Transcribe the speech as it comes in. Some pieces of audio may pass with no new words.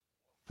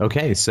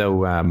Okay,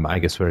 so I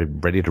guess we're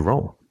ready to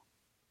roll.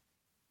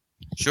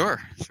 Sure.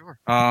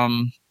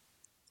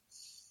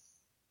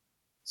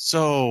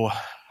 So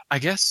I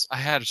guess I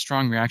had a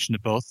strong reaction to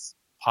both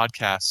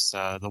podcasts,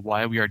 the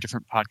Why We Are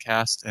Different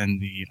podcast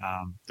and the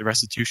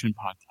Restitution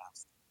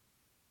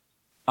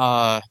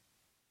podcast.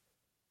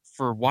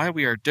 For Why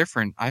We Are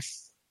Different, I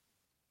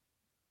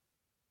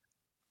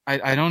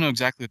don't know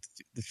exactly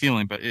the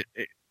feeling, but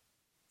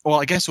well,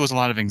 I guess it was a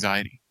lot of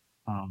anxiety.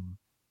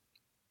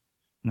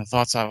 And the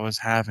thoughts I was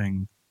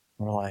having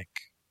were like,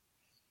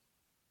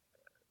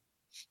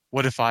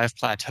 what if I've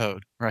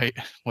plateaued, right?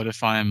 What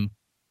if I'm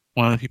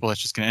one of the people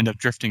that's just going to end up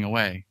drifting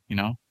away, you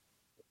know?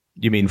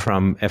 You mean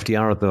from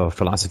FDR or the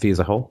philosophy as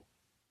a whole?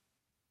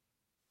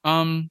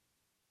 I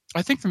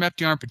think from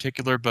FDR in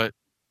particular, but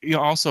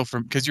also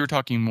because you were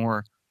talking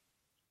about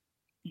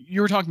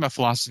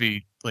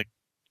philosophy, like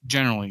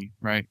generally,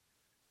 right?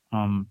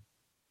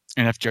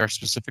 And FDR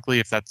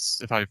specifically, if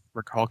I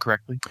recall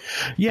correctly.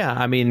 Yeah,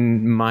 I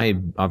mean, my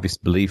obvious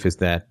belief is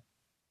that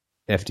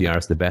FDR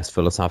is the best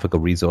philosophical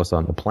resource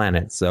on the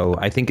planet. So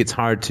I think it's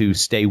hard to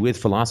stay with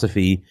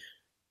philosophy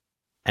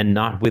and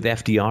not with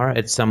FDR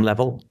at some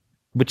level,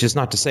 which is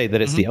not to say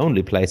that it's the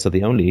only place or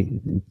the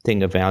only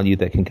thing of value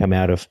that can come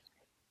out of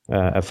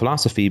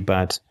philosophy.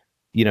 But,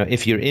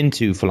 if you're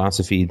into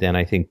philosophy, then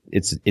I think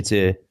it's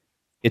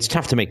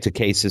tough to make the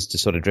cases to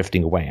sort of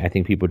drifting away. I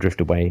think people drift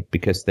away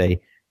because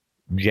they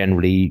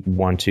generally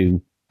want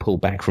to pull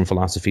back from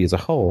philosophy as a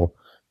whole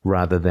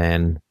rather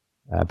than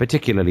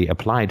particularly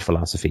applied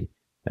philosophy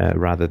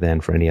rather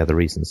than for any other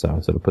reason. So I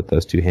sort of put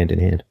those two hand in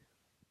hand.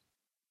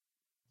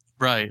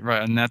 Right.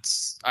 And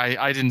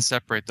I didn't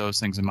separate those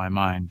things in my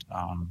mind.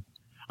 I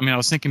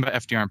was thinking about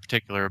FDR in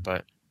particular,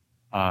 but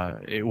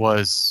it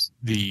was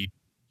the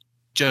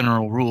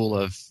general rule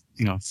of,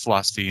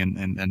 philosophy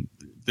and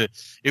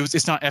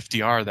it's not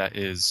FDR that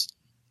is,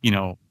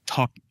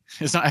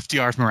 it's not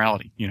FDR's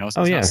morality, it's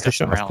Oh, yeah, not for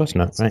sure. morality. Of course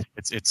not. Right.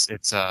 It's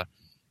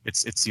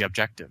the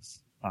objective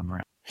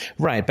morality.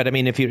 Right, but I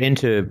mean, if you're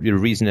into your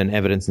reason and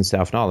evidence and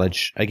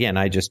self-knowledge, again,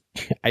 I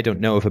don't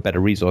know of a better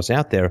resource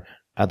out there.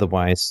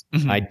 Otherwise,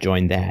 I'd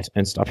join that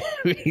and stop.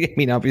 I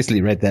mean,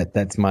 obviously, right,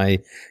 that's my,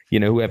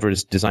 whoever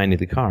is designing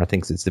the car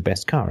thinks it's the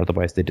best car.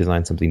 Otherwise, they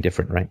design something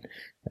different, right?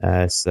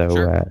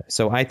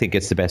 So I think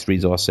it's the best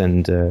resource,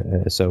 and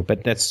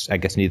but that's, I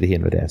guess, neither here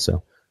nor there.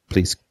 So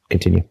please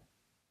continue.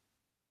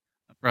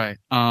 Right.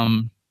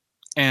 And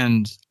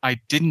I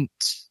didn't.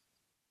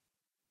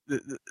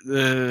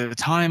 The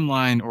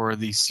timeline or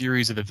the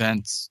series of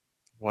events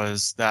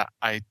was that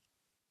I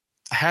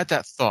had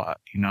that thought,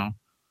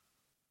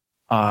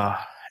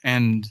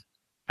 and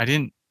I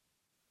didn't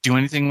do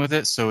anything with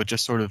it, so it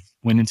just sort of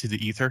went into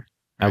the ether.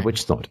 Right?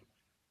 Which thought?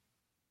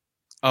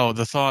 Oh,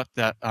 the thought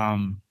that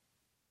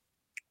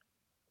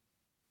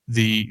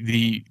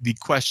the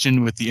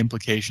question with the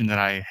implication that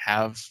I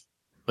have,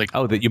 like,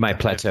 that you might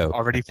plateau. I've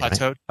already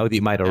plateaued. Right? Oh, that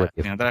you might already.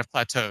 Yeah, that I've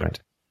plateaued. Right.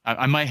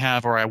 I might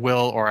have, or I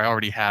will, or I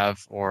already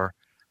have, or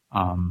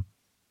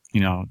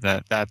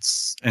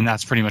that's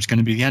pretty much going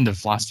to be the end of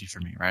philosophy for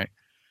me, right?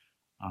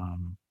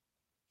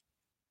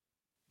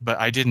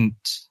 But I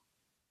didn't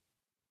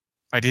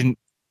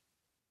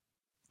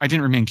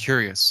remain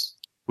curious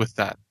with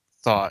that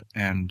thought,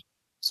 and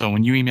so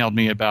when you emailed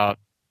me about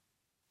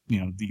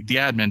the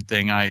admin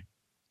thing, I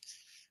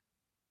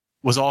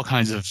was all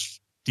kinds of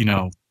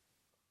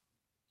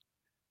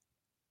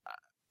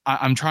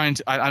I'm trying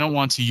to. I don't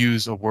want to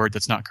use a word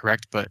that's not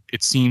correct, but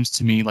it seems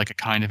to me like a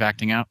kind of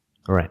acting out.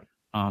 All right.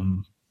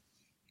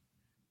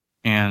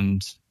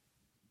 And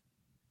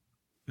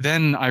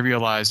then I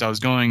realized I was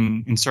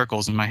going in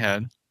circles in my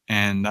head,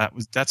 and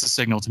that's a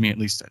signal to me, at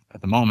least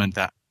at the moment,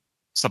 that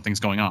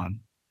something's going on.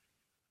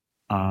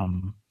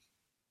 And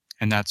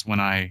that's when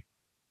I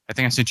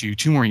think I sent you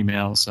 2 more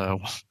emails.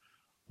 So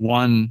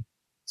one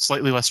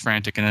slightly less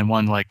frantic, and then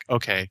one like,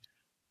 okay,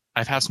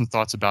 I've had some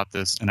thoughts about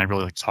this, and I'd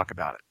really like to talk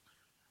about it.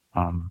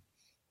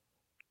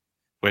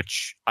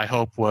 Which I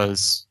hope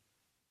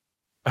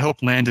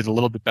landed a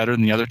little bit better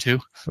than the other 2.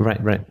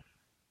 Right.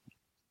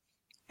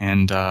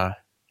 And as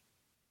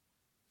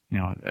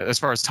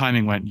far as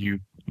timing went, you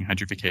had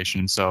your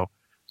vacation, so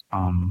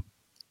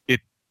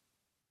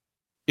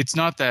it's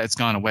not that it's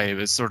gone away,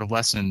 but it's sort of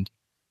lessened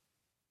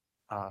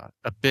a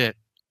bit.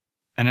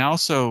 And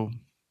also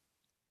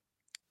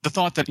the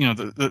thought that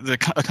the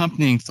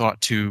accompanying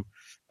thought to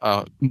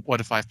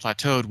what if I've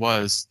plateaued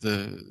was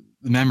the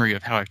memory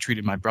of how I've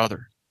treated my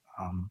brother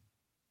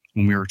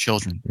when we were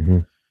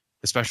children,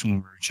 especially when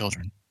we were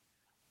children.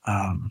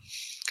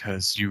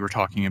 Because you were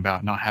talking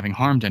about not having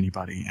harmed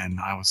anybody, and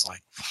I was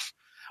like,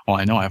 well,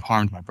 I know I've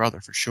harmed my brother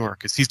for sure,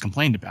 because he's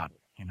complained about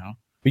it,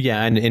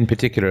 Yeah, and in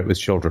particular, it was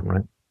children,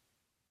 right?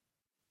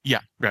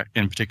 Yeah, right.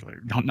 In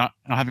particular, not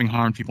having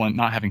harmed people and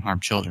not having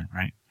harmed children,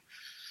 right?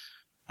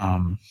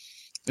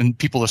 And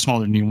people are smaller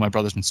than you. My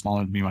brother's been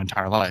smaller than me my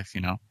entire life,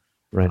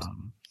 Right.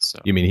 So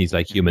you mean he's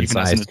like human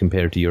sized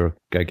compared to your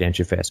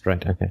gargantua fest,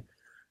 right? Okay.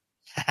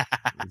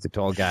 He's a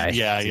tall guy.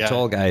 Yeah, He's a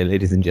tall guy,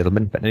 ladies and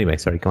gentlemen. But anyway,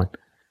 sorry, go on.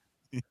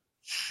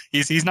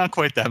 he's not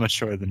quite that much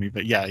shorter than me,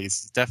 but yeah,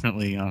 he's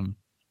definitely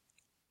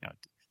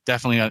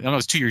definitely. I know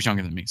he's 2 years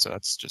younger than me, so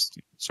that's just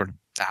sort of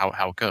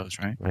how it goes,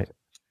 right? Right.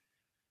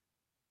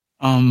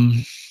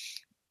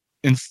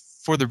 And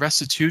for the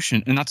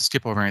Restitution, and not to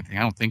skip over anything,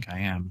 I don't think I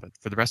am, but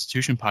for the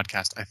Restitution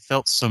podcast, I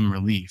felt some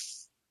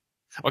relief.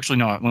 Actually,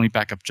 no, let me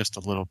back up just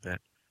a little bit.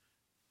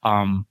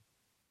 I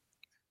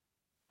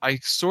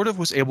sort of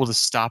was able to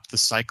stop the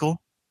cycle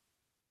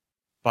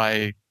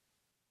by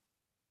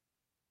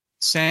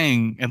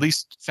saying, at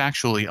least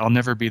factually, I'll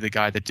never be the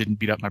guy that didn't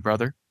beat up my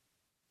brother,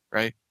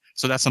 right?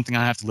 So that's something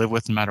I have to live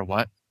with no matter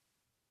what,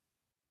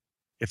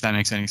 if that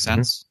makes any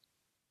sense.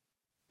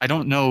 I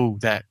don't know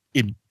that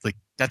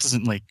that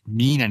doesn't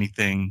mean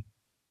anything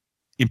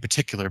in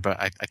particular, but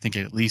I think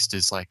it at least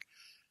is like,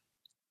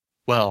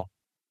 well,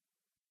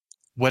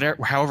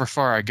 however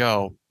far I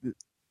go,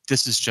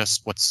 this is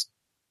just what's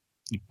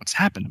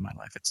happened in my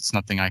life. It's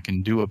nothing I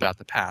can do about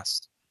the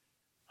past.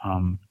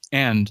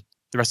 And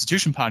the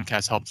Restitution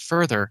podcast helped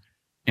further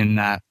in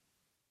that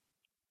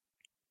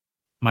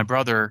my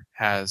brother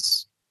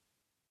has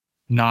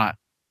not,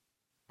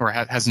 or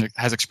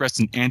has expressed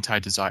an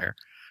anti-desire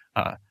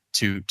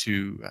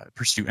to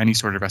pursue any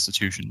sort of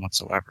restitution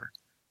whatsoever.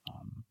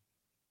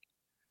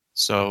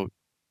 So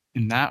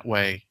in that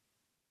way,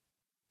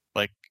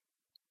 like,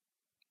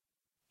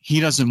 he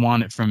doesn't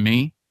want it from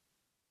me,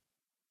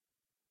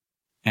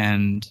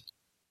 and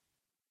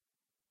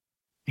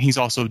he's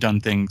also done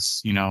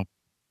things,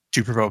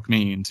 to provoke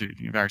me into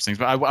various things.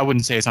 But I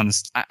wouldn't say it's on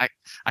this. I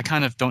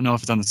kind of don't know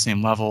if it's on the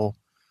same level.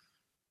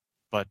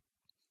 But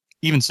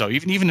even so,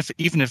 even if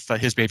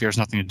his behavior has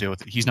nothing to do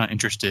with it, he's not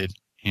interested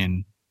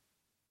in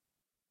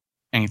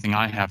anything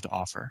I have to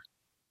offer.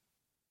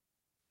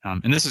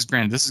 And this is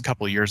a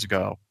couple of years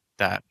ago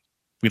that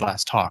we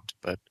last talked,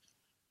 but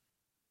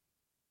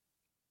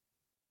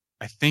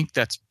I think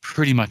that's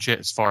pretty much it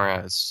as far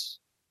as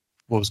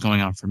what was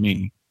going on for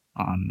me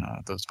on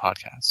those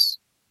podcasts.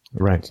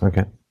 Right.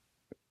 Okay.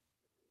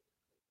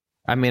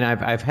 I mean,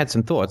 I've had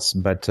some thoughts,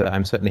 but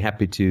I'm certainly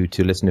happy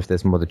to listen if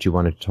there's more that you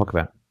wanted to talk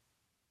about.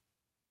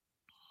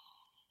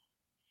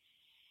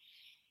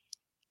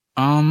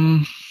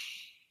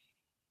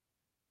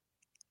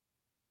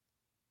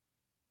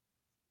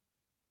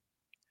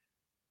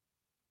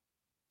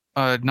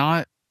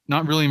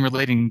 Not really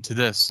relating to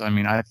this. I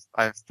mean,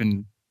 I've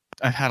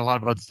had a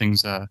lot of other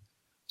things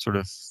sort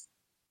of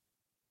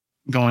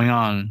going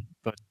on,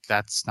 but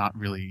that's not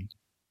really.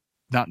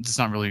 I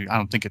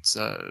don't think it's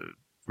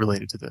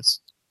related to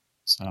this.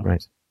 So.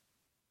 Right.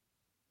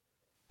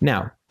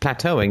 Now,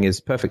 plateauing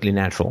is perfectly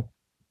natural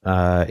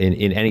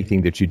in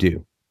anything that you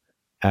do.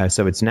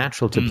 So it's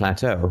natural to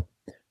plateau.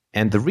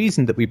 And the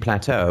reason that we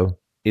plateau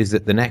is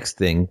that the next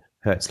thing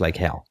hurts like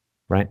hell,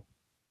 right?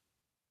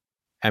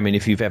 I mean,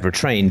 if you've ever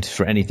trained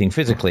for anything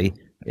physically,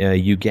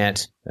 you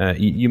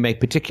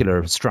make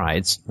particular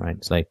strides, right?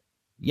 It's like,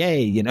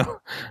 yay,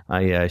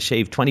 I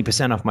shaved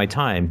 20% off my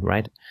time,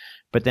 right?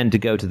 But then to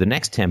go to the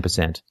next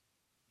 10%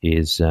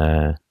 is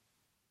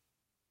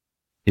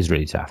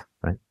really tough,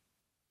 right?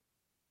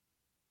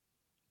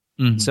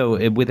 Mm-hmm.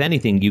 So with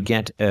anything, you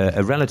get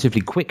a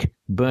relatively quick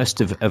burst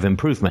of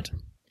improvement,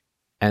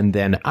 and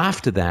then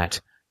after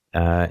that,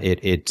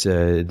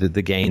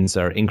 the gains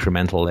are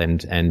incremental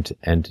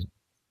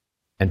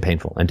and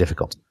painful and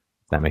difficult.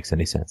 If that makes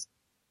any sense.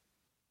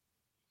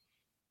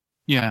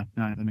 Yeah,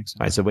 no, that makes sense.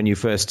 Right. So when you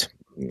first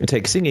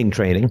take singing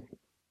training,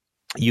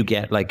 you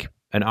get like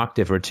an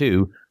octave or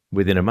two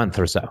within a month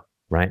or so,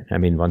 right? I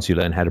mean, once you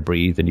learn how to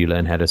breathe and you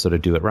learn how to sort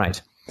of do it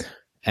right.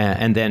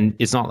 And then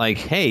it's not like,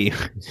 hey,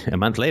 a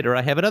month later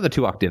I have another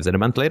 2 octaves, and a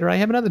month later I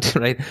have another 2,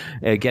 right?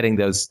 Getting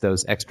those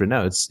extra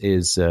notes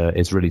is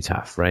really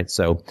tough, right?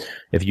 So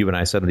if you and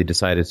I suddenly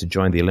decided to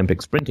join the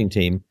Olympic sprinting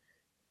team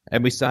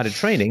and we started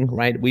training,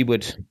 right, we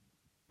would,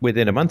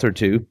 within a month or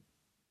two,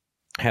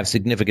 have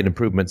significant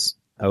improvements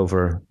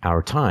over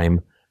our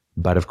time.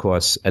 But of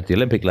course, at the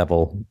Olympic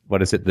level,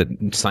 what is it that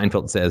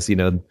Seinfeld says?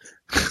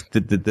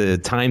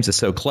 The times are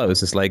so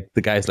close. It's like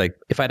the guy's like,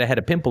 if I'd have had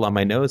a pimple on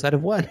my nose, I'd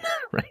have won,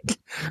 right?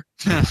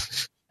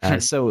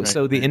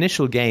 So the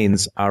initial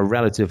gains are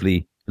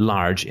relatively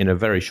large in a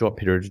very short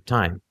period of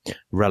time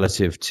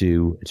relative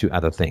to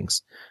other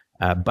things.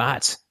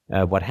 But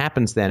what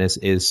happens then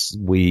is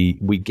we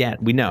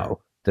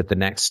know that the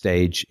next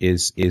stage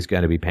is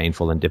going to be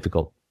painful and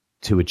difficult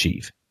to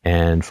achieve,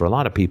 and for a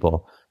lot of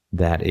people,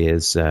 that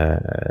is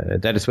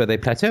where they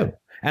plateau.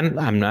 And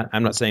I'm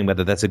not saying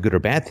whether that's a good or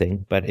bad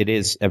thing, but it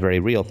is a very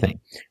real thing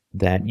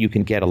that you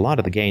can get a lot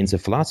of the gains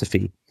of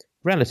philosophy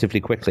relatively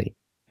quickly,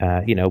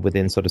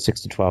 within sort of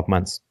 6 to 12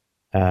 months,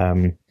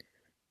 in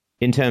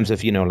terms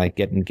of, like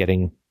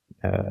getting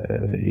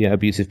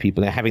abusive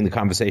people, having the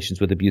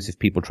conversations with abusive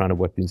people, trying to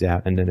work things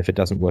out. And then if it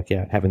doesn't work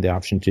out, having the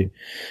option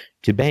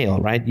to bail,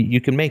 right? You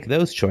can make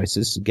those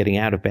choices, getting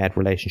out of bad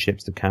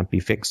relationships that can't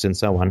be fixed and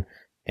so on.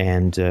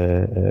 And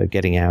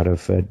getting out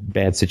of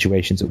bad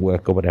situations at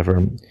work or whatever,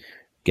 and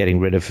getting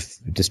rid of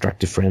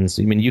destructive friends.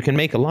 I mean, you can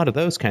make a lot of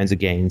those kinds of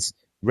gains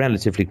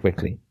relatively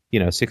quickly.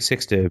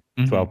 6 to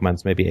 12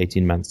 months, maybe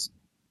 18 months.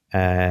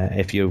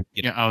 If you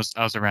I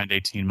was around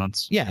 18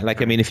 months. Yeah,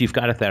 like, I mean, if you've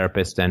got a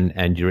therapist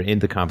and you're in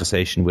the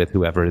conversation with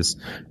whoever is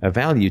of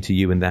value to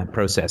you in that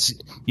process,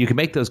 you can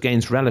make those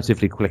gains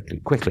relatively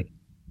quickly.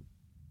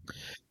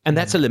 And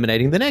that's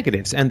eliminating the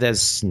negatives. And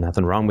there's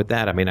nothing wrong with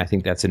that. I mean, I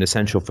think that's an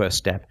essential first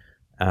step.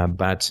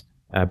 But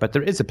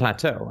there is a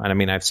plateau. And I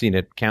mean, I've seen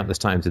it countless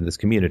times in this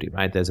community,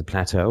 right? There's a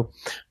plateau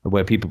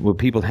where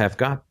people have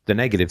got the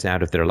negatives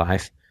out of their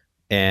life.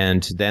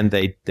 And then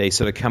they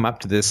sort of come up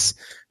to this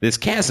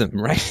chasm,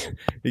 right?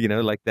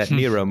 Like that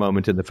Nero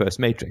moment in the first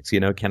Matrix.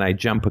 Can I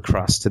jump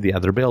across to the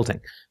other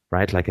building,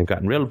 right? Like, I've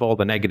gotten rid of all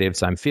the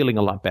negatives. I'm feeling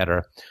a lot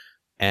better.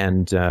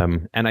 And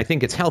I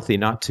think it's healthy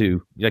not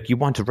to, like, you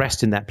want to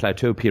rest in that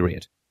plateau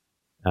period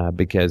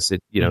because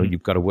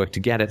you've got to work to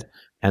get it.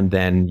 And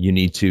then you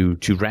need to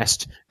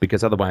rest,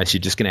 because otherwise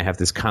you're just going to have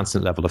this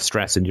constant level of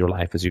stress in your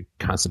life as you're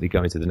constantly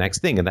going to the next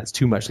thing. And that's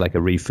too much like a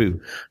refu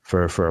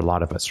for a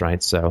lot of us,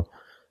 right? So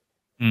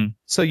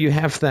you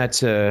have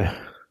that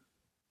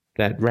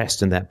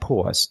rest and that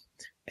pause,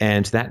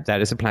 and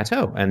that is a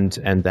plateau, and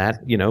that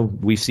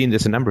we've seen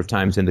this a number of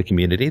times in the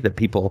community, that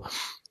people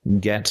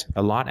get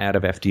a lot out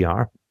of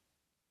FDR,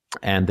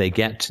 and they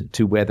get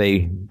to where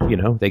they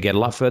get a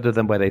lot further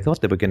than where they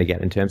thought they were going to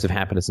get in terms of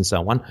happiness and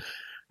so on,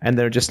 and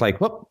they're just like,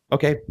 well,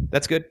 okay,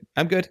 that's good,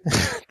 I'm good.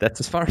 That's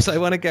as far as I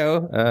want to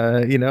go.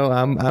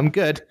 I'm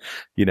good.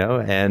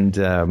 And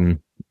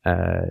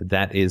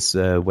that is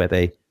where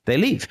they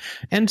leave.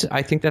 And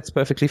I think that's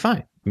perfectly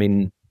fine. I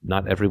mean,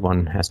 not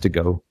everyone has to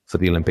go for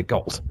the Olympic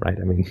gold, right?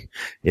 I mean,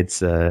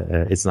 it's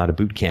not a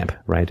boot camp,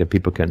 right?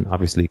 People can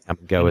obviously come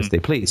and go as they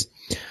please.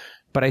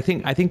 But I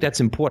think that's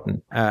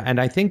important.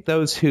 And I think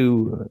those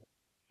who,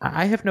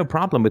 I have no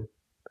problem with,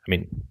 I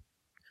mean,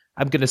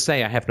 I'm going to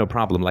say I have no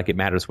problem, like it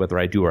matters whether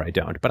I do or I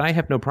don't. But I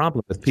have no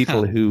problem with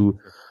people who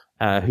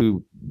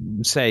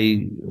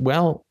say,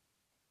 well,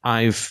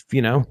 I've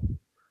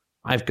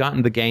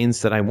gotten the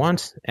gains that I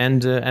want,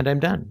 and I'm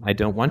done. I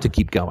don't want to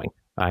keep going.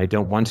 I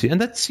don't want to, and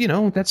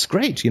that's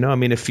great. I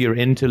mean, if you're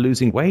into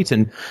losing weight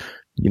and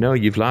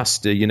you've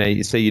lost,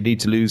 you say you need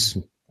to lose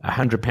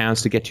 100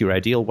 pounds to get to your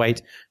ideal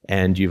weight,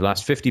 and you've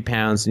lost 50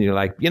 pounds, and you're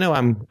like,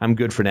 I'm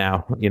good for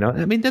now.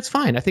 I mean, that's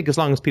fine. I think as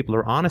long as people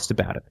are honest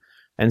about it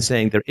and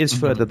saying there is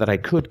further that I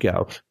could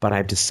go, but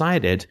I've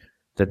decided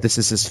that this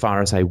is as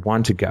far as I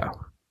want to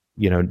go,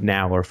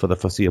 now or for the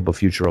foreseeable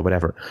future or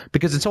whatever,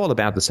 because it's all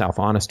about the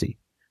self-honesty.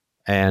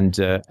 And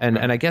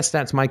I guess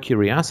that's my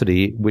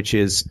curiosity, which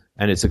is,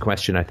 and it's a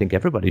question I think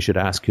everybody should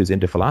ask who's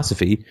into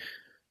philosophy,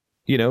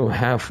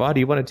 how far do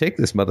you want to take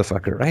this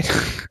motherfucker, right?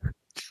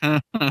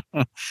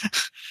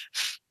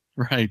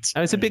 Right.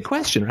 It's a big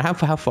question. How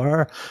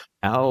far,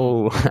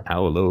 how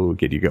low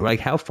can you go? Like,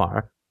 how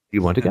far do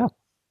you want to go?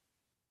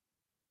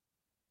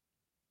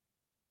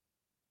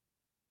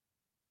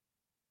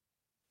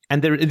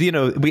 And there,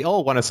 we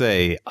all want to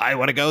say, I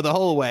want to go the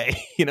whole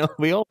way.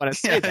 We all want to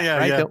say that,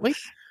 right? Don't we?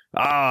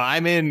 Oh,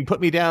 I'm in, put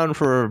me down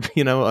for,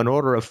 an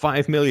order of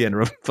 5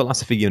 million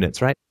philosophy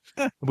units, right?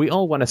 We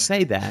all want to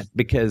say that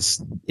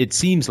because it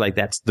seems like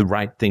that's the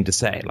right thing to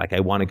say. Like,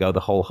 I want to go the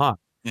whole hog.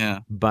 Yeah.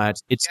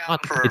 But it's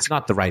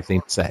not the right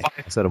thing to say.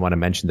 I sort of want to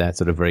mention that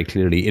sort of very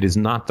clearly. It is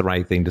not the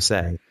right thing to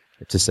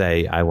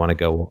say I want to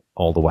go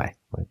all the way.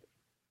 Right?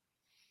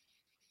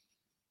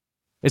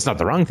 It's not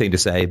the wrong thing to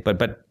say, but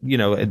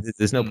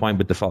there's no point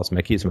with the false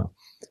machismo.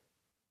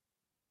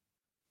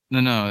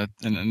 No,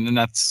 and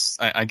that's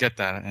I get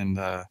that, and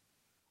right.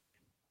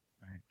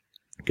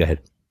 Go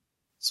ahead.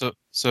 So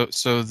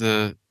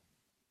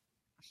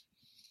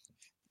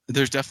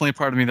there's definitely a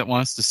part of me that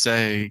wants to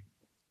say,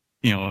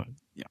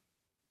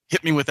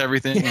 hit me with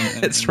everything.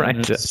 That's right.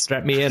 Just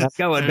strap me in. I'm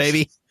going,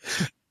 baby.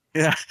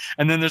 Yeah,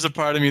 and then there's a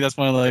part of me that's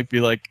want to be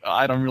like,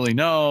 I don't really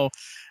know,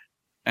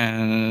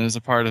 and there's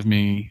a part of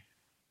me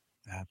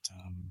that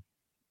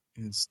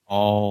is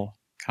all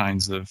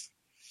kinds of.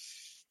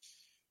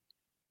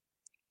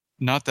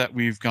 Not that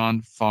we've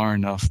gone far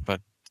enough,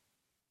 but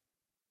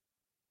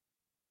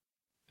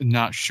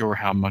not sure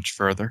how much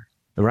further.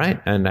 Right,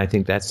 and I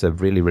think that's a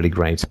really, really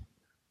great.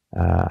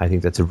 I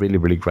think that's a really,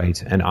 really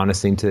great and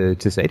honest thing to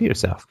say to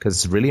yourself, because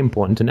it's really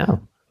important to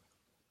know.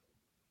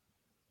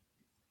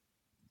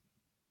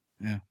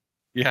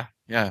 Yeah,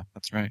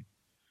 that's right.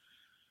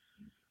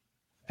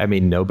 I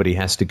mean, nobody,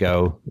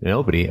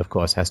 of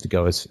course, has to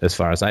go as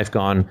far as I've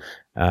gone,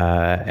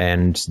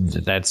 and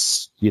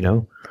that's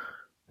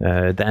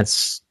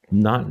that's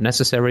not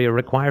necessary or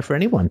required for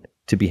anyone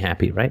to be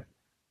happy, right?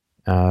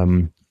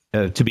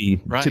 To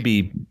be,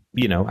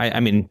 I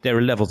mean, there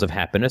are levels of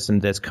happiness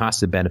and there's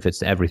costs and benefits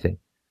to everything.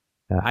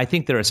 I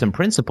think there are some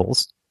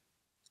principles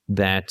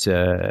that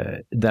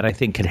I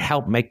think can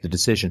help make the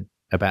decision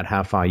about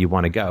how far you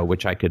want to go,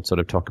 which I could sort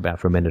of talk about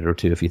for a minute or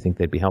two if you think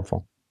they'd be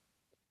helpful.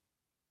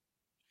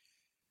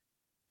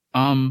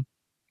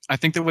 I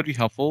think that would be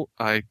helpful.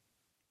 I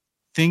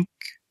think.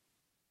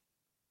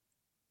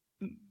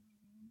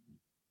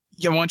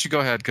 Yeah, why don't you go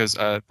ahead? Because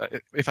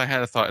if I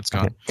had a thought, it's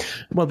gone. Okay.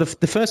 Well, the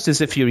first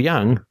is, if you're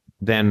young,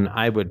 then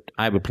I would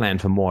plan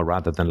for more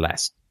rather than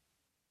less,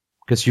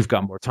 because you've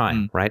got more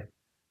time, right?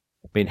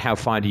 I mean, how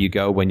far do you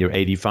go when you're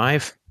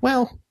 85?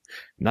 Well,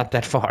 not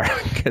that far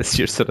because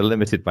you're sort of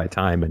limited by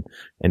time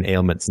and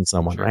ailments and so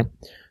on, Sure. right?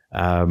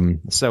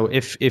 So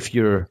if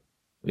you're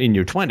in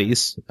your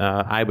 20s,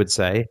 I would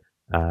say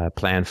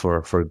plan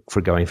for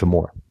going for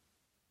more.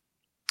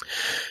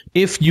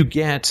 If you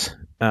get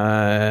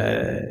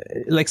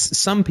like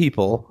some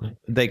people,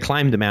 they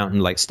climb the mountain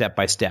like step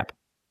by step,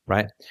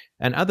 right?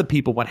 And other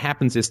people, what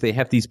happens is they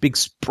have these big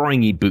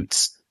springy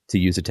boots, to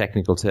use a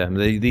technical term,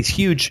 these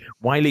huge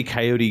Wile E.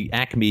 Coyote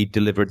Acme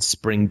delivered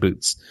spring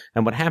boots.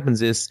 And what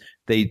happens is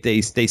they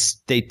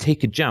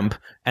take a jump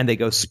and they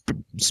go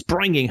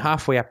springing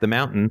halfway up the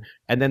mountain,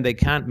 and then they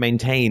can't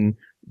maintain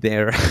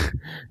they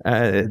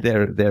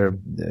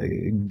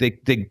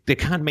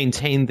can't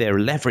maintain their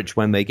leverage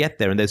when they get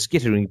there, and they're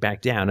skittering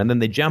back down, and then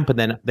they jump, and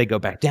then they go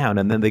back down,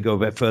 and then they go a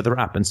bit further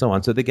up, and so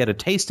on. So they get a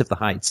taste of the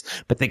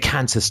heights, but they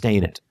can't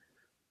sustain it.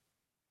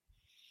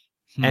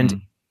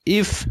 And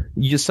if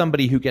you're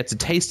somebody who gets a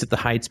taste of the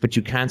heights, but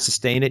you can't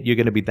sustain it, you're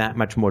going to be that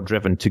much more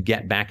driven to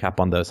get back up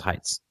on those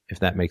heights, if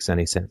that makes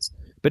any sense.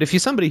 But if you're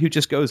somebody who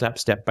just goes up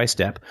step by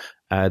step,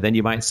 then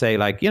you might say,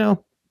 like,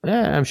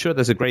 I'm sure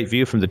there's a great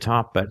view from the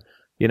top, but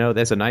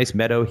there's a nice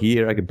meadow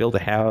here. I could build a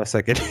house.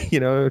 I could,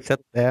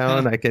 settle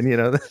down. I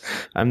can,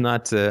 I'm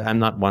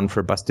not one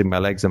for busting my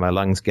legs and my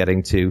lungs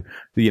getting to,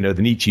 the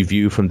Nietzsche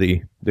view from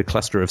the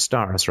cluster of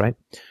stars, right?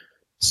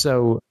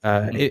 So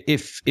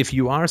if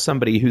you are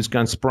somebody who's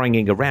gone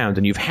springing around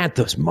and you've had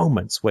those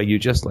moments where you're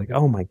just like,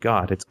 oh my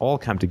God, it's all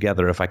come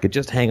together. If I could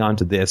just hang on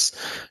to this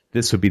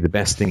would be the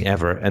best thing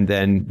ever. And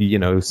then,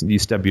 you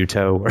stub your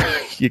toe or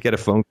you get a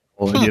phone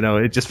call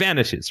and, it just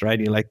vanishes, right?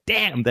 And you're like,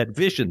 damn, that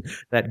vision,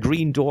 that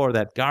green door,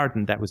 that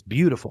garden, that was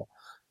beautiful.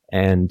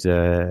 And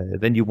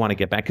then you want to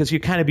get back because you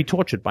kind of be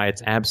tortured by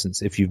its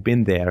absence if you've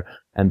been there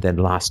and then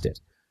lost it.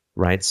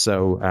 Right.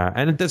 So,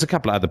 and there's a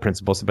couple of other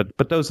principles,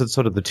 but those are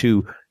sort of the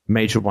two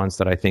major ones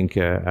that I think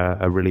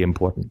are really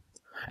important.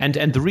 And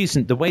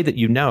the way that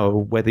you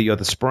know whether you're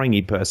the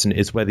springy person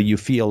is whether you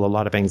feel a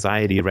lot of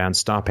anxiety around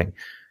stopping.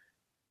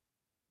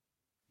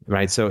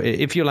 Right. So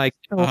if you're like,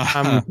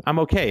 I'm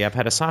okay. I've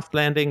had a soft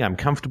landing. I'm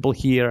comfortable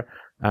here.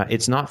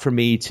 It's not for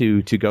me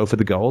to go for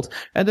the gold.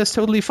 And that's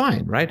totally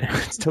fine. Right.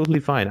 It's totally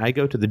fine. I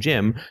go to the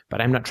gym,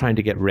 but I'm not trying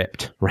to get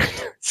ripped.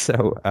 Right.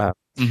 So,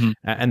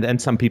 and then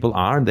some people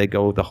are, and they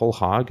go the whole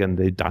hog and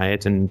they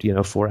diet and,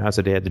 4 hours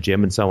a day at the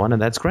gym and so on.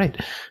 And that's great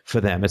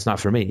for them. It's not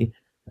for me.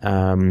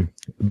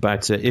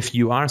 But if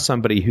you are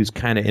somebody who's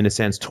kind of, in a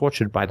sense,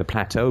 tortured by the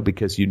plateau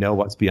because you know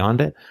what's beyond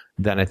it,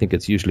 then I think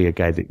it's usually a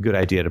good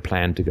idea to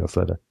plan to go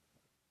further.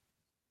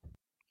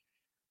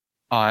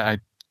 I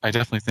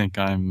definitely think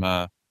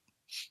I'm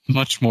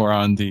much more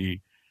on the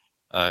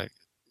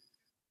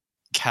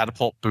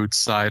catapult boots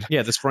side.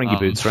 Yeah, the springy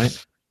boots,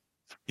 right?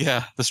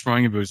 Yeah, the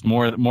springy boots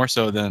more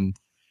so than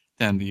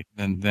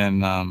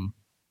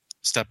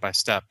step by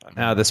step.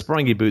 The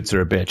springy boots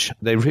are a bitch.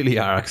 They really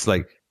are. It's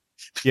like,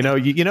 you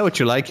know what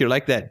you're like. You're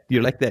like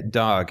that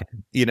dog.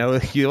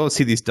 You all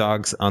see these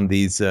dogs on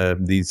these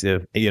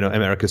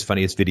America's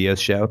Funniest Videos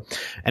show,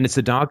 and it's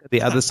the dog at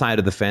the other side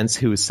of the fence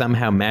who is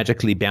somehow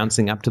magically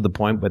bouncing up to the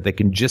point where they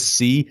can just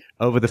see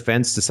over the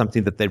fence to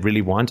something that they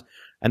really want.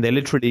 And they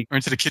literally, or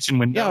into the kitchen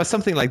window. Yeah, or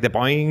something like that.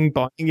 Boing,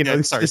 boing.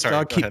 This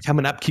dog keep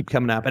coming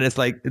up. And it's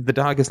like, the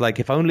dog is like,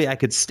 if only I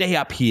could stay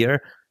up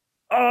here.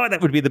 Oh,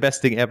 that would be the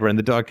best thing ever. And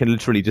the dog can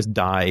literally just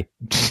die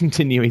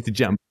continuing to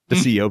jump to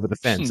see over the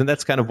fence. And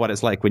that's kind of what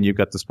it's like when you've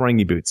got the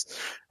springy boots.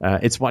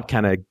 It's what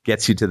kind of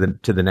gets you to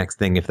the next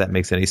thing, if that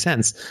makes any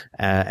sense.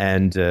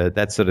 And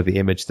that's sort of the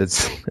image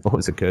that's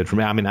always occurred for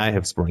me. I mean, I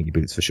have springy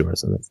boots for sure.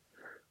 So that's.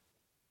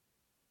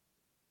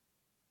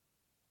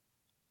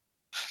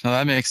 No,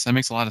 that makes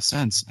a lot of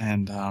sense.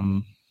 And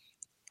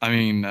I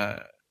mean,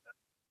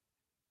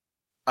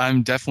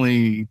 I'm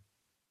definitely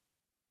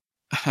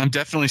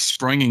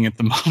springing at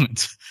the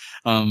moment.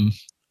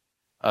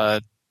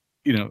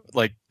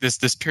 Like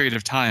this period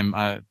of time,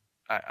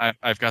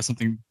 I've got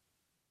something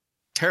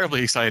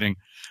terribly exciting,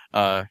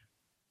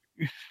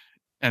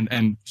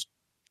 and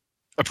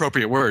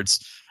appropriate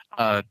words,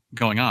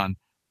 going on.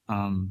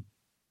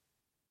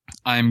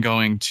 I'm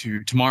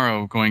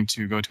tomorrow going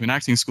to go to an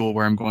acting school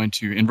where I'm going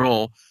to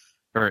enroll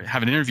or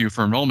have an interview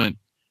for enrollment,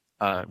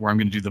 where I'm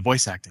going to do the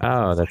voice acting.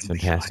 Oh, that's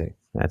fantastic.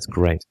 That's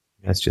great.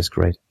 That's just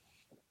great.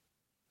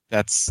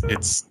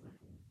 It's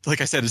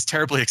like I said, it's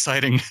terribly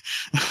exciting.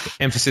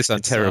 Emphasis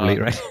on terribly,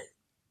 right?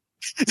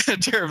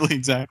 Terribly,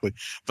 exactly.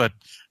 But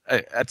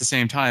at the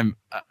same time,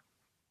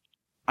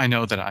 I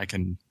know that I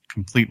can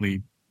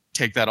completely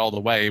take that all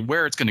the way.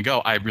 Where it's going to go,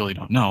 I really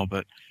don't know.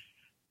 But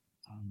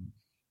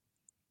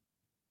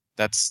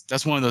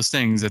that's one of those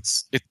things.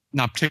 It's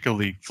not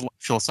particularly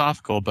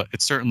philosophical, but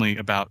it's certainly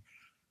about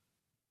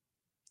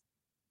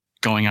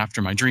going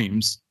after my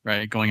dreams,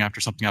 right? Going after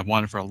something I've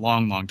wanted for a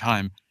long, long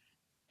time,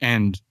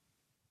 and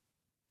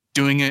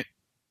doing it.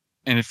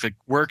 And if it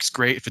works,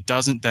 great. If it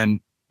doesn't, then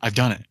I've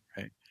done it,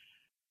 right?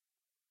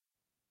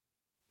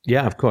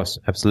 Yeah, of course.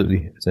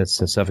 Absolutely. That's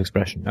a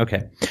self-expression.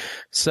 Okay.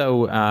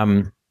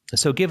 So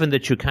So given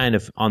that you're kind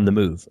of on the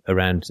move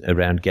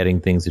around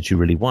getting things that you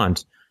really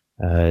want,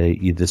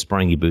 the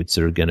springy boots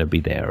are going to be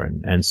there,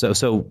 and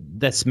so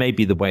that's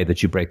maybe the way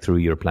that you break through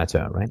your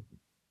plateau, right?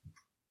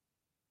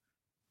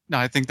 No,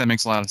 I think that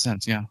makes a lot of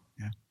sense. Yeah.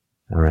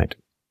 All right.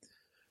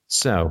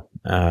 So,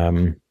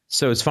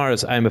 so as far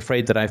as I'm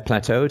afraid that I've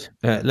plateaued,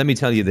 let me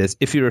tell you this.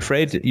 If you're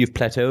afraid that you've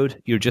plateaued,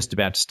 you're just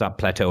about to stop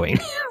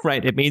plateauing,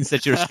 right? It means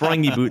that your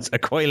springy boots are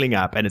coiling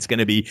up and it's going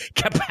to be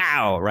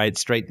kapow, right?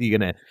 Straight. You're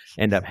going to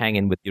end up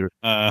hanging with your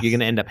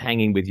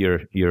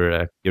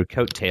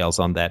coattails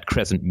on that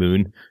crescent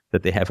moon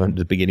that they have on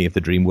the beginning of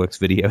the DreamWorks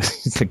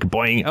videos. It's like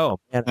boing. Oh,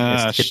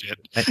 man, shit.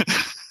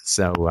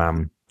 So,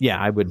 yeah,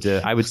 I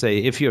would say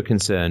if you're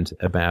concerned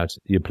about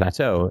your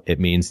plateau, it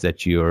means that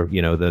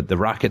the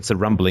rockets are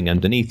rumbling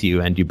underneath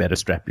you, and you better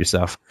strap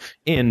yourself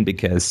in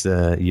because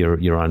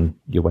you're on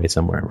your way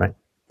somewhere, right?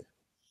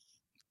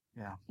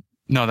 Yeah.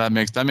 No, that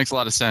makes a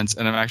lot of sense,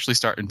 and I'm actually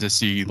starting to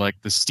see like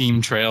the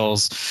steam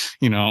trails,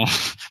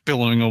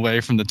 billowing away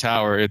from the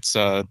tower. It's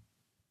all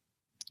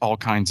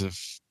kinds of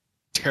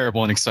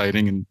terrible and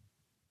exciting, and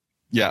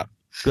yeah.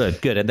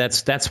 Good. And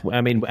that's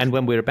and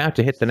when we're about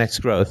to hit the next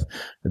growth,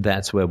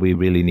 that's where we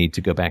really need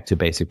to go back to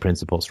basic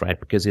principles, right?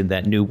 Because in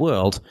that new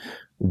world,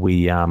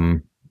 we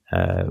can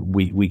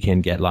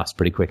get lost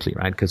pretty quickly,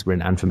 right? Because we're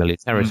in unfamiliar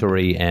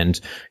territory, and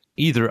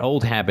either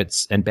old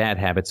habits and bad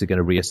habits are going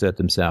to reassert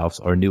themselves,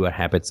 or newer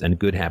habits and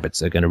good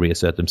habits are going to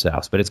reassert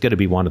themselves. But it's going to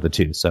be one of the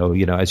two. So,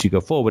 as you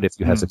go forward, if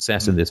you have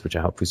success in this, which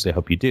I obviously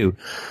hope you do,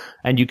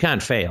 and you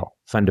can't fail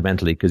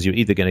fundamentally, because you're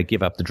either going to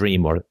give up the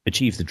dream or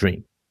achieve the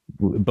dream,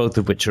 both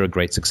of which are a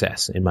great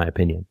success, in my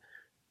opinion.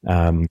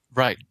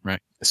 Right.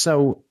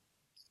 So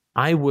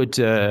I would,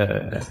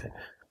 I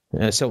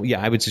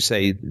would just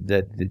say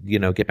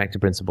that, get back to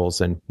principles,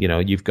 and,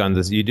 you've gone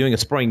this, you're doing a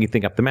springy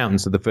thing up the mountain.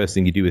 So the first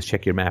thing you do is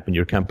check your map and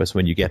your compass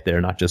when you get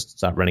there, not just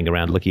start running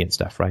around looking at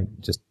stuff, right?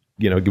 Just,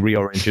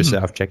 reorient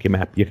yourself, check your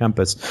map, your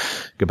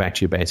compass, go back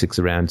to your basics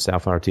around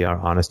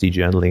self-RTR, honesty,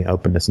 journaling,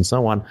 openness, and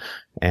so on.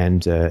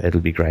 And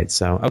it'll be great.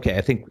 So, okay,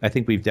 I think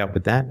we've dealt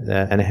with that.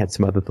 And I had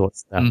some other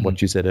thoughts about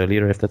what you said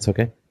earlier, if that's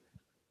okay.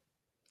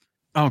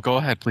 Oh, go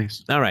ahead,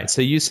 please. All right.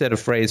 So you said a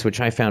phrase which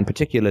I found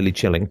particularly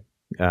chilling,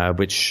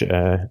 which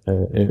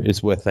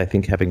is worth, I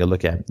think, having a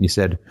look at. You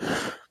said,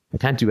 I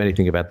can't do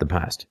anything about the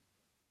past.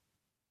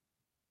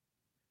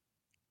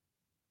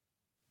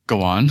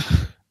 Go on.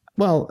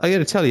 Well, I got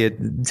to tell you,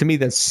 to me,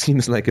 that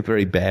seems like a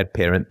very bad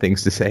parent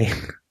things to say.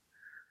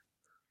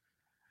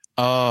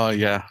 Oh,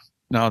 yeah.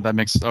 No, that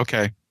makes a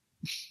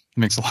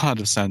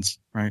lot of sense,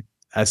 right?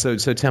 So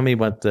tell me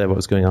what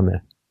was going on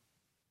there.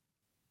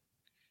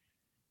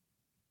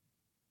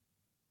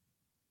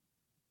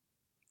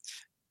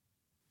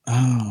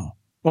 Oh,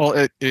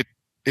 well, it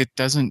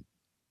doesn't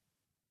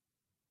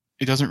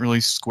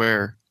really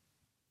square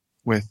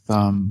with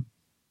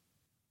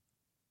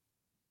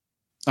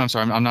I'm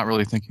sorry, I'm not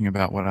really thinking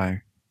about what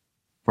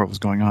was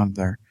going on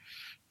there.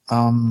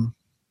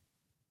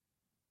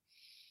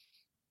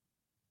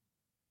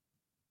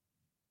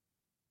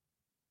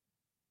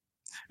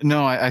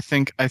 No, I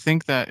think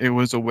that it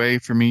was a way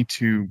for me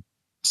to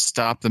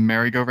stop the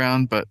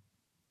merry-go-round, but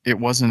it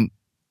wasn't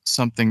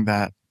something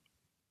that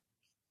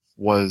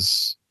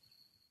was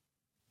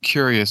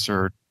curious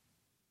or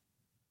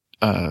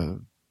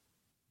like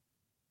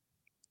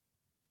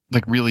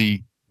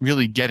really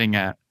getting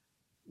at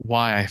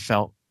why I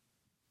felt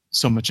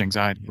so much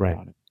anxiety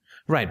about it.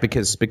 Right,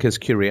 because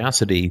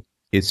curiosity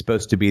is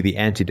supposed to be the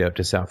antidote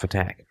to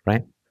self-attack,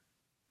 right?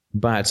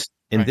 But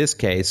in this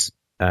case,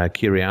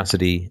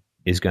 curiosity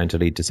is going to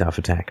lead to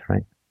self-attack,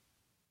 right?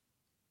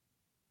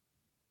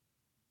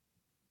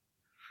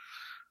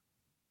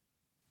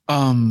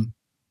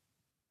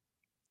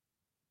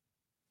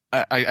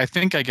 I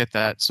think I get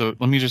that. So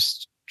let me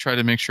just try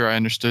to make sure I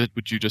understood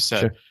what you just said.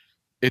 Sure.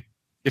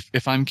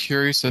 If I'm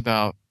curious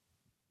about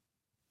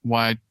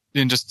why,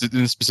 in this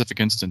specific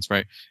instance,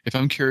 right? If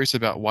I'm curious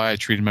about why I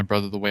treated my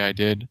brother the way I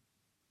did,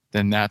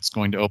 then that's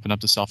going to open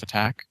up to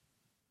self-attack.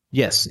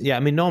 Yes. Yeah.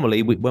 I mean,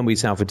 normally when we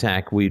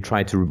self-attack, we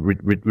try to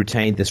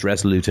retain this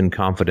resolute and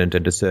confident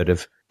and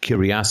assertive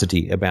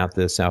curiosity about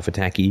the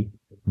self-attacky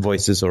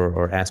voices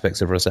or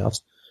aspects of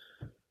ourselves.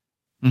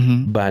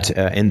 Mm-hmm. But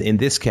in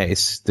this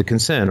case, the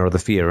concern or the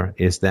fear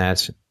is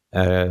that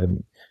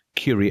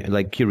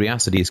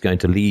curiosity is going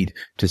to lead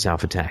to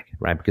self-attack,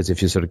 right? Because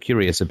if you're sort of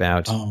curious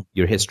about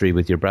your history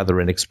with your brother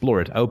and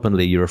explore it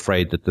openly, you're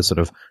afraid that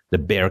the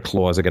bear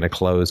claws are going to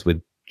close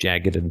with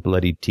jagged and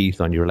bloody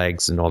teeth on your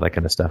legs and all that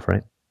kind of stuff,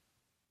 right?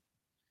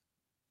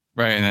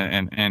 Right,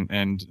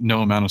 and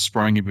no amount of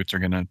springy boots are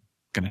gonna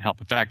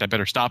help. In fact, I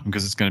better stop them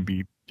because it's going to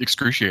be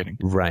excruciating.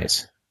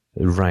 Right.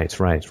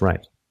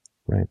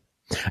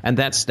 And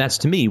that's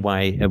to me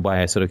why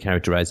I sort of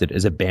characterize it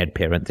as a bad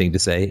parent thing to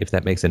say, if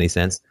that makes any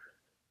sense.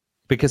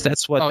 Because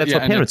that's what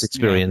parents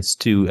experience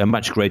to a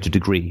much greater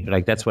degree.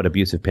 Like that's what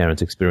abusive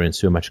parents experience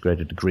to a much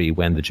greater degree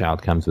when the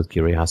child comes with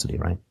curiosity,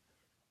 right?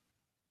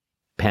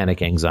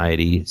 Panic,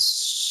 anxiety,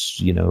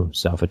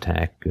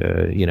 self-attack,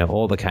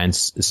 all the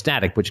kinds of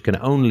static, which can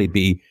only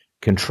be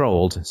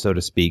controlled, so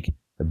to speak,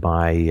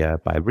 by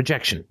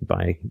rejection,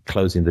 by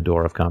closing the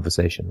door of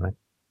conversation, right?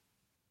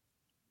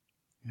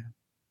 Yeah.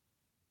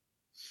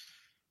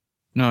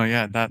 No,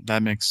 yeah,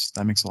 that makes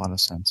a lot of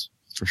sense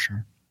for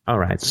sure. All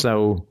right,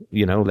 so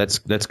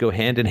let's go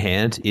hand in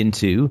hand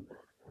into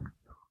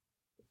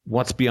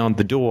what's beyond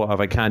the door of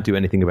I can't do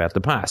anything about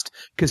the past.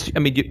 Because I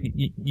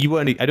mean, you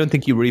weren't. I don't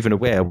think you were even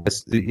aware.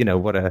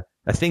 What a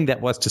thing that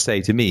was to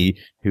say to me,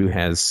 who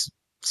has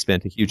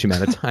spent a huge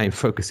amount of time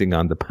focusing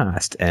on the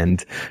past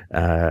and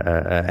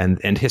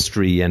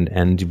history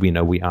and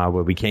we are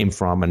where we came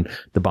from and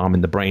the bomb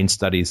in the brain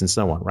studies and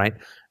so on, right?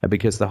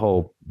 Because the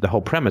whole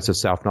premise of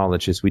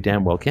self-knowledge is we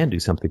damn well can do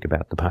something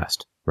about the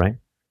past, right?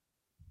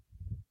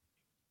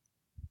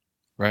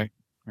 Right.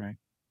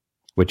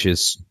 Which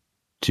is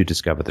to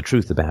discover the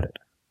truth about it.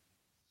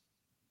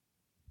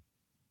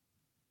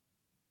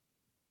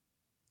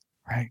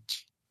 Right.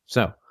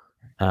 So,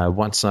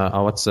 what's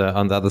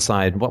on the other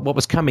side? What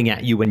was coming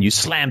at you when you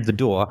slammed the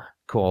door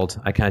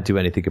called I can't do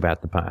anything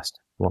about the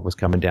past? What was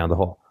coming down the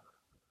hall?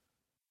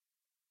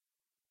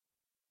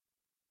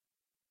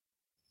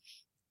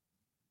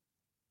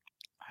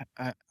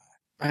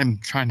 I'm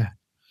trying to.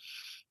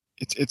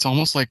 It's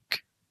almost like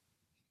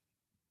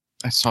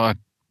I saw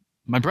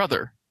my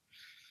brother,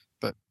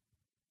 but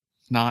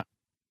not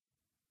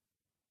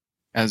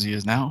as he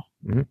is now.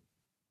 Mm-hmm.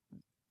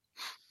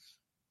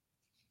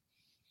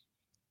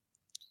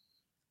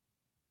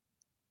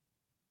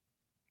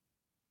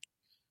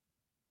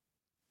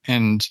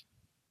 And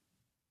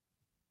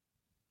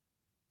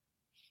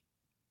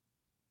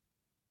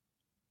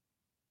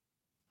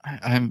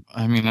I'm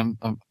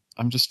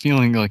just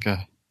feeling like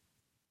a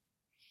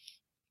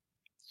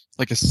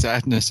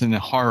sadness and a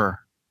horror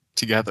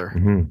together.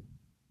 Mm-hmm.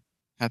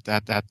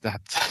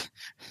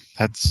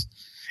 That's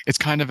it's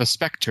kind of a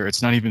specter.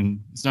 It's not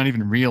even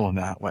real in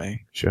that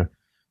way. Sure.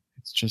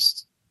 It's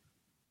just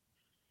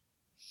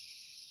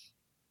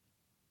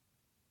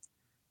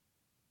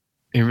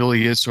it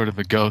really is sort of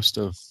a ghost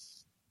of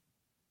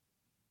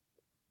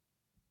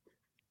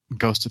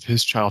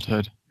his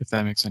childhood, if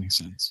that makes any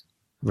sense.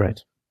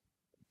 Right.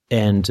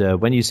 And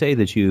when you say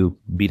that you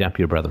beat up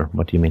your brother,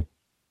 what do you mean?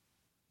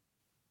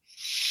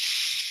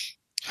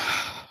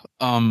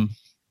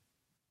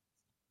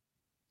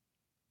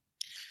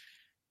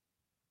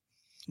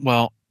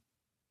 Well,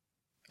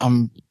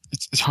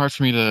 it's hard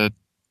for me to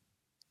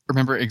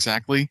remember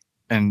exactly,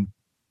 but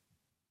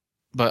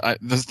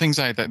the things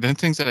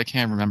that I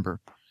can remember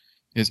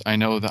is I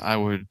know that I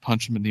would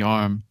punch him in the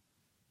arm.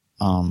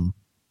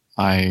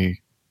 I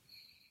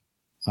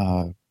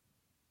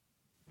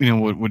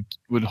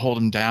would hold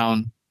him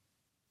down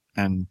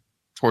and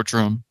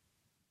torture him.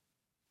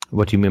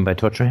 What do you mean by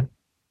torture him?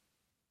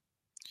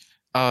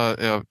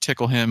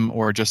 Tickle him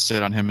or just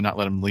sit on him and not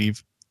let him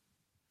leave.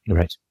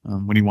 Right.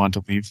 When he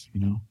wanted to leave,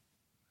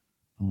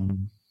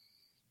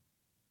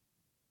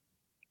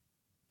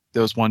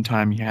 there was one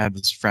time he had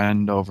this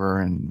friend over,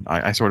 and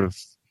I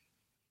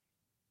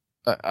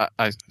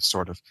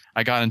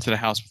got into the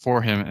house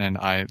before him, and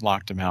I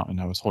locked him out,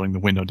 and I was holding the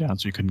window down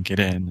so he couldn't get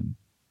in, and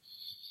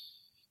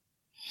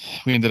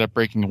we ended up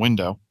breaking a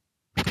window.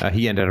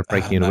 He ended up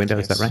breaking in a window.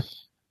 Is that right?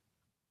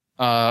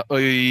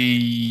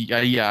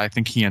 Yeah, I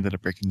think he ended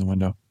up breaking the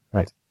window.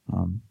 Right.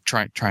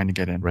 Trying to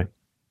get in. Right.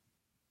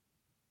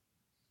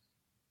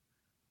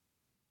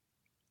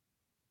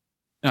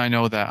 And I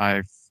know that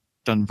I've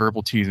done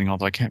verbal teasing,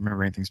 although I can't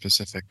remember anything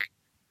specific.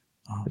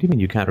 What do you mean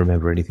you can't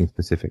remember anything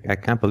specific? I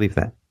can't believe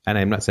that. And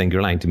I'm not saying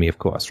you're lying to me, of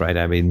course, right?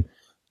 I mean,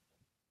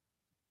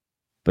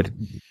 but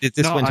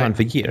this went on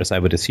for years, I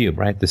would assume,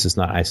 right? This is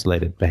not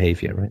isolated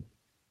behavior, right?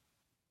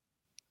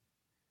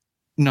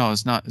 No,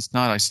 it's not. It's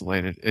not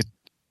isolated.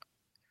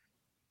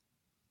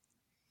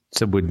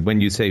 So when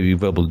you say you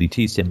verbally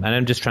teased him, and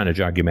I'm just trying to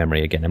jog your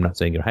memory again, I'm not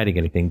saying you're hiding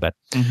anything, but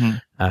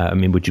I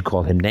mean, would you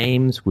call him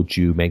names? Would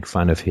you make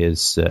fun of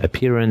his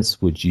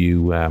appearance? Would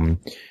you,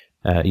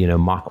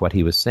 mock what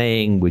he was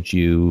saying? Would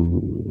you,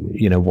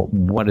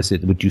 what is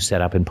it? Would you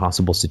set up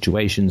impossible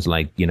situations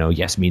like,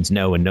 yes means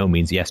no and no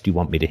means yes? Do you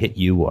want me to hit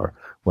you or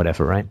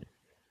whatever, right?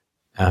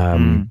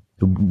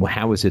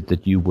 How is it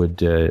that you would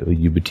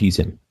tease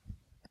him?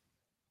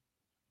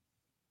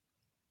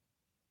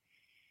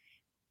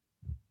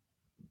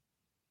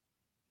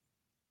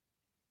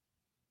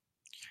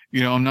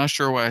 I'm not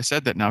sure why I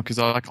said that now, because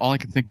all I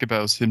can think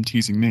about is him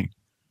teasing me.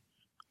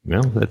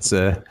 Well, that's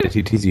did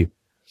he tease you?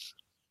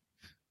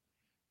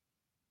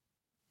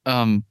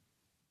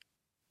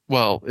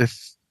 Well,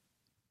 if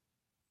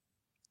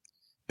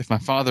my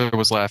father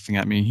was laughing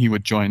at me, he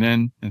would join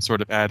in and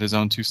sort of add his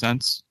own 2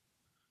 cents.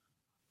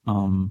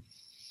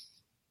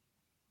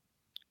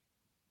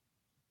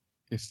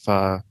 If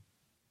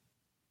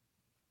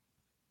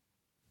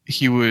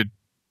he would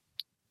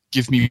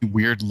give me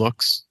weird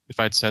looks if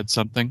I'd said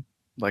something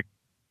like,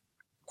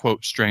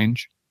 quote,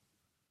 strange.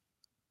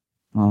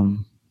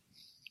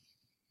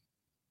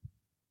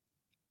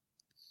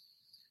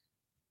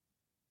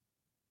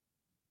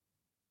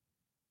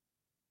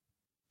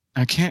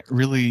 I can't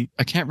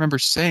remember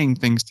saying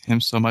things to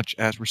him so much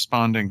as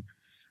responding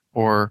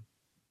or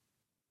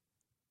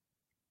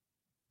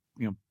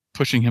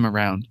pushing him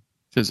around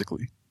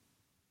physically.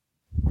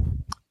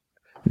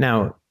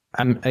 Now,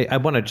 I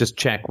want to just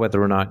check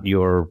whether or not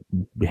you're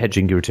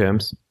hedging your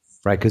terms,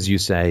 right? Because you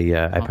say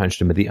I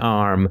punched him in the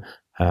arm,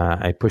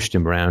 I pushed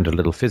him around a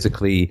little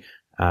physically,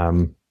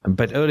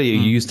 but earlier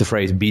you used the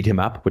phrase beat him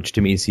up, which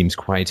to me seems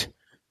quite...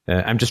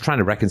 I'm just trying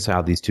to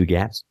reconcile these two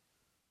gaps.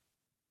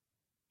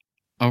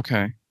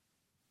 Okay.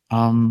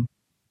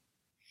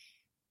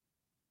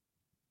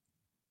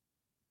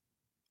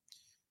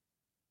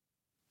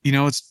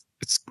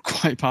 It's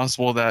quite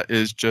possible that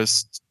is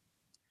just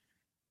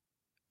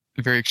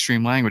very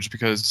extreme language,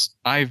 because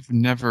I've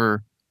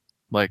never,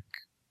 like,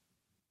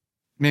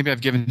 maybe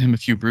I've given him a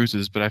few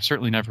bruises, but I've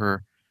certainly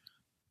never,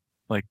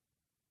 like,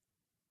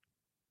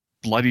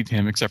 bloodied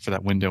him except for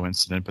that window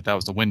incident. But that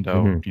was the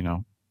window,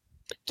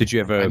 Did you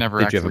ever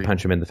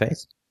punch him in the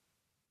face?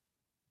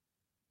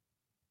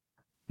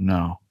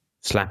 No.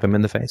 Slap him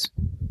in the face?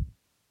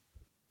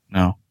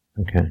 No.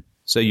 Okay.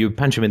 So you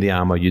punch him in the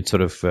arm, or you'd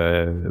sort of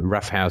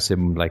roughhouse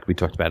him, like we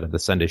talked about at the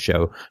Sunday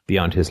show,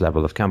 beyond his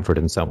level of comfort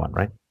and so on,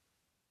 right?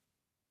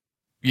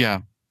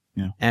 Yeah.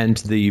 And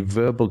the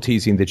verbal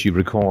teasing that you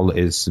recall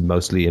is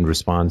mostly in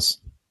response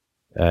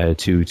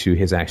to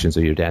his actions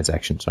or your dad's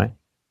actions, right?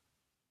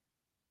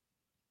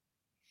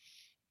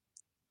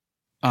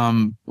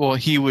 Well,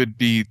 he would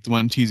be the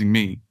one teasing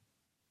me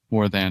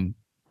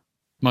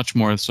much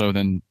more so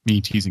than me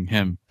teasing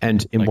him.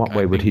 And in what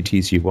way would he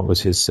tease you? What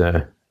was his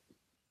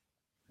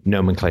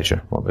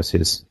nomenclature? What was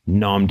his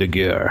nom de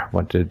guerre?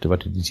 What did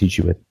he tease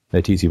you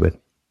with?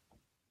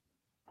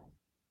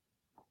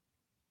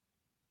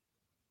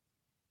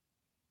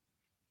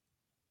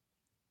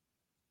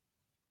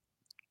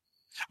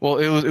 Well,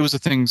 it was the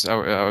things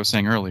I was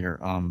saying earlier.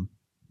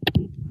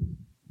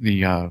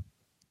 The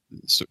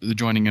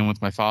joining in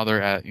with my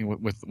father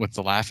with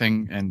the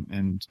laughing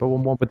and. But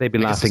what would they be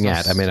laughing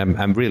at? I mean,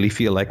 I'm really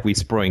feel like we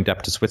springed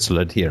up to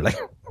Switzerland here. Like,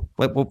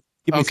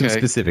 give me some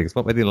specifics.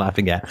 What were they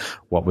laughing at?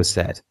 What was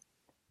said?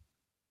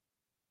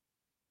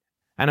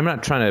 And I'm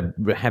not trying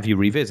to have you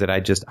revisit. I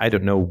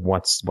don't know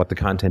what the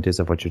content is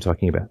of what you're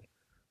talking about.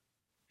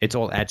 It's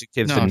all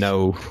adjectives and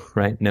no,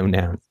 right? No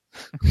nouns.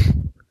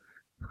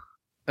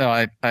 No,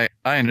 I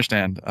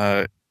understand.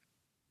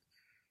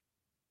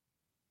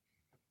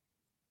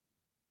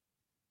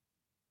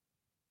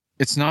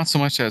 It's not so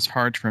much that it's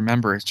hard to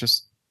remember. It's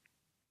just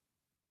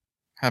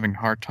having a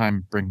hard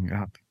time bringing it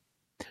up.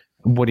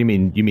 What do you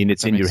mean? You mean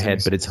it's in your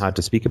head, but it's hard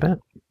to speak about?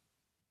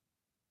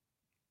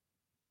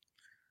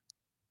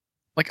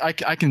 Like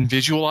I can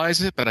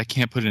visualize it, but I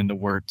can't put it into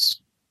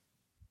words.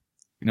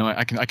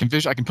 I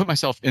can put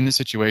myself in the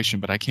situation,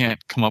 but I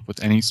can't come up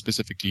with any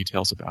specific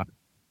details about it.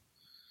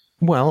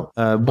 Well,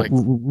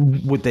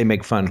 would they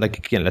make fun? Like,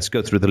 again, let's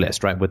go through the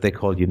list, right? Would they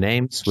call you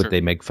names? Sure. Would they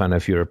make fun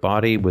of your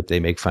body? Would they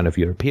make fun of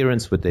your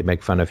appearance? Would they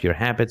make fun of your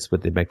habits?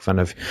 Would they make fun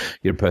of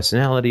your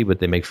personality? Would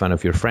they make fun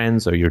of your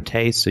friends or your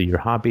tastes or your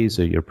hobbies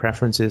or your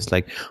preferences?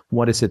 Like,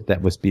 what is it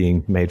that was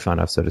being made fun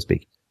of, so to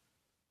speak?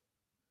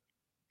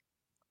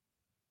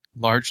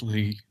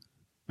 Largely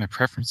my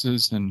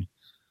preferences and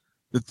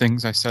the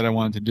things I said I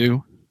wanted to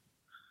do.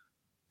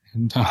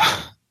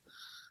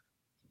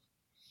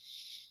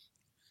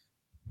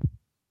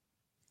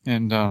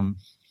 And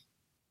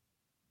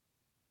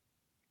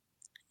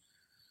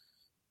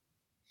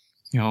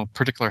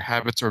particular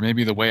habits, or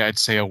maybe the way I'd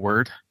say a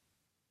word.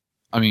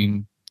 I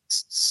mean,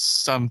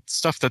 some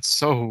stuff that's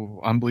so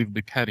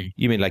unbelievably petty.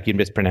 You mean like you'd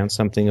mispronounce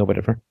something or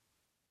whatever?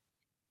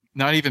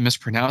 Not even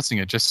mispronouncing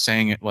it, just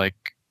saying it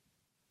like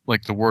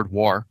the word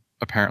war.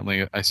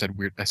 Apparently, I said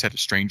it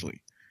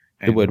strangely.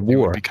 And the word war it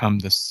would become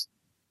this.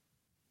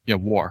 Yeah,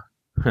 war.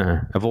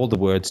 Huh. Of all the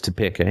words to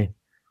pick, eh?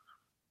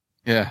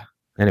 Yeah.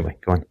 Anyway,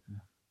 go on.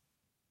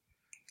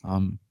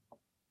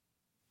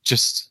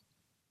 Just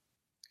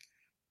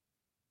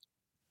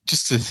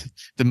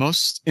the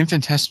most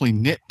infinitesimally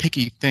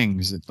nitpicky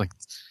things,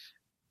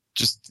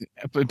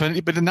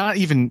 but not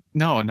even.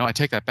 No, I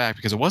take that back,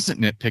 because it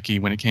wasn't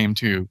nitpicky when it came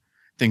to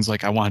things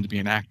like I wanted to be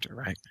an actor,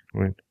 right?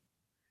 Right.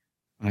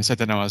 And I said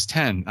that when I was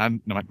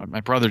 10.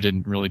 My brother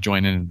didn't really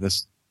join in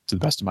this, to the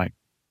best of my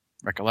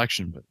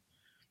recollection, but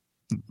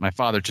my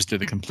father just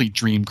did a complete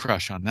dream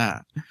crush on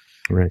that.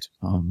 Right.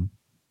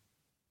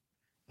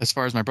 As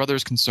far as my brother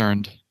is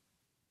concerned,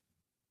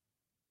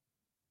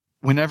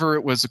 whenever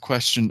it was a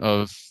question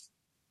of,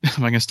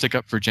 am I going to stick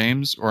up for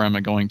James or am I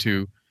going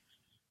to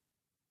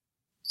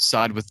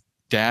side with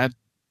Dad,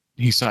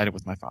 he sided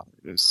with my father.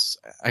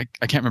 I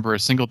can't remember a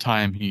single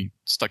time he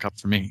stuck up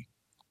for me.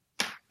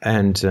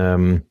 And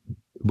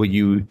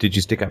did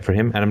you stick up for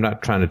him? And I'm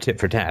not trying to tip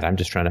for tat. I'm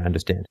just trying to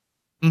understand.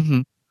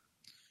 Mm-hmm.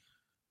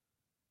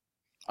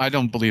 I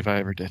don't believe I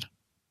ever did.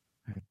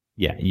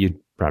 Yeah, you'd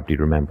probably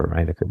remember,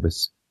 right? If it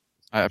was,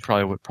 I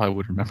probably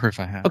would remember if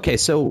I had. Okay,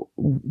 so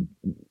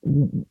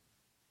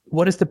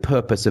what is the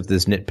purpose of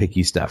this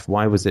nitpicky stuff?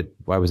 Why was it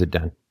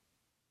done?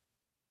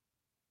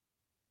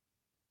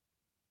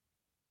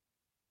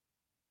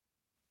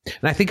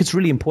 And I think it's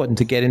really important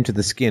to get into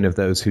the skin of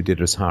those who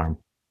did us harm.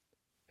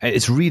 I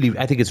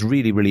think it's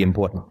really, really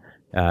important,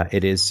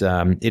 It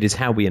is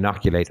how we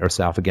inoculate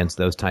ourselves against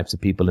those types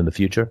of people in the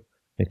future.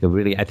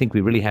 I think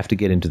we really have to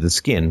get into the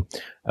skin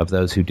of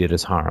those who did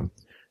us harm.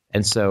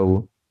 And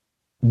so,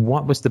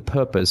 what was the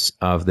purpose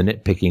of the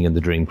nitpicking and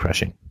the dream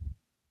crushing?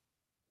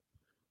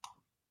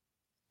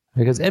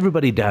 Because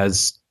everybody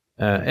does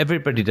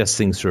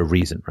things for a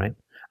reason, right?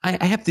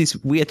 I have these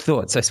weird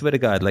thoughts, I swear to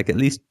God, like at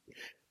least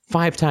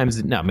 5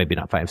 times, no, maybe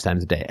not 5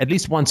 times a day, at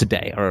least once a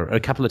day or a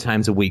couple of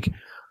times a week,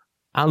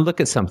 I'll look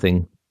at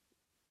something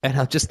and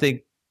I'll just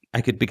think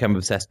I could become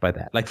obsessed by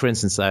that. Like, for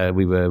instance,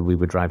 we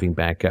were driving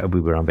back,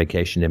 we were on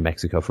vacation in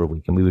Mexico for a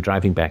week, and we were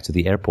driving back to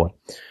the airport,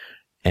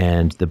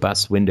 and the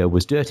bus window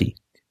was dirty.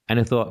 And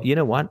I thought, you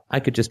know what? I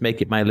could just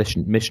make it my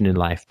mission in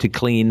life to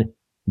clean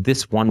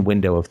this one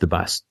window of the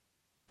bus.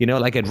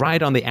 Like I'd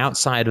ride on the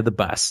outside of the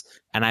bus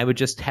and I would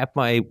just have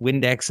my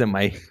Windex and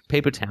my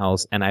paper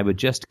towels and I would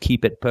just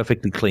keep it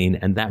perfectly clean.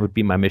 And that would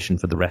be my mission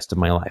for the rest of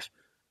my life.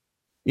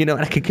 And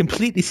I could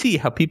completely see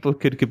how people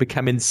could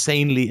become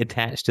insanely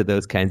attached to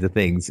those kinds of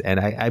things.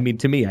 And I mean,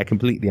 to me, I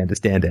completely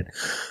understand it.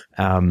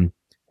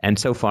 And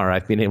so far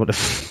I've been able to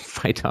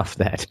fight off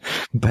that.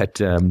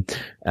 But,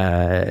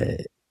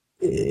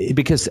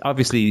 because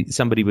obviously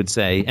somebody would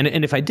say,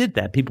 and if I did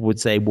that, people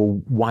would say,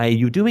 well, why are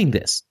you doing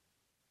this?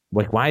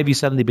 Like, why have you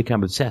suddenly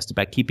become obsessed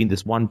about keeping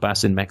this one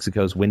bus in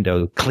Mexico's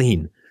window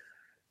clean?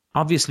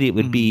 Obviously, it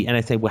would be, and I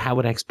say, well, how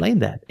would I explain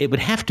that? It would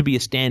have to be a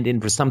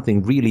stand-in for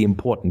something really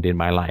important in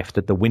my life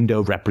that the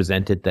window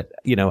represented, that,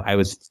 I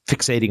was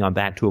fixating on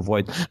that to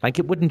avoid. Like,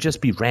 it wouldn't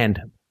just be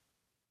random.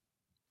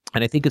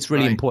 And I think it's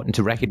really important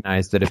to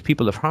recognize that if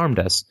people have harmed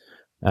us,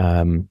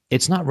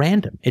 it's not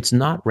random. It's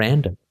not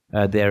random.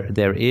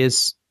 There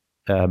is,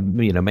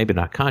 maybe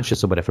not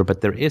conscious or whatever,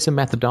 but there is a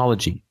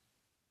methodology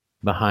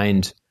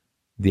behind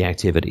the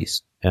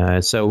activities.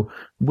 So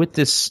with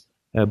this,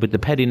 with the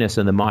pettiness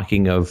and the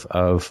mocking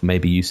of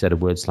maybe you said a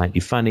word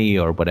slightly funny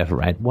or whatever,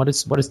 right? What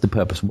is the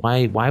purpose?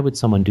 Why would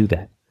someone do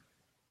that?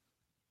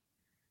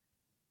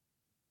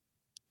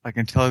 I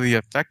can tell you the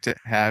effect it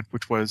had,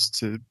 which was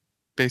to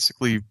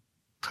basically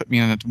put me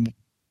in a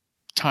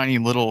tiny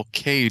little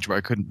cage where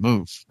I couldn't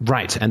move.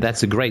 Right. And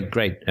that's a great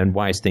and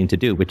wise thing to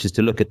do, which is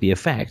to look at the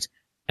effect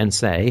and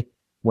say,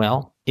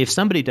 well, if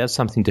somebody does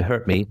something to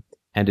hurt me,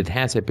 and it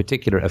has a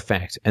particular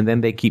effect, and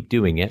then they keep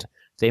doing it,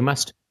 they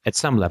must, at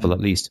some level at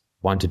least,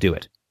 want to do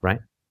it,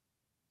 right?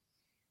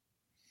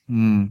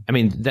 I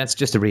mean, that's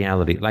just a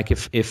reality. Like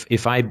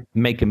if I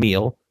make a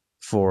meal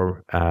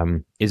for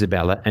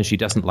Isabella and she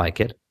doesn't like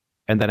it,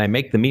 and then I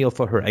make the meal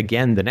for her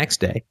again the next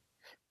day,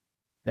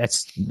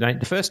 that's right.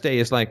 The first day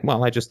is like,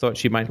 well, I just thought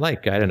she might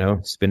like, I don't know,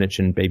 spinach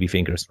and baby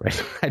fingers,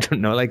 right? I don't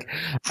know. Like,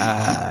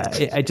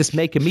 I just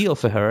make a meal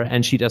for her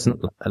and she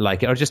doesn't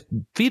like it, or just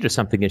feed her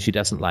something and she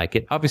doesn't like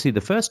it. Obviously,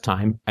 the first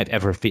time I've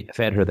ever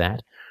fed her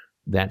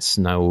that's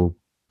no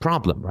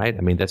problem, right?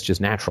 I mean, that's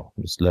just natural.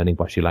 I'm just learning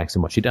what she likes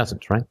and what she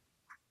doesn't, right?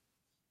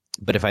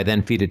 But if I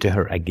then feed it to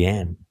her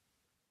again,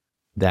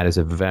 that is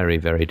a very,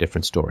 very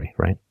different story,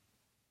 right?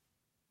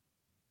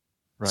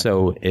 Right.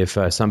 So if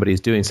somebody's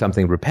doing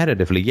something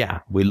repetitively, yeah,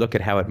 we look at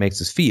how it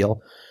makes us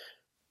feel.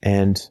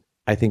 And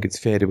I think it's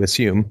fair to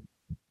assume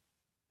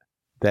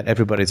that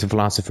everybody's a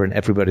philosopher and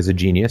everybody's a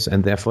genius,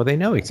 and therefore they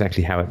know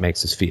exactly how it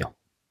makes us feel.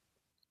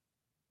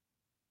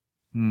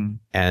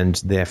 And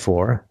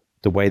therefore,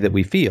 the way that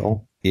we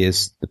feel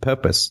is the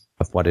purpose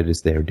of what it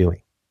is they're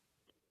doing.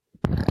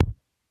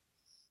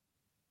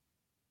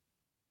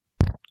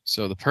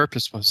 So the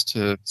purpose was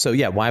to... So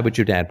yeah, why would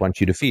your dad want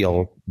you to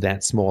feel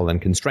that small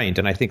and constrained?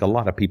 And I think a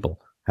lot of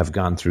people have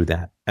gone through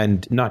that.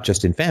 And not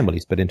just in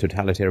families, but in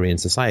totalitarian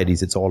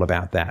societies, it's all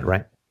about that,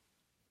 right?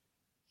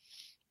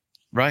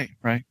 Right.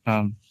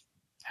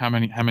 How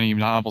many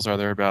novels are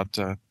there about,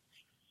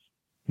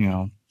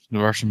 the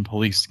Russian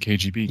police, the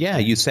KGB? Yeah,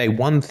 you say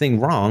one thing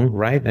wrong,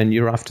 right, and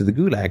you're off to the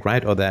gulag,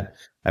 right? Or that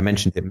I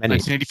mentioned it many.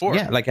 1984.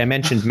 Yeah, like I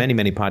mentioned many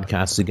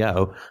podcasts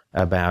ago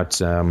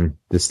about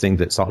this thing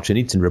that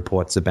Solzhenitsyn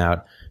reports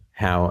about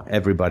how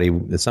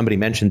somebody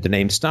mentioned the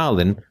name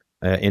Stalin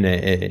in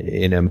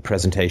a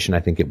presentation, I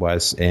think it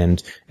was,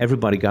 and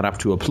everybody got up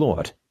to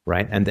applaud,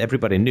 right? And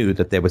everybody knew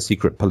that there were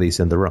secret police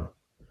in the room,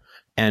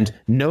 and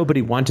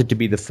nobody wanted to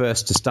be the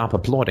first to stop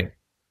applauding.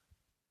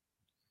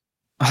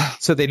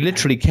 So they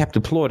literally kept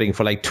applauding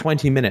for like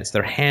 20 minutes.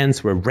 Their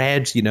hands were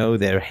red,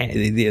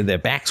 their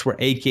backs were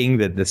aching,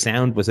 the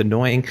sound was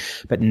annoying,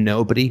 but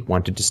nobody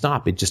wanted to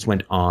stop. It just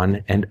went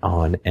on and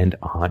on and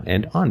on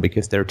and on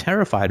because they're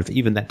terrified of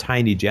even that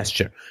tiny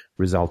gesture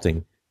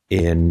resulting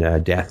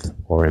in death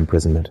or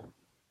imprisonment.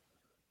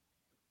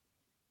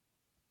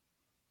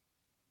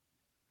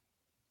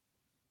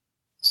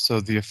 So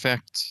the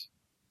effect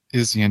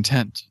is the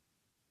intent.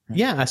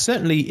 Yeah,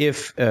 certainly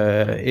if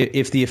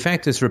the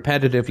effect is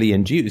repetitively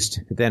induced,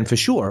 then for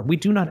sure, we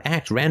do not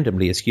act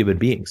randomly as human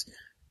beings,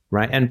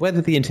 right? And whether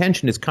the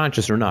intention is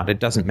conscious or not, it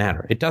doesn't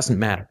matter. It doesn't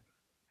matter.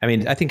 I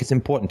mean, I think it's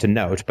important to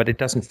note, but it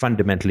doesn't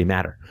fundamentally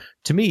matter.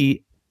 To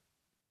me,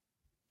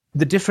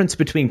 the difference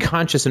between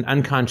conscious and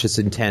unconscious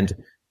intent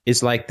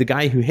is like the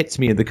guy who hits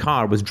me in the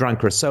car was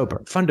drunk or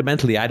sober.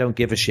 Fundamentally, I don't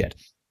give a shit.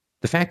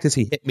 The fact is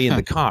he hit me in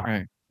the car.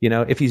 Right. You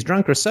know, if he's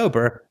drunk or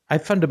sober, I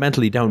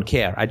fundamentally don't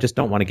care. I just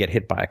don't want to get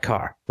hit by a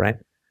car, right?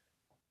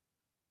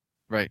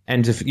 Right.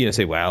 And if you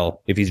say,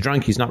 well, if he's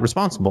drunk, he's not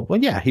responsible. Well,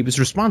 yeah, he was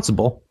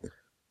responsible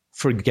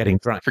for getting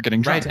drunk.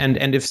 Right?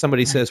 And if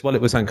somebody says, well,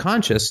 it was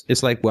unconscious,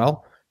 it's like,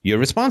 well, you're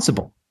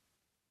responsible.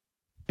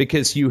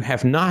 Because you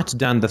have not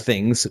done the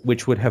things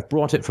which would have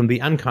brought it from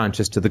the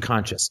unconscious to the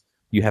conscious.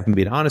 You haven't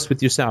been honest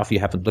with yourself. You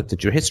haven't looked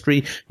at your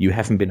history. You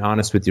haven't been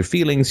honest with your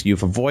feelings.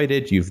 You've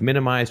avoided. You've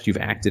minimized. You've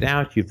acted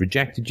out. You've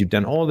rejected. You've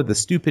done all of the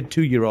stupid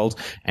 2-year-olds,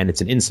 and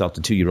it's an insult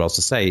to 2-year-olds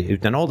to say, you've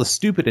done all the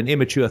stupid and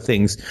immature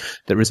things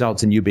that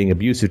results in you being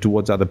abusive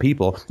towards other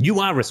people. You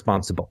are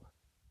responsible,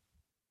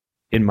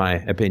 in my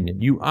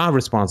opinion. You are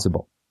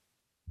responsible.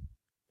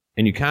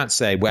 And you can't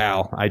say,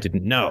 well, I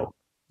didn't know.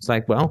 It's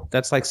like, well,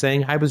 that's like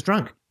saying I was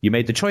drunk. You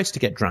made the choice to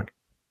get drunk.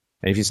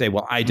 And if you say,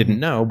 well, I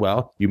didn't know,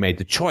 well, you made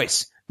the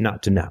choice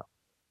not to know.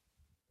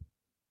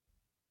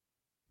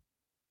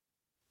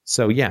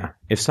 So, yeah,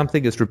 if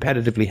something is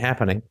repetitively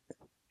happening,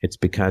 it's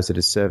because it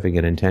is serving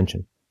an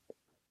intention.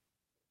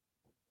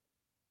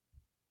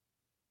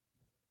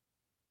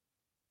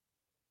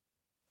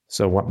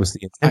 So what was the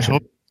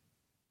intention?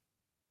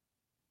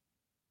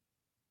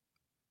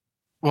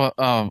 Well,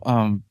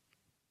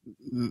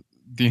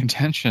 the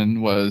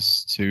intention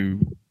was to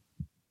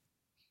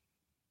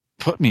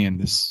put me in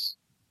this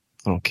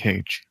little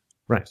cage.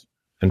 Right.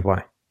 And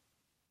why?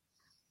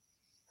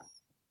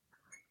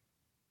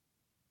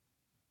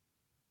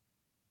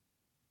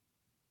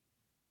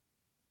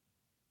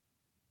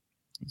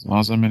 As long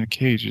as I'm in a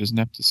cage, he doesn't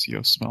have to see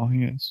how small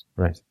he is.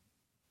 Right.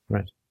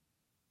 Right.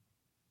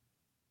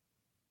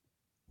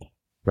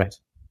 Right.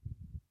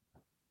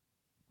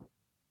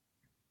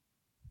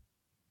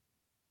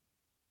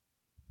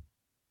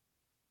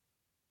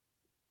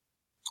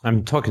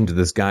 I'm talking to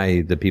this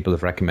guy that people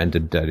have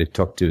recommended to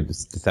talk to, the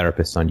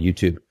therapist on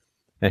YouTube.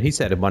 And he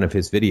said in one of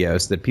his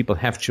videos that people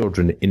have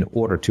children in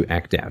order to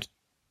act out.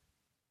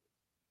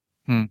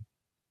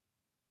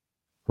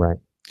 Right.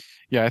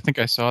 Yeah, I think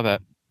I saw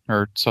that,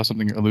 or saw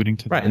something alluding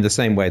to that. Right, in the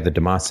same way that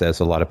Demas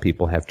says a lot of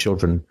people have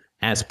children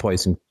as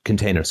poison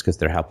containers because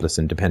they're helpless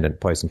and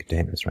dependent poison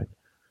containers, right?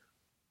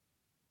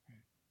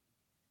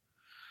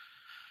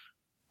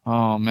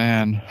 Oh,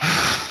 man.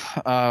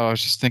 I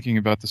was just thinking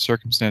about the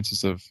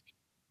circumstances of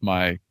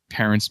my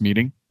parents'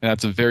 meeting. And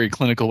that's a very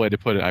clinical way to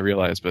put it, I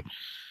realize, but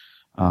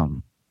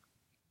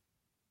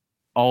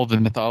all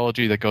the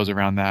mythology that goes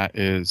around that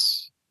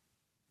is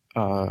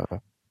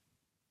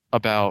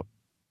about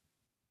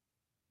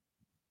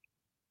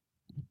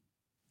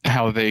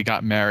how they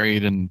got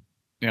married, and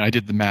you know, I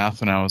did the math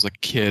when I was like a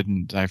kid,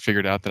 and I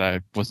figured out that I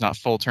was not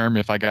full term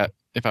if I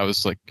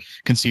was like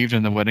conceived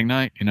in the wedding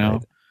night, you know.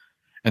 Right.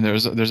 And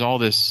there's all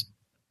this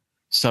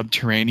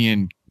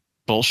subterranean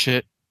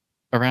bullshit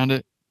around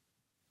it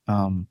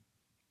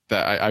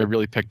that I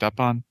really picked up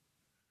on,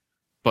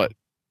 but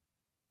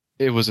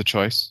it was a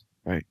choice,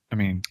 right? I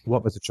mean,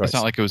 what was the choice? It's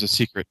not like it was a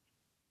secret.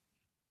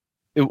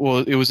 It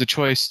was a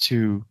choice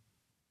to.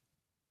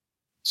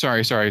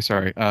 Sorry.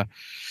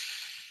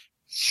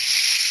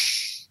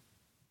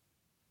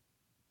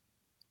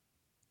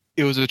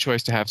 It was a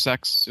choice to have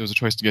sex. It was a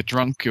choice to get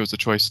drunk. It was a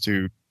choice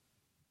to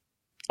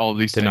all of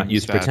these things. To not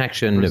use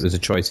protection. It was a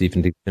choice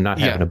even to not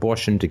have an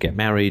abortion, to get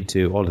married,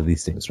 to all of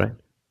these things, right?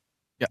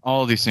 Yeah,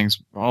 all of these things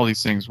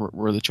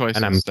were the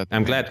choices. And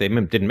I'm glad they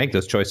didn't make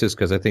those choices,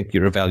 because I think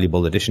you're a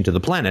valuable addition to the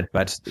planet,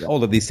 but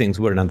all of these things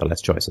were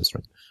nonetheless choices,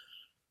 right?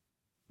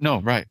 No,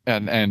 right.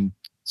 And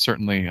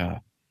certainly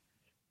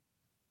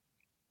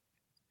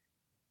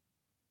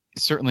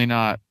certainly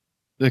not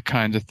the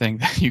kind of thing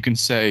that you can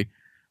say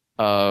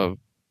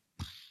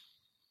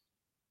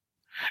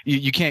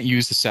you can't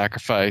use the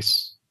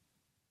sacrifice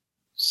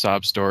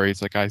sob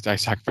stories like I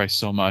sacrificed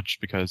so much,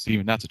 because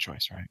even that's a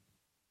choice, right?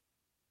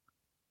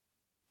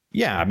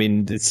 Yeah, I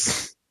mean,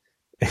 it's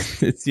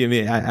I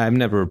mean, I'm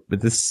never,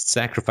 but this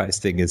sacrifice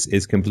thing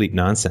is complete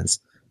nonsense.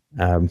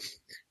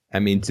 I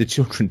mean, the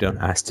children don't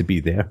ask to be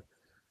there,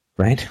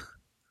 right?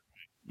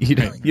 You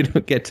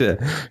don't get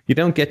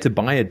to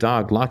buy a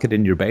dog, lock it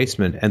in your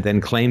basement, and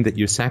then claim that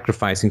you're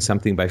sacrificing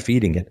something by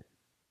feeding it.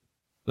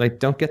 Like,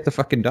 don't get the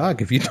fucking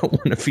dog if you don't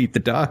want to feed the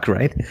dog,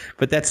 right?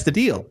 But that's the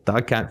deal.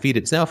 Dog can't feed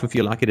itself if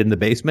you lock it in the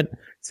basement,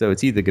 so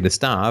it's either going to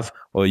starve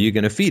or you're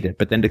going to feed it.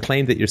 But then to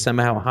claim that you're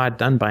somehow hard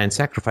done by and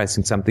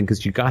sacrificing something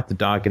because you got the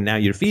dog and now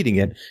you're feeding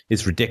it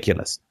is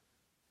ridiculous.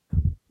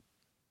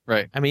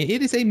 Right. I mean,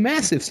 it is a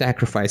massive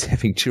sacrifice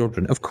having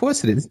children. Of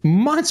course it is. It's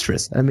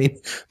monstrous. I mean,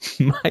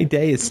 my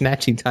day is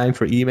snatching time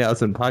for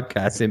emails and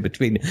podcasts in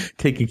between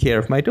taking care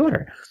of my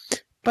daughter.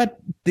 But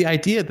the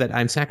idea that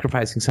I'm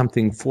sacrificing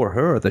something for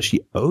her, that she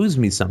owes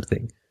me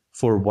something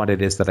for what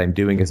it is that I'm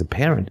doing as a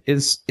parent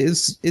is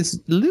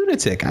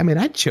lunatic. I mean,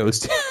 I chose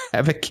to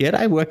have a kid.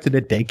 I worked in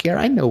a daycare.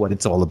 I know what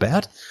it's all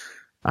about.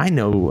 I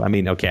know. I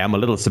mean, okay, I'm a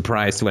little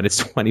surprised when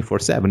it's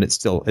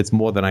 24/7. It's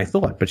more than I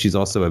thought. But she's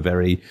also a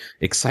very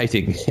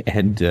exciting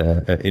and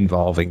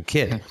involving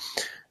kid.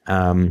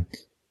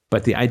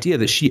 But the idea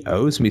that she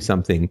owes me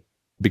something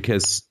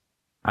because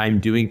I'm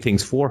doing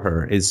things for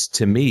her is,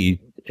 to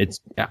me,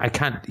 I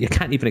can't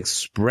even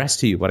express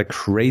to you what a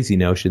crazy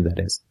notion that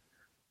is.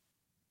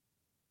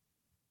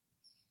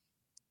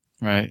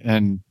 Right.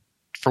 And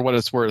for what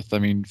it's worth, I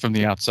mean, from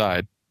the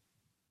outside,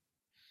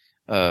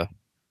 that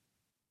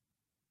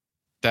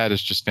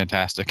is just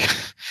fantastic.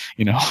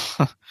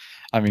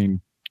 I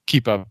mean,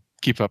 keep up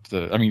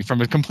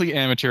from a complete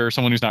amateur,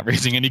 someone who's not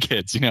raising any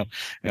kids,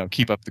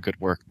 keep up the good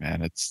work, man.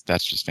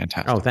 That's just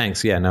fantastic. Oh,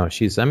 thanks. Yeah, no,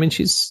 she's an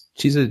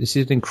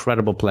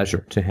incredible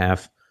pleasure to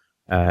have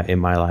in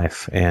my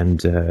life,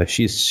 and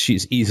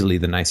she's easily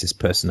the nicest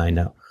person I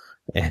know,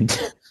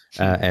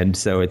 and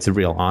so it's a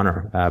real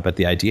honor. But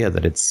the idea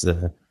that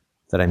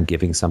that I'm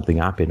giving something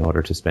up in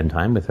order to spend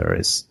time with her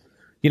is,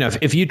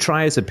 if you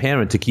try as a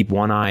parent to keep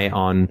one eye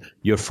on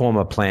your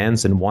former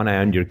plans and one eye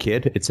on your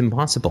kid, it's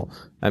impossible.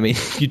 I mean,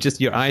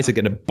 your eyes are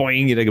going to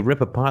boing, you're going to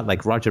rip apart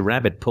like Roger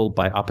Rabbit pulled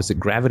by opposite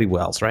gravity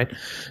wells, right?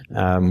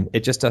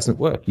 It just doesn't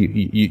work.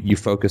 You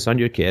focus on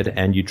your kid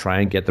and you try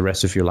and get the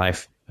rest of your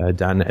life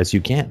done as you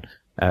can,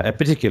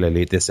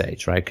 particularly at this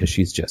age, right? Because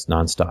she's just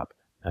nonstop,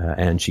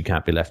 and she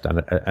can't be left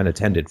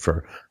unattended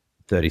for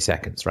 30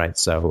 seconds, right?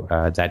 So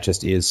that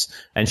just is,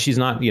 and she's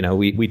not,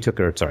 we took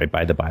her, sorry,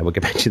 by the by, we'll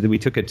get back to we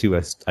took her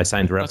to I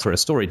signed her up for a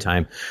story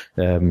time,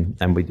 and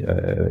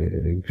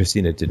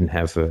Christina didn't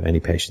have any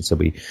patience, so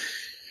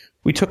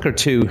we took her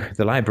to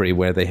the library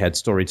where they had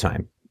story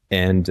time,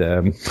 and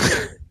God,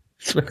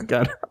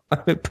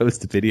 I'm going to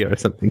post a video or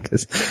something,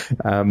 because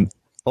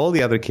all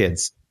the other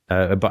kids,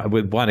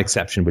 with one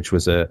exception, which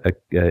was a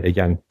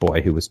young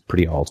boy who was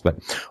pretty old. But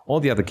all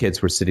the other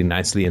kids were sitting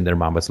nicely in their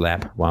mama's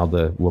lap while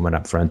the woman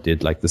up front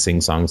did like the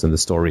sing-songs and the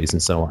stories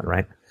and so on,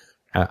 right?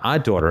 Our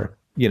daughter,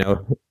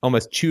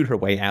 almost chewed her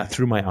way out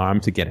through my arm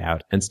to get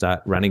out and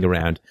start running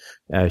around.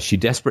 She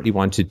desperately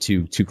wanted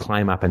to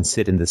climb up and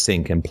sit in the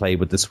sink and play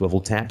with the swivel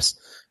taps.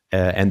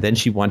 And then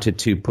she wanted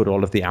to put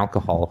all of the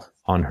alcohol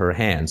on her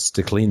hands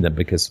to clean them,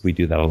 because we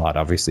do that a lot.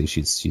 Obviously,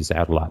 she's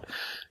out a lot.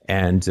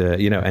 And,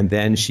 and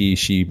then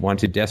she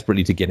wanted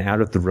desperately to get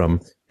out of the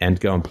room and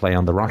go and play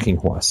on the rocking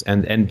horse.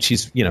 And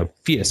she's,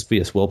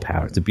 fierce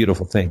willpower. It's a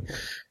beautiful thing.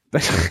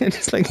 But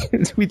it's like,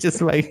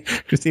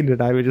 Christina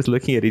and I were just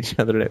looking at each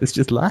other, and I was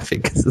just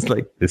laughing, because it's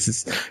like, this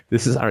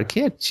is our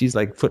kid. She's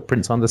like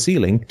footprints on the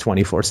ceiling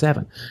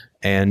 24/7.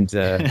 And,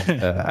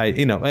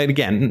 and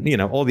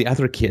again, all the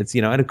other kids,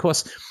 and of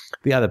course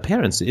the other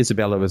parents,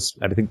 Isabella was,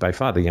 I think, by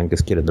far the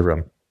youngest kid in the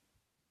room.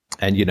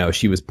 And,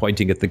 she was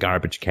pointing at the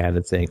garbage can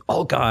and saying,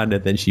 "All gone."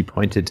 And then she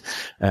pointed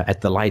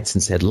at the lights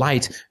and said,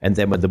 "Light." And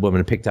then when the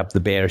woman picked up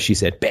the bear, she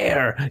said,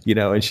 "Bear,"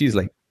 and she's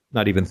like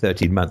not even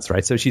 13 months,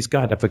 right? So she's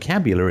got a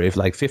vocabulary of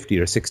like 50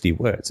 or 60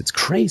 words. It's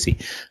crazy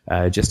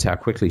just how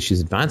quickly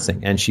she's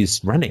advancing. And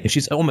she's running.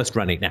 She's almost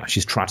running now.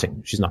 She's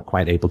trotting. She's not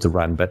quite able to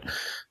run, but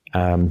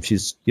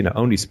she's,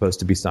 only supposed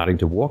to be starting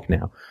to walk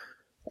now.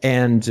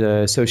 And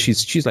so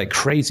she's like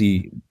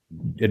crazy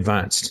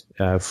advanced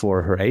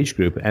for her age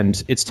group.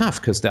 And it's tough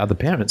because the other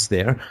parents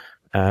there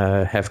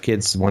have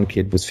kids. One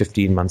kid was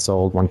 15 months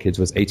old. One kid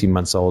was 18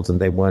 months old,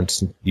 and they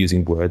weren't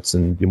using words.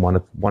 And one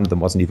of them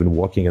wasn't even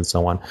walking and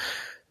so on.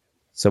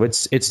 So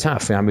it's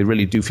tough. I mean, we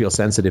really do feel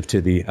sensitive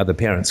to the other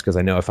parents, because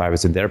I know if I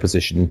was in their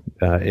position,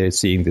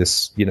 seeing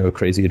this,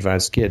 crazy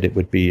advanced kid, it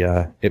would be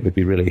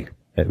really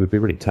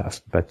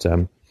tough. But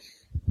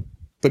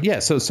yeah,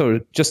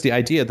 so just the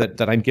idea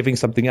that I'm giving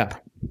something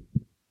up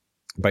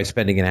by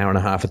spending an hour and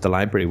a half at the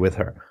library with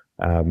her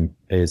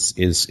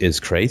is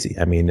crazy.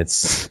 I mean,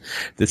 this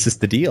is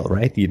the deal,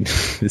 right?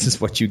 This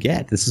is what you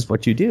get. This is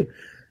what you do.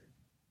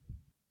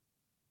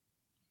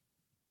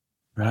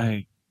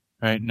 Right.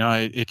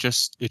 No, it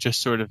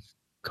just sort of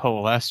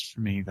coalesced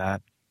for me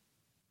that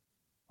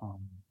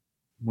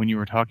when you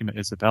were talking about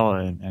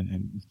Isabella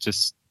and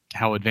just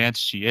how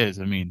advanced she is.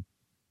 I mean,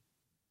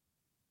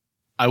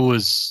 I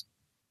was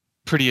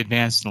pretty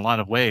advanced in a lot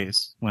of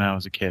ways when I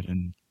was a kid,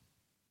 and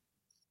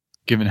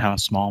given how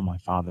small my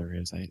father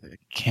is, I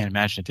can't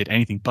imagine it did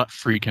anything but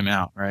freak him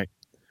out, right?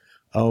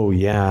 Oh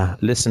yeah.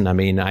 Listen, I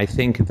mean, I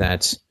think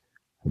that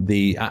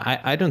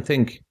I don't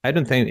think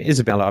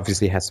Isabella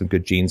obviously has some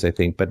good genes, I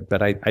think,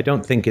 but I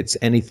don't think it's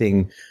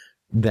anything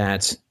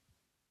that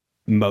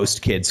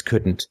most kids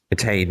couldn't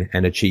attain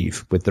and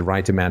achieve with the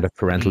right amount of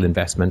parental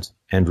investment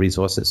and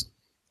resources.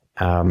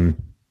 The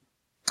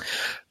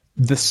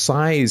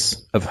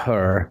size of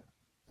her,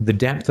 the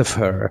depth of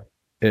her,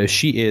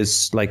 she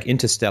is like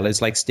interstellar.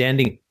 It's like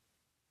standing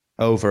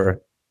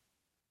over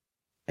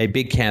a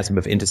big chasm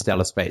of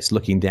interstellar space,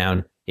 looking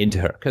down into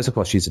her. Because, of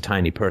course, she's a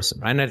tiny person.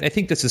 Right? And I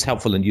think this is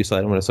helpful and useful.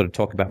 I don't want to sort of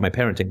talk about my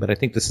parenting, but I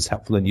think this is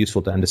helpful and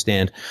useful to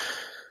understand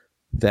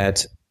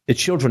that the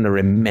children are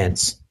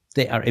immense.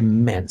 They are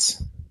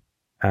immense.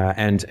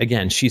 And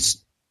again,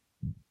 she's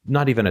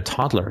not even a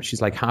toddler.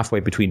 She's like halfway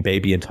between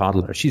baby and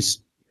toddler.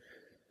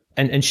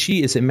 And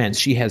she is immense.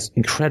 She has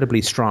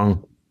incredibly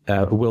strong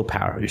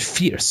willpower,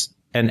 fierce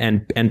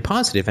and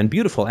positive and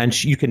beautiful.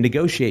 And you can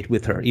negotiate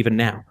with her even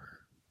now,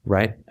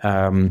 right?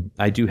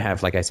 I do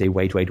have, like I say,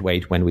 wait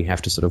when we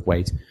have to sort of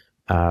wait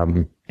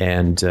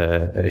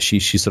She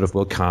sort of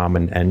will calm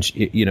and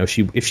she,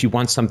 if she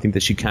wants something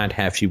that she can't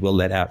have, she will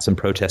let out some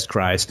protest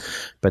cries.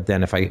 But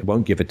then if I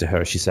won't give it to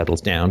her, she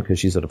settles down because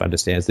she sort of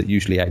understands that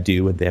usually I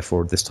do, and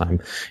therefore this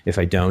time if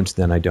I don't,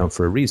 then I don't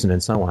for a reason,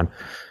 and so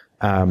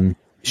on.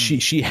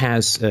 She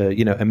has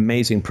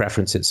amazing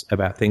preferences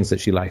about things that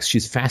she likes.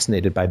 She's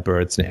fascinated by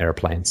birds and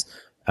airplanes.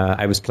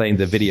 I was playing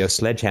the video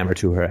Sledgehammer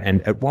to her,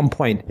 and at one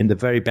point in the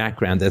very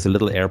background, there's a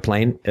little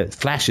airplane. It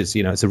flashes,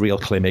 it's a real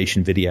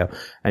claymation video,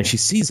 and she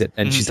sees it,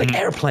 and she's like,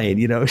 airplane,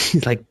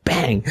 she's like,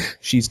 bang.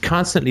 She's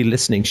constantly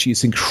listening.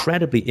 She's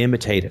incredibly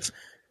imitative,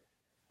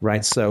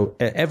 right? So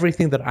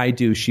everything that I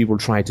do, she will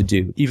try to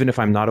do, even if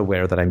I'm not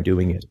aware that I'm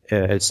doing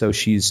it. So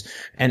she's,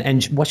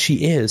 and what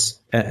she is,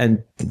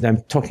 and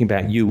I'm talking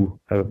about you,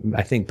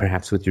 I think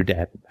perhaps with your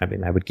dad, I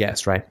mean, I would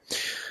guess, right?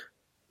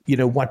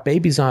 What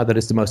babies are that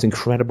is the most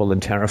incredible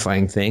and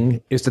terrifying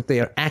thing is that they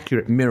are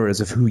accurate mirrors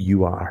of who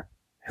you are,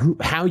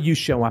 how you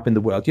show up in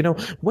the world.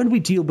 When we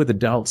deal with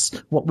adults,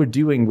 what we're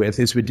dealing with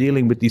is we're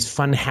dealing with these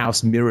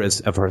funhouse mirrors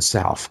of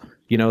ourselves,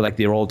 like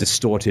they're all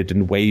distorted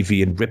and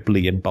wavy and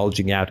ripply and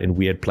bulging out in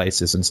weird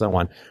places and so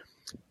on.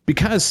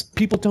 Because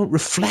people don't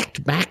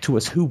reflect back to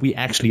us who we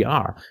actually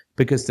are,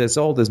 because there's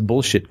all this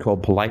bullshit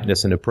called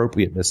politeness and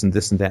appropriateness and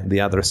this and that and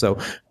the other. So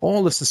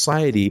all of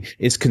society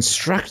is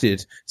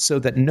constructed so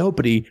that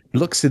nobody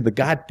looks in the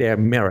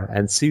goddamn mirror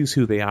and sees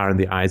who they are in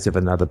the eyes of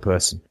another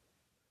person.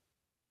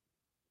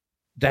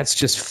 That's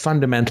just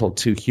fundamental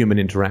to human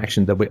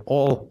interaction, that we're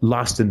all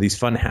lost in these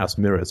funhouse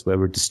mirrors where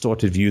we're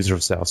distorted views of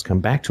ourselves come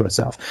back to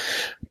ourselves.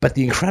 But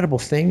the incredible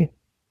thing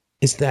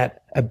is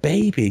that a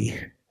baby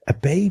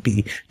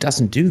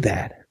doesn't do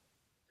that.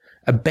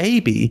 A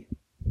baby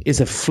is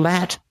a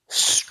flat,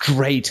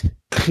 straight,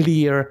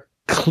 clear,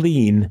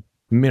 clean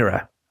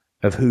mirror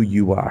of who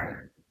you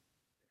are.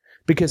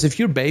 Because if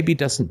your baby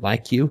doesn't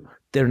like you,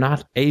 they're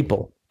not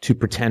able to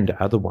pretend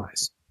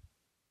otherwise.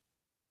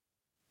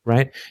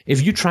 Right?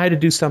 If you try to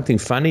do something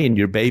funny and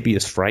your baby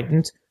is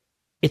frightened,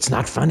 it's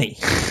not funny,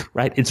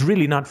 right? It's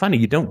really not funny.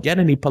 You don't get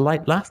any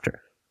polite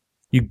laughter.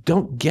 You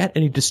don't get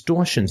any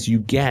distortions. You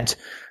get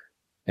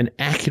an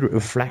accurate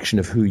reflection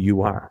of who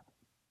you are.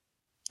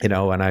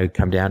 When I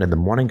come down in the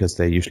morning, because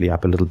they're usually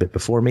up a little bit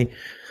before me,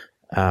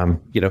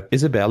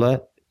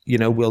 Isabella,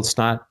 will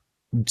start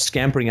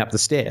scampering up the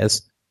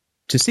stairs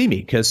to see me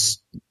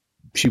because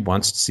she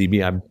wants to see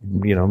me. I'm,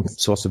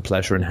 source of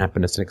pleasure and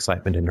happiness and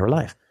excitement in her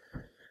life.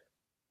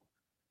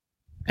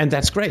 And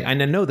that's great.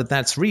 And I know that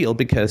that's real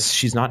because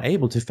she's not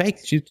able to fake.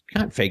 She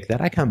can't fake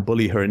that. I can't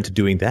bully her into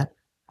doing that.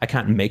 I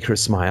can't make her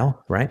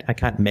smile, right? I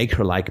can't make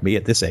her like me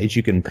at this age.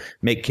 You can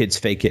make kids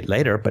fake it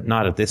later, but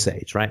not at this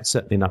age, right?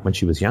 Certainly not when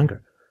she was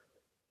younger.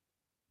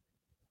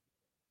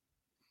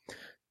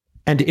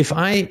 And if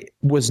I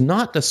was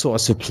not the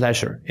source of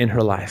pleasure in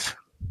her life,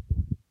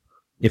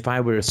 if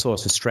I were a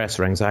source of stress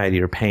or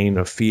anxiety or pain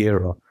or fear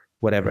or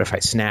whatever, if I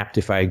snapped,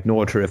 if I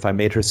ignored her, if I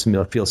made her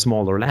feel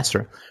small or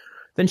lesser,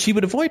 then she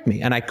would avoid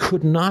me. And I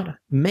could not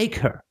make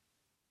her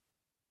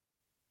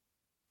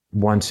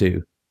want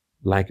to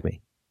like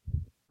me.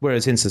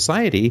 Whereas in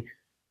society,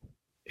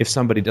 if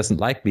somebody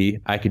doesn't like me,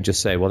 I could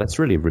just say, well, that's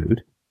really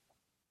rude.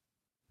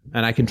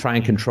 And I can try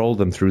and control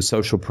them through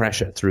social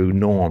pressure, through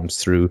norms,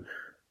 through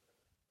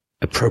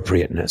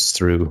appropriateness,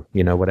 through,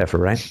 whatever,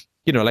 right?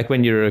 Like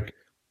when you're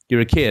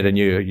a kid and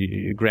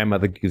your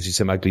grandmother gives you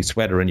some ugly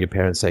sweater and your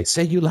parents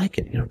say you like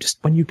it. Just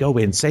when you go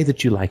in, say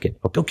that you like it.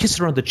 Or go kiss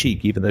her on the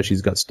cheek, even though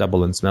she's got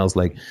stubble and smells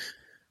like,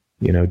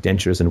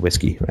 dentures and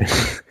whiskey,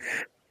 right?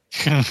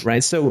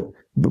 Right. So,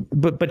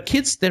 but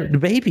kids, they're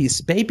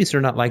babies. Babies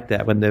are not like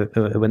that when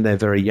they're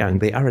very young.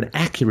 They are an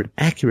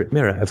accurate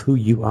mirror of who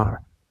you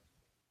are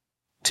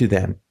to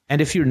them.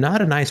 And if you're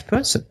not a nice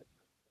person,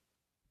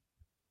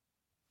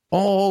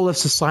 all of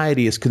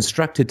society is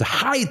constructed to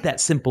hide that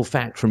simple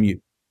fact from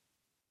you.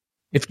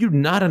 If you're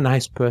not a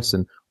nice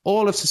person,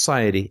 all of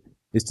society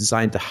is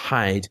designed to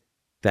hide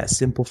that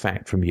simple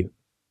fact from you.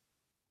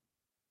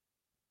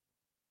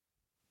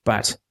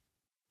 But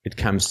it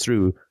comes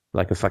through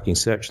like a fucking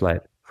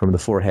searchlight from the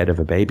forehead of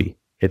a baby.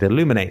 It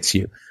illuminates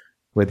you,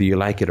 whether you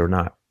like it or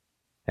not.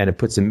 And it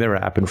puts a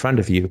mirror up in front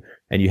of you,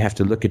 and you have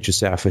to look at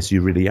yourself as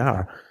you really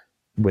are,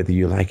 whether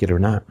you like it or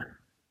not.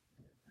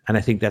 And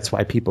I think that's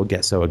why people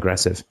get so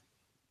aggressive.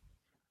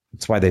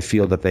 It's why they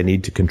feel that they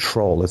need to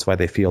control. It's why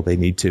they feel they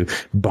need to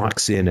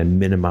box in and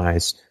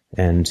minimize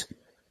and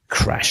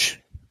crush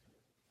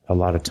a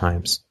lot of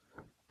times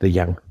the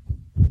young.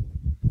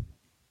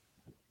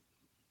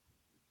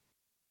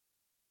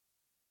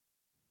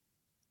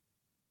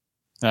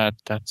 That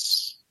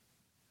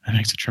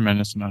makes a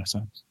tremendous amount of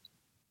sense.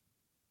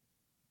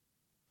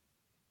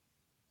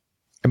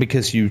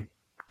 Because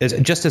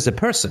just as a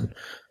person,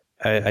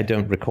 I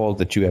don't recall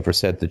that you ever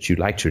said that you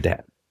liked your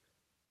dad.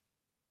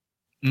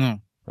 No.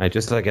 Right?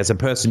 Just like as a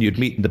person you'd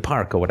meet in the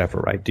park or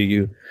whatever, right? Do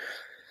you?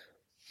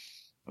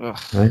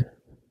 Ugh.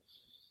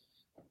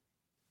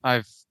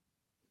 Right?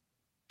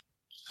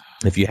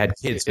 If you had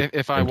kids,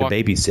 if I to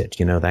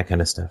babysit, that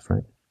kind of stuff,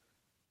 right?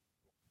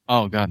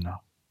 Oh God, no.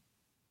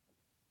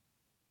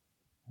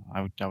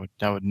 I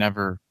would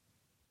never.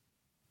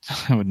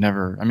 I would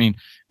never. I mean,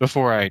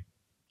 before I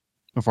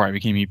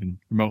became even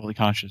remotely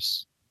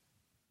conscious,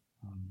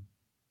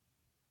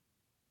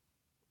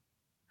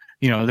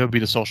 there would be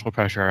the social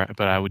pressure,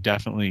 but I would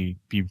definitely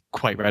be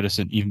quite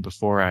reticent even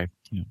before I,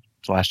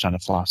 flashed on to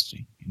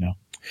philosophy.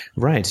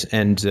 Right.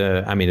 And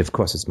I mean, of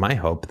course, it's my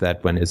hope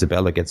that when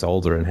Isabella gets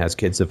older and has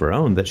kids of her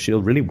own, that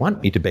she'll really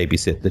want me to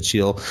babysit, that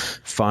she'll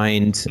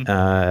find,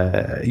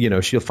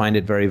 she'll find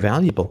it very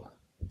valuable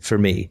for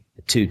me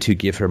to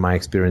give her my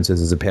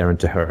experiences as a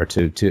parent to her,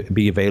 to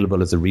be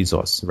available as a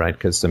resource, right?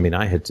 Because, I mean,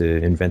 I had to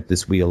invent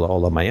this wheel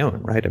all on my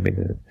own, right? I mean,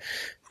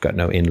 we've got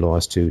no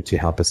in-laws to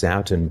help us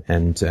out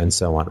and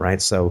so on, right?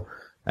 So,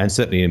 and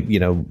certainly,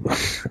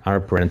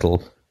 our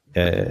parental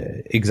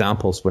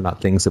examples were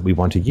not things that we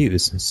want to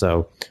use.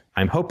 So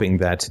I'm hoping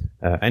that,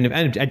 and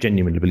I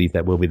genuinely believe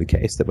that will be the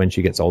case, that when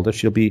she gets older,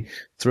 she'll be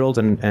thrilled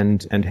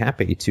and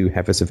happy to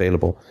have us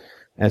available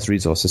as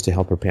resources to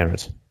help her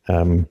parent.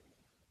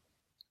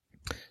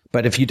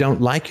 But if you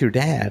don't like your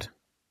dad,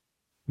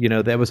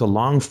 there was a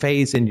long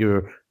phase in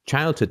your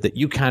childhood that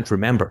you can't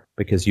remember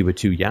because you were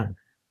too young,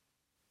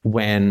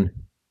 when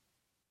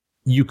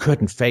you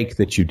couldn't fake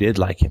that you did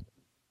like him.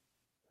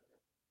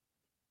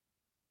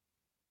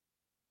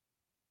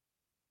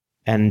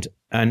 And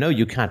I know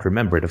you can't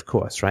remember it, of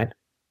course, right?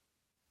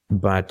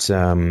 But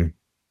I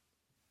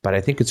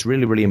think it's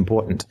really, really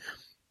important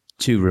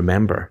to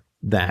remember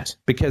that,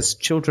 because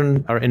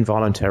children are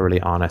involuntarily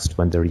honest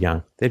when they're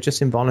young. They're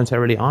just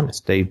involuntarily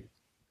honest. They,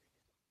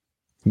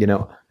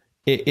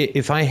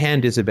 if I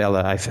hand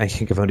Isabella, I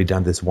think I've only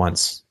done this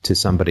once to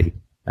somebody,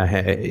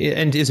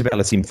 and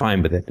Isabella seemed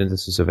fine with it. And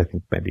this was, I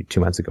think, maybe 2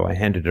 months ago. I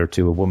handed her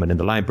to a woman in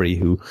the library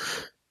who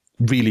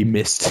really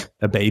missed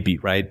a baby,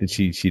 right? And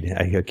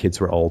her kids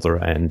were older,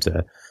 and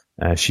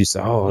she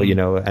said,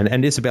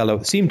 and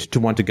Isabella seemed to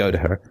want to go to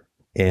her,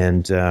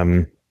 and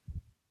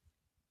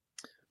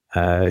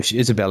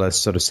Isabella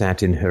sort of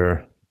sat in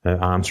her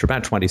arms for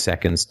about 20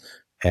 seconds,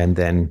 and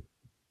then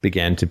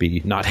began to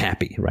be not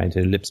happy, right?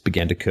 Her lips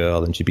began to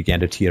curl, and she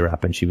began to tear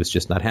up, and she was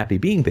just not happy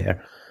being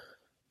there.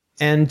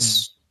 And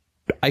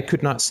I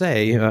could not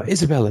say,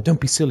 Isabella,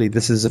 don't be silly.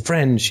 This is a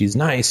friend. She's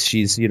nice.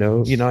 She's,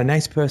 a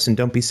nice person.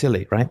 Don't be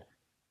silly, right?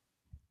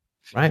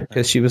 Right?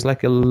 Because she was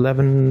like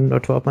 11 or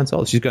 12 months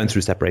old. She's going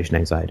through separation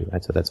anxiety,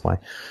 right? So that's why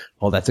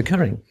all that's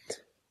occurring.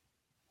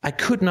 I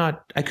could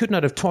not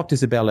have talked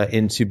Isabella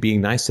into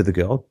being nice to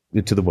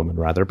the woman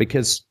rather,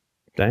 because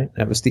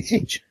that was the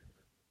age.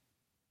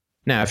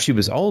 Now, if she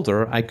was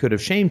older, I could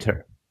have shamed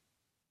her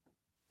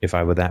if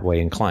I were that way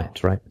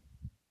inclined, right?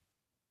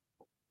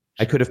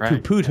 I could have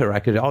poo-pooed her.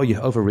 I could,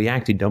 you're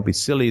overreacting. Don't be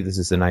silly. This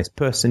is a nice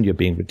person. You're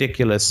being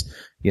ridiculous.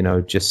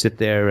 Just sit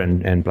there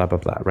and blah, blah,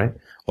 blah, right?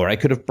 Or I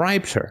could have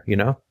bribed her,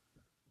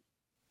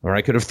 or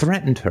I could have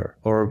threatened her,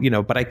 or,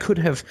 but I could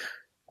have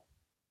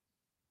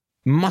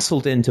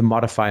muscled in to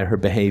modify her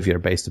behavior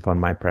based upon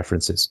my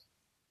preferences.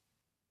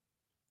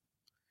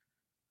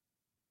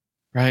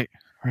 Right.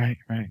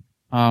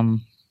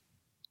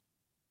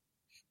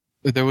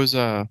 There was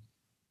a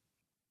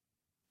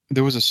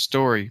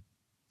story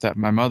that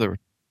my mother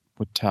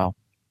would tell,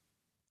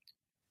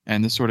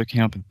 and this sort of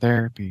came up in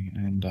therapy,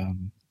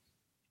 and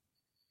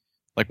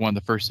like one of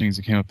the first things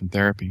that came up in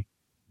therapy.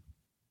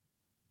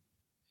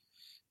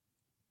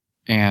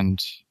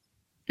 And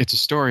it's a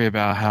story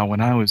about how when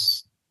I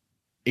was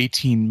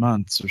 18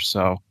 months or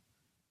so,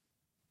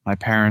 my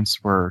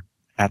parents were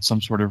at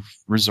some sort of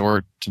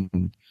resort,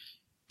 and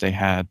they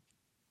had,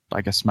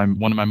 I guess,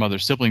 one of my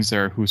mother's siblings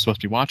there who was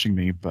supposed to be watching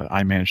me, but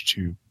I managed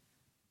to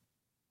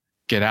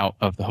get out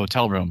of the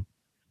hotel room,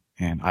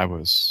 and I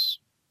was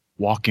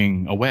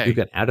walking away. You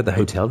got out of the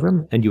hotel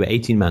room, and you were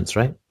 18 months,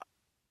 right?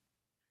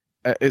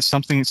 It's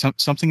something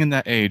in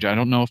that age. I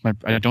don't know if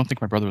I don't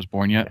think my brother was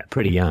born yet. Yeah,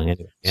 pretty young.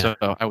 Anyway. Yeah.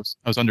 So I was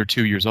under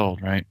 2 years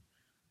old, right?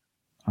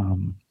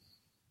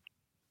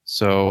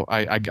 So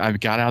I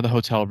got out of the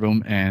hotel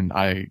room, and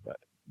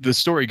the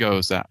story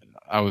goes that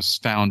I was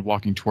found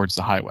walking towards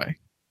the highway.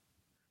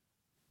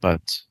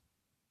 But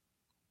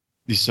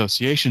the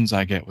associations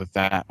I get with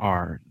that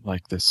are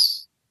like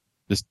this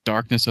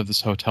darkness of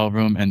this hotel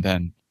room, and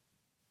then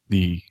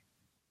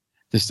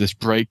this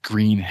bright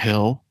green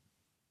hill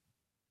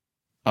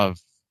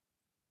of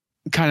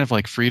kind of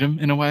like freedom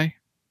in a way.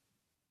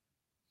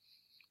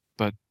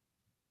 But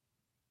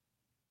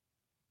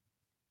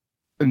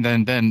and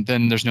then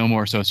there's no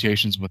more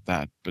associations with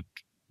that. But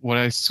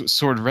what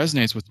sort of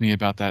resonates with me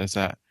about that is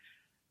that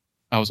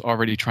I was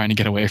already trying to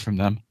get away from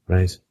them.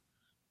 Right.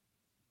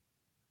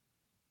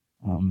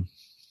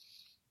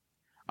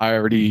 I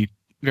already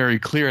very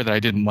clear that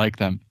I didn't like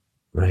them.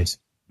 Right.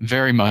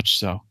 Very much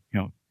so.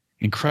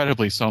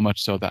 Incredibly so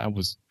much so that I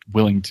was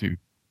willing to,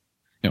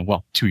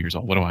 2 years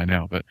old. What do I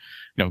know? But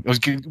I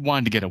was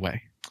wanting to get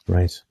away.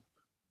 Right.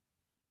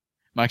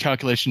 My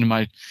calculation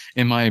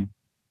in my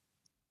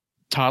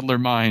toddler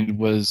mind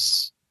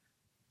was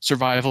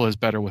survival is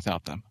better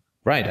without them.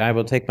 Right. I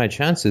will take my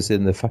chances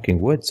in the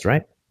fucking woods,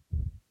 right?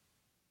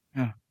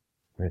 Yeah.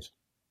 Right.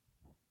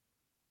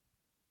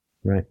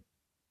 Right.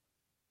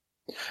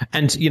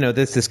 And,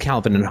 there's this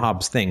Calvin and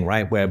Hobbes thing,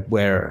 right,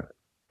 where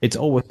it's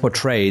always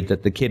portrayed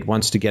that the kid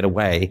wants to get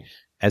away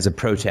as a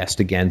protest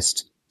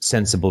against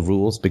sensible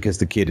rules because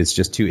the kid is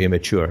just too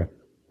immature,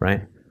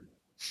 right?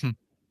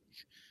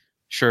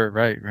 Sure,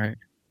 right.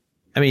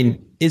 I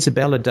mean,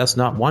 Isabella does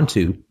not want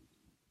to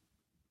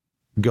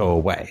go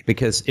away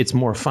because it's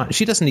more fun.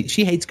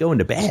 She hates going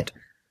to bed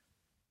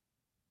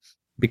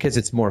because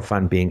it's more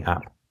fun being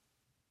up.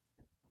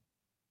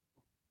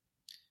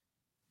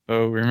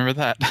 Oh, remember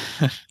that.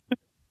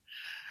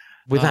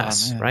 With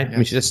us, man, right? yes. I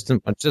mean, she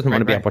doesn't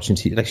want to be up watching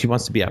TV. Like, she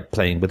wants to be up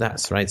playing with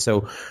us, right?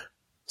 So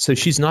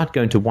she's not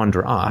going to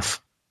wander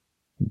off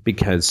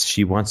because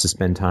she wants to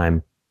spend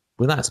time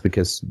with us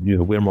because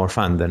we're more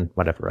fun than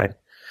whatever, right?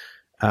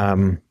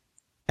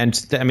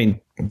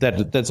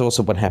 That's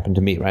also what happened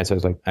to me, right? So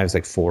I was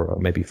like 4 or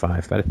maybe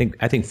 5, but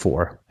I think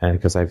 4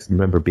 because I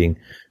remember being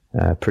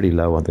pretty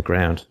low on the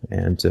ground,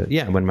 and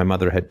when my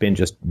mother had been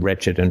just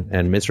wretched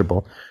and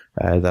miserable,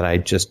 that I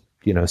just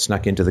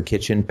snuck into the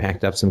kitchen,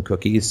 packed up some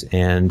cookies,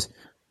 and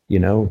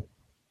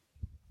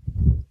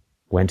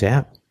went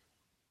out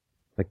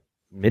like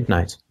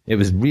midnight. It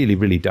was really,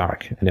 really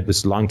dark, and it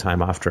was a long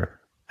time after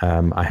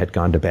I had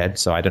gone to bed,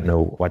 so I don't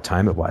know what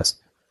time it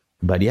was.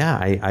 But yeah,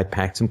 I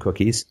packed some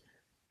cookies,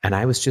 and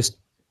I was just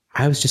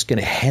going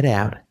to head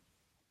out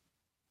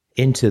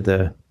into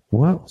the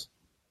world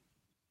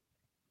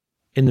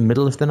in the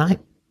middle of the night.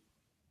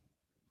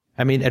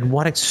 I mean, at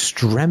what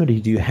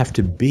extremity do you have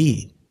to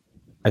be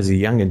as a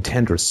young and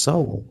tender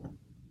soul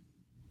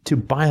to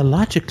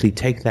biologically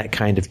take that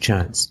kind of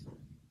chance?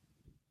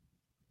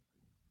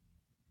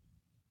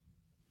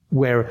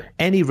 Where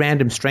any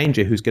random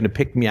stranger who's going to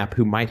pick me up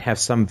who might have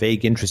some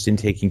vague interest in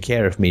taking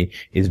care of me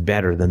is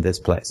better than this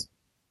place.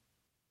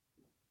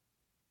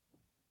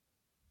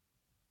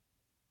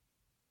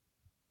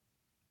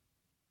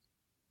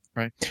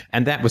 Right.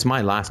 And that was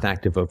my last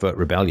act of overt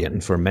rebellion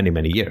for many,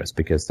 many years,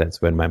 because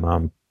that's when my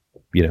mom,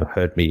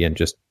 heard me and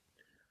just,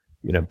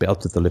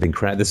 belted the living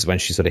crap. This is when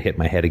she sort of hit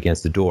my head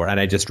against the door. And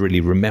I just really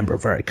remember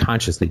very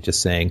consciously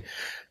just saying,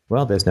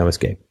 well, there's no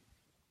escape.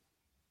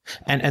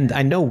 And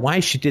I know why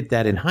she did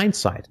that in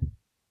hindsight,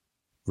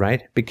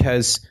 right?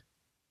 Because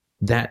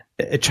that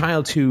a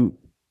child who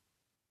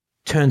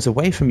turns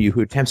away from you,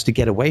 who attempts to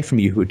get away from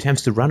you, who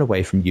attempts to run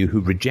away from you, who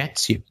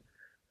rejects you,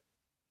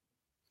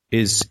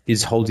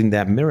 is holding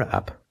that mirror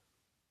up.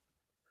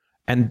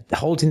 And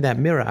holding that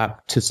mirror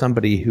up to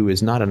somebody who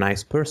is not a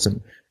nice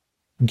person,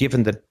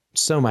 given that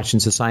so much in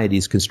society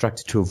is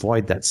constructed to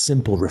avoid that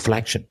simple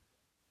reflection.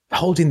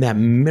 Holding that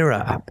mirror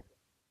up,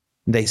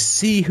 they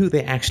see who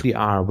they actually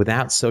are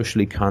without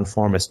socially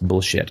conformist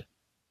bullshit.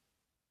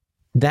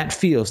 That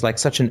feels like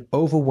such an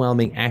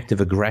overwhelming act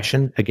of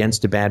aggression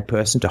against a bad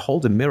person. To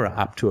hold a mirror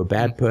up to a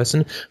bad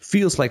person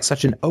feels like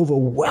such an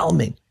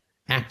overwhelming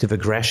act of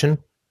aggression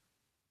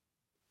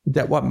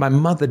that what my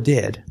mother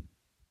did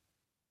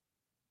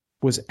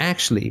was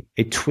actually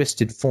a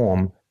twisted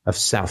form of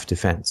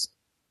self-defense.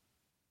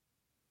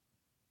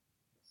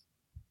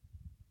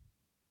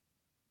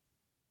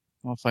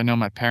 Well, if I know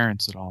my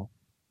parents at all,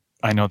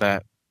 I know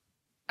that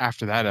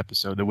after that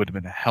episode, there would have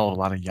been a hell of a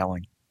lot of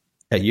yelling.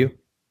 At you?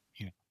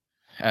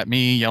 At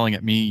me, yelling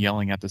at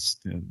this,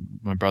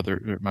 my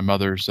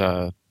mother's,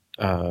 person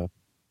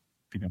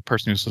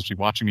who was supposed to be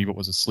watching me but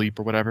was asleep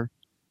or whatever.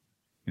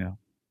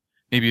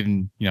 Maybe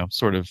even,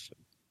 sort of,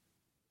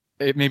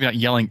 maybe not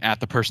yelling at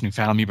the person who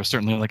found me, but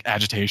certainly like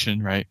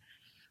agitation, right?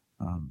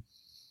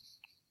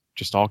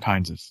 Just all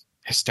kinds of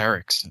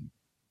hysterics and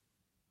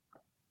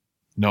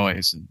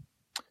noise and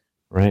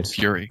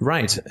fury.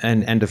 Right.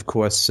 And of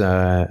course, if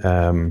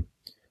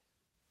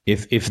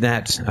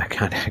that,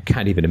 I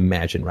can't even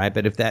imagine, right?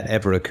 But if that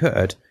ever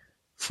occurred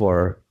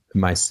for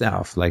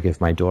myself, like if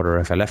I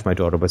left my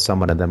daughter with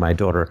someone and then my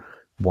daughter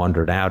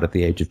wandered out at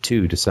the age of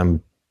 2 to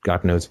some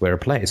God knows where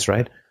place,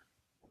 right?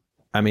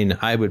 I mean,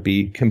 I would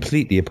be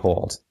completely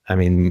appalled. I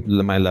mean,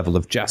 my level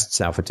of just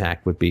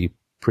self-attack would be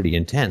pretty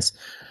intense.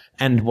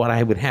 And what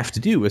I would have to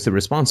do as a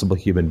responsible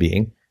human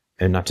being,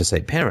 and not to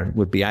say parent,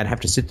 would be I'd have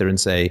to sit there and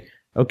say,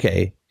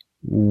 okay,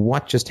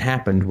 what just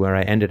happened where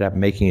I ended up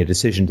making a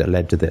decision that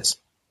led to this?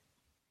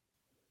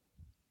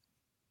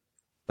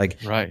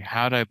 Right.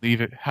 How'd I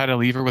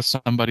leave her with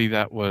somebody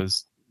that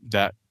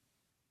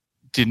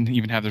didn't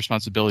even have the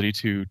responsibility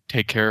to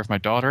take care of my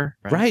daughter?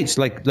 Right.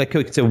 So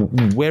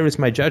where is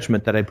my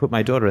judgment that I put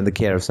my daughter in the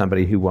care of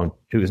somebody who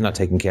is not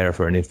taking care of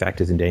her and in fact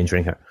is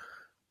endangering her?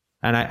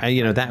 And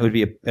I that would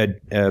be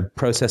a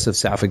process of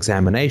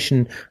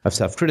self-examination, of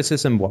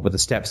self-criticism. What were the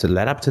steps that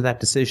led up to that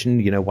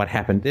decision? What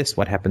happened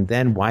what happened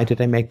then? Why did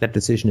I make that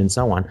decision, and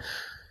so on?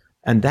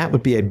 And that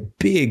would be a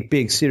big,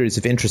 big series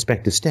of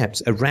introspective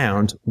steps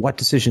around what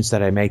decisions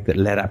that I make that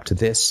led up to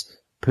this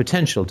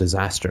potential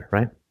disaster,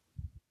 right?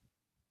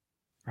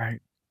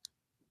 Right.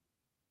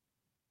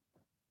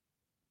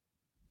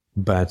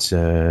 But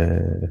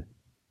that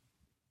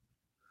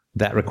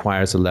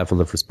requires a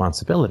level of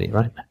responsibility,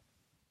 right?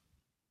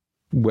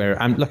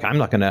 Where I'm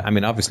not going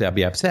to, obviously I'll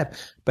be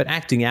upset, but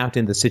acting out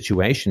in the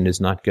situation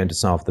is not going to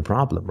solve the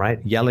problem,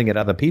 right? Yelling at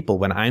other people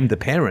when I'm the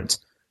parent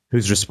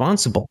who's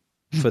responsible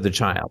for the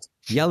child.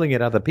 Yelling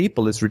at other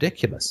people is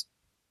ridiculous.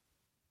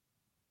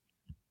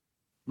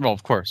 Well,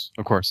 of course.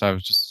 I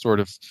was just sort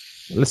of.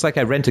 It's like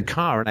I rent a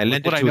car and I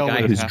lent it to a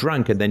guy who's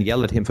drunk and then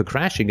yell at him for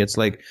crashing. It's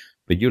like,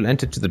 but you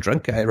lent it to the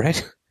drunk guy,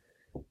 right?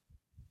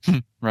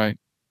 Right.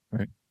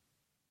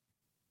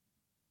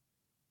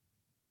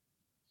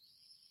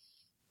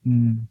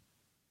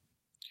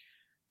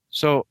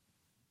 So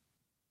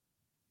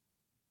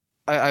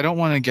I don't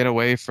want to get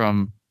away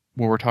from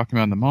what we're talking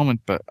about in the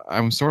moment, but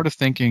I'm sort of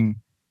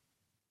thinking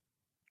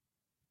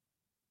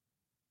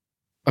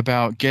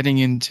about getting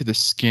into the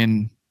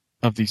skin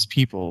of these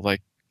people.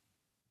 Like,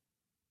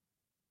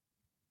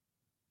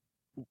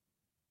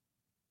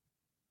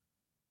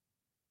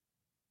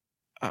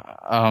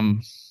 I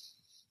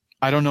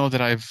don't know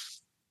that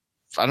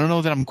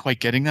I'm quite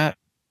getting that.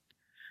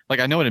 Like,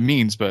 I know what it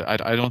means, but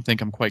I don't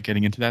think I'm quite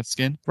getting into that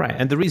skin. Right.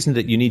 And the reason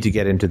that you need to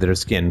get into their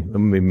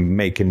skin, we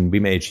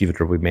may achieve it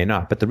or we may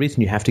not, but the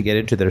reason you have to get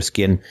into their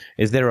skin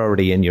is they're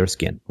already in your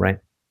skin, right?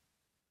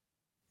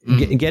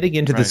 Getting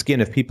into the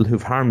skin of people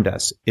who've harmed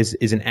us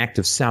is an act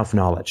of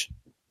self-knowledge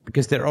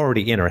because they're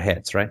already in our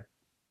heads, right?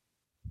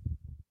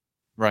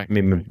 Right. I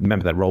mean,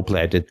 remember that role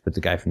play I did with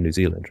the guy from New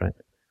Zealand, right?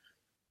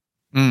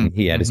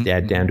 He had his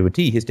dad down to a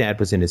T. His dad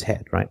was in his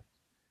head, right?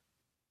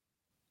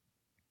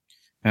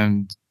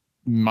 And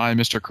my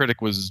Mr. Critic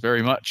was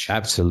very much.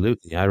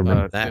 Absolutely. I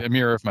remember that. A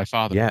mirror of my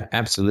father. Yeah,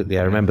 absolutely.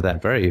 I remember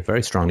that very,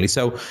 very strongly.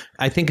 So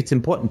I think it's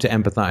important to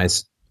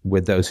empathize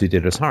with those who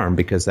did us harm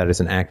because that is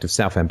an act of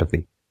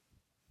self-empathy.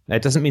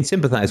 It doesn't mean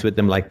sympathize with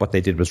them like what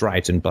they did was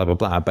right and blah, blah,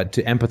 blah, but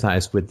to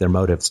empathize with their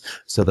motives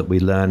so that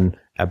we learn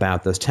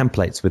about those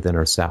templates within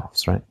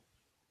ourselves, right?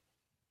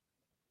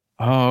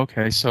 Oh,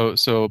 okay. So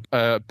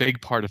a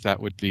big part of that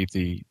would be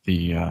the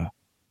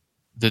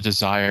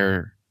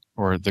desire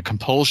or the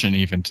compulsion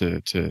even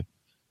to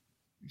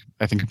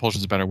I think compulsion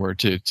is a better word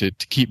to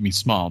keep me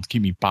small, to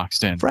keep me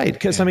boxed in. Right.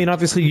 Because, I mean,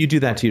 obviously you do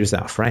that to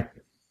yourself, right?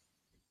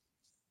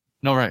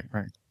 No, right.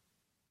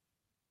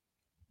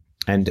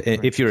 And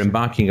if you're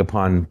embarking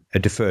upon a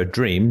deferred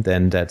dream,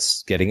 then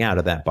that's getting out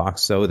of that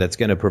box. So that's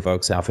going to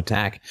provoke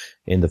self-attack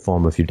in the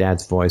form of your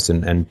dad's voice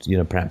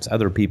and perhaps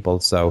other people.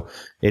 So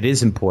it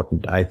is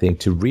important, I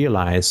think, to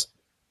realize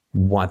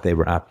what they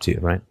were up to,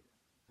 right?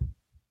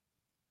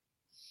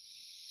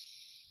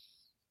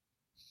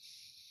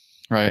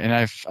 Right. And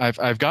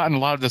I've gotten a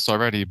lot of this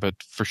already, but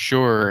for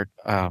sure,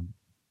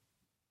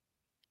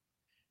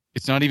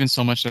 it's not even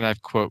so much that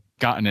I've, quote,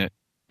 gotten it.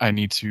 I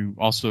need to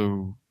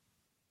also,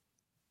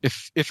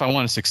 if I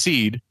want to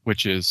succeed,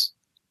 which is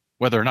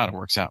whether or not it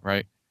works out,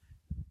 right?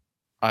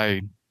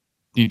 I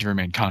need to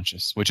remain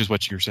conscious, which is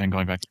what you're saying,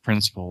 going back to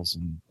principles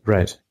and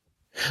right,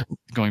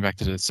 going back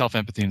to the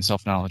self-empathy and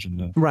self-knowledge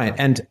and right.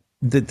 And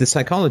the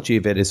psychology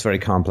of it is very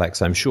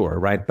complex, I'm sure,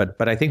 right?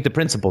 But I think the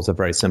principles are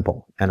very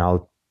simple, and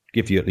I'll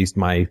give you at least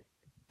my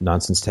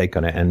nonsense take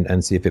on it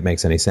and see if it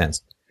makes any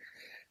sense.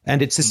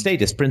 And it's a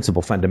status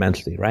principle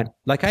fundamentally, right?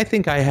 Like, I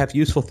think I have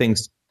useful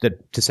things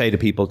to say to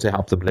people to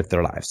help them live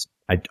their lives.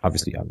 I'm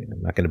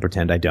not going to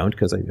pretend I don't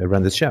because I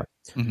run this show.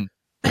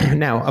 Mm-hmm.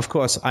 Now, of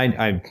course,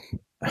 I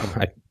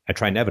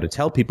try never to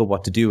tell people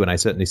what to do, and I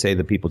certainly say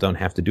that people don't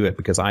have to do it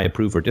because I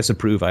approve or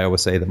disapprove. I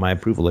always say that my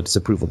approval or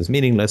disapproval is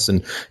meaningless,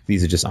 and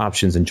these are just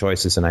options and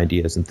choices and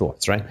ideas and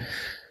thoughts, right?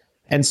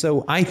 And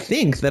so I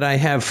think that I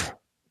have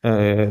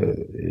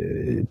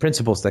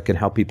principles that can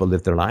help people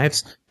live their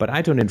lives, but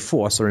I don't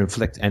enforce or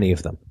inflict any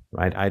of them,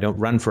 right? I don't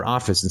run for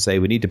office and say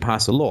we need to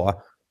pass a law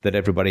that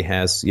everybody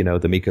has,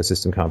 the Miko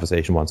system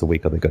conversation once a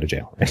week or they go to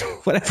jail, right?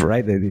 Whatever,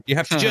 right? You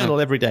have to journal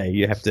every day.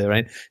 You have to,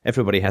 right?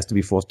 Everybody has to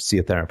be forced to see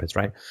a therapist,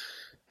 right?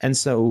 And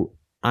so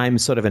I'm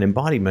sort of an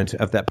embodiment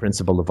of that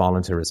principle of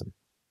voluntarism.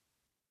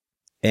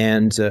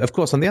 And of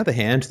course, on the other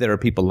hand, there are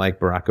people like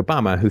Barack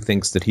Obama who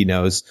thinks that he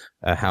knows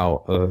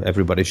how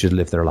everybody should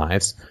live their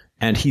lives.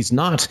 And he's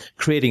not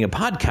creating a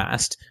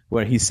podcast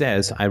where he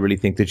says, I really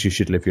think that you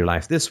should live your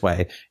life this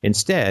way.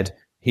 Instead,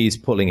 he's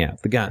pulling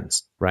out the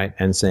guns, right?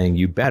 And saying,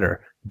 you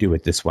better do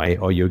it this way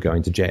or you're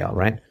going to jail,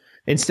 right?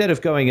 Instead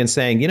of going and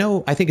saying,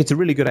 I think it's a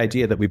really good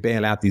idea that we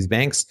bail out these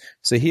banks.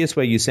 So here's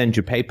where you send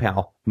your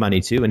PayPal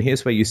money to, and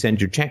here's where you send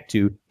your check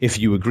to if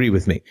you agree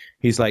with me.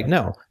 He's like,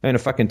 no, I'm going to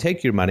fucking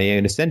take your money. I'm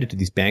going to send it to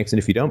these banks. And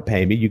if you don't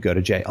pay me, you go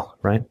to jail,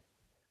 right?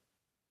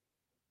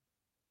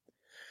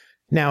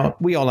 Now,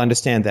 we all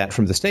understand that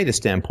from the status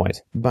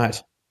standpoint,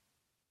 but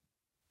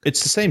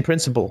it's the same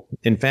principle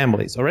in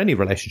families or any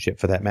relationship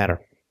for that matter.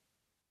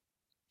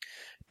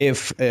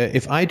 If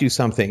I do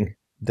something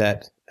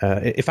that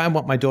if I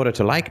want my daughter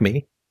to like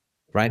me,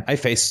 right, I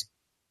face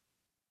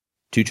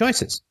two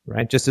choices,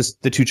 right? Just as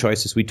the two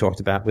choices we talked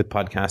about with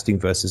podcasting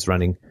versus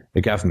running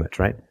the government,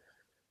 right?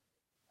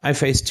 I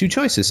face two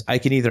choices. I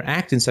can either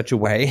act in such a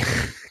way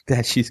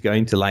that she's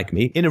going to like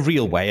me in a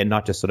real way and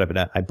not just sort of in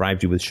a I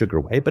bribed you with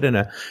sugar way, but in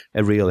a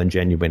real and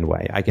genuine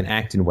way. I can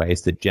act in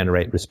ways that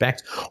generate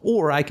respect,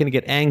 or I can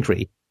get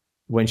angry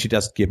when she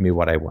doesn't give me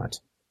what I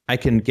want. I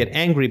can get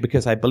angry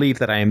because I believe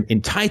that I am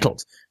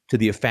entitled to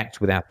the effect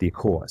without the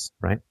cause,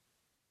 right?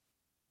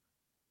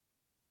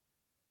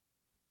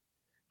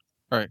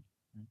 Right.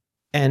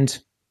 And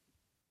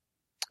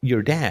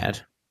your dad,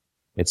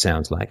 it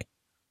sounds like,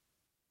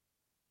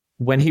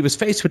 when he was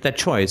faced with that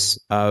choice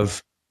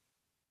of,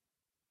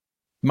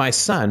 my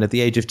son at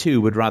the age of 2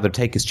 would rather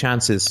take his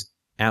chances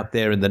out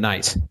there in the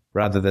night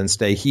rather than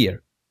stay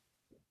here.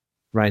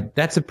 Right?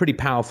 That's a pretty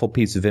powerful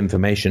piece of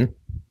information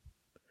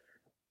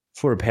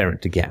for a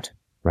parent to get,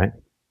 right?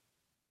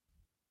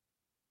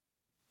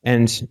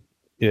 And,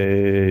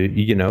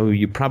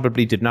 you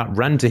probably did not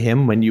run to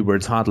him when you were a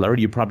toddler.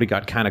 You probably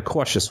got kind of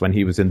cautious when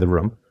he was in the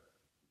room.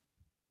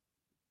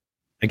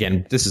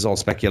 Again, this is all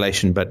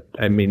speculation, but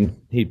I mean,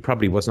 he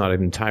probably was not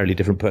an entirely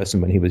different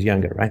person when he was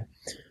younger, right?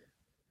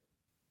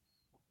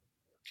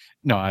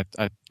 No,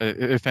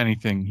 if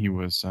anything, he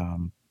was.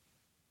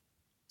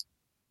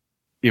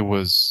 It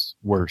was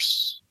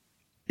worse.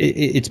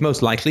 It's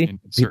most likely.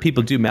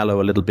 People do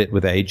mellow a little bit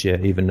with age,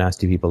 even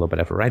nasty people or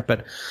whatever, right?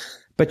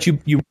 But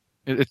you.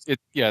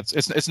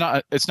 It's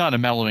not a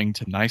mellowing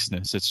to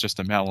niceness. It's just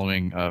a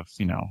mellowing of,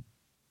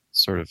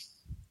 sort of,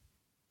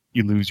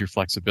 you lose your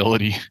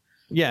flexibility.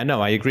 Yeah,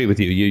 no, I agree with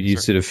you. You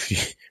sort of,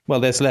 well,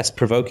 there's less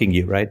provoking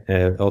you, right?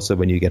 Also,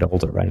 when you get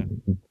older, right?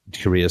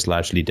 Career's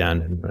largely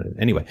done.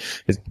 Anyway,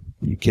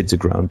 your kids are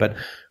grown, but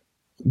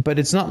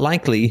it's not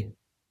likely,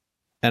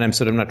 and I'm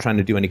sort of not trying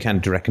to do any kind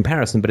of direct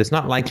comparison, but it's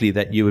not likely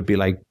that you would be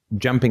like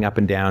jumping up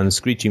and down,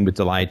 screeching with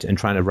delight, and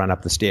trying to run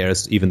up the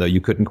stairs, even though you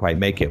couldn't quite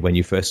make it when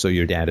you first saw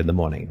your dad in the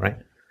morning, right?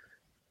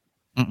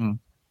 Mm-mm.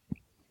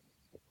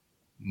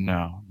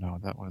 No,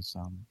 that was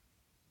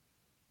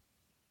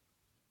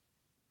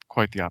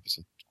quite the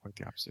opposite.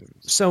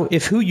 So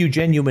if who you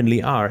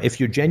genuinely are, if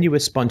your genuine,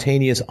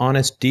 spontaneous,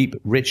 honest, deep,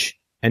 rich,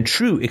 and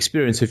true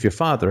experience of your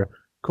father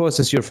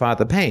causes your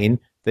father pain,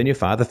 then your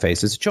father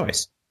faces a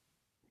choice.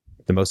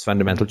 The most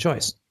fundamental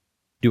choice.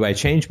 Do I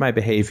change my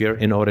behavior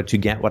in order to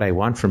get what I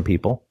want from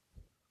people?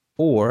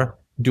 Or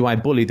do I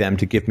bully them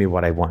to give me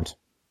what I want?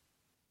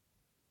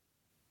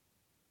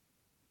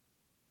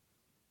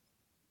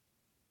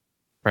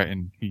 Right,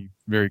 and he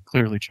very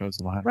clearly chose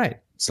the latter. Right.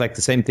 It's like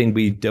the same thing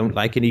we don't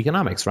like in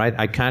economics, right?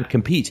 I can't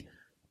compete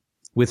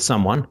with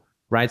someone,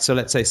 right? So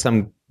let's say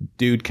some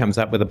dude comes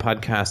up with a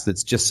podcast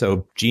that's just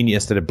so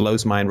genius that it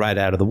blows mine right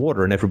out of the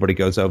water and everybody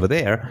goes over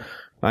there.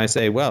 I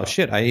say, well,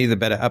 shit, I either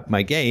better up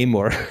my game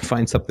or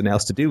find something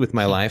else to do with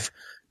my life,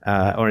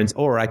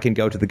 or I can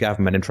go to the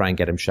government and try and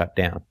get him shut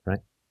down,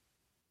 right?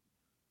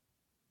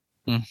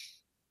 Mm.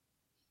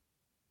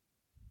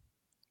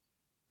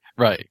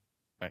 Right.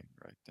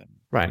 Then.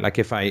 Right. Like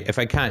if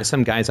I can't,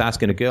 some guy's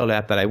asking a girl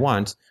out that I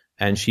want,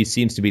 and she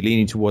seems to be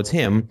leaning towards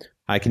him,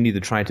 I can either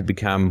try to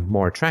become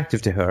more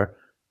attractive to her,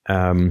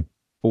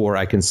 or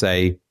I can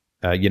say,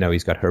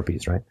 he's got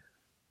herpes, right?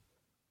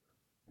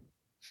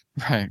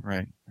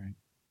 Right.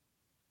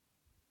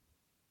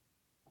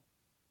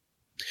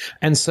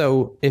 And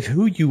so if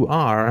who you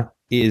are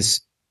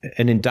is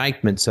an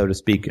indictment, so to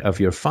speak, of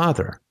your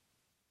father,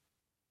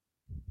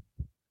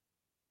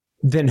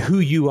 then who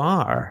you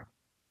are,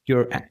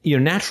 your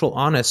natural,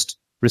 honest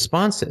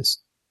responses,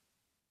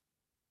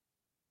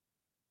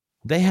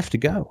 they have to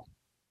go.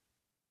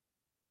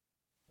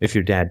 If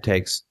your dad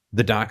takes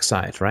the dark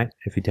side, right?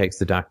 If he takes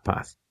the dark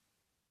path,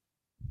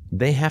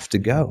 they have to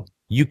go.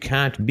 You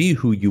can't be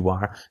who you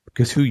are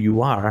because who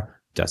you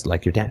are just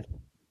like your dad.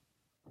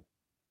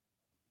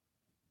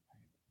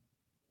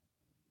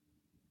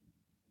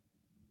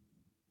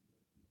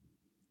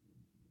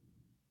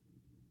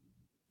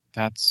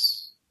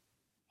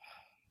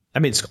 I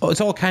mean, it's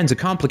all kinds of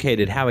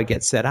complicated how it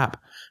gets set up,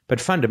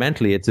 but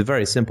fundamentally, it's a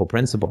very simple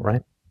principle,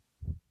 right?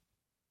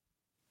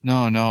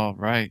 No,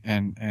 right,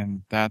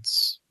 and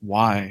that's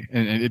why,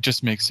 and it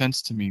just makes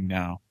sense to me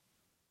now,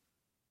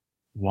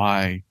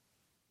 why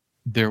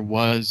there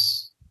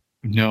was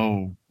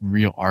no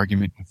real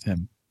argument with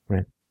him,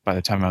 right? By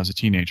the time I was a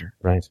teenager,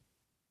 right?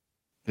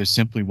 There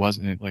simply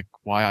wasn't, like,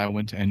 why I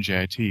went to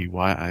NJIT,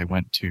 why I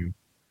went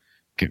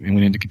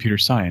into computer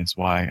science,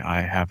 why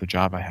I have the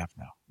job I have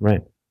now,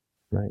 right.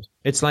 Right.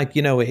 It's like,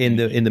 in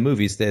the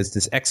movies, there's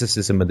this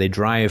exorcism and they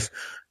drive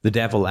the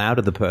devil out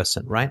of the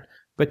person, right?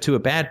 But to a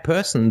bad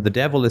person, the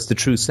devil is the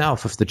true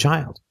self of the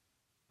child.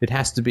 It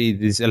has to be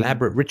these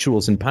elaborate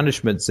rituals and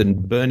punishments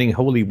and burning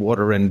holy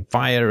water and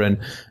fire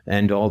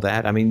and all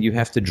that. I mean, you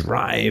have to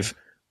drive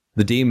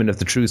the demon of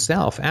the true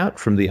self out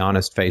from the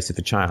honest face of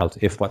a child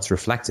if what's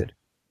reflected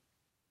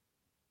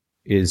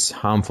is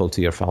harmful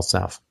to your false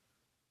self.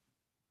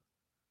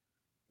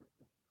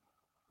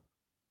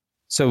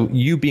 So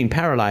you being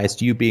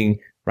paralyzed, you being,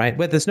 right,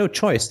 where there's no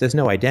choice, there's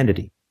no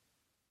identity.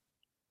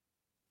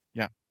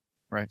 Yeah,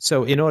 right.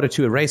 So in order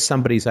to erase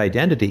somebody's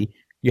identity,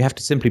 you have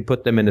to simply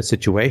put them in a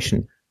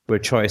situation where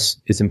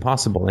choice is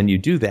impossible. And you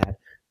do that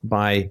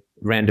by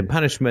random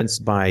punishments,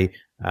 by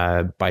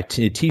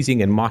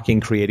teasing and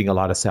mocking, creating a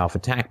lot of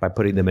self-attack, by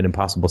putting them in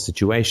impossible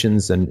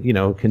situations and,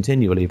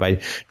 continually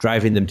by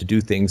driving them to do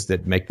things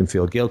that make them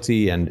feel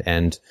guilty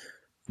and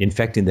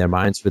infecting their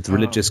minds with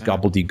religious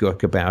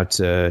gobbledygook about,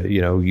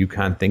 you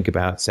can't think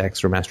about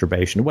sex or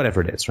masturbation, whatever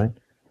it is, right?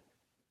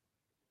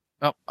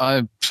 Oh,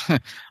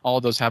 all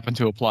of those happen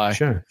to apply.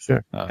 Sure.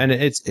 And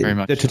very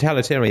much the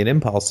totalitarian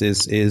impulse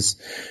is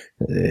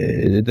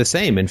the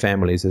same in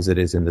families as it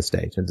is in the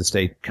state, and the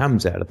state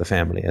comes out of the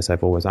family, as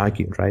I've always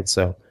argued, right?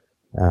 So,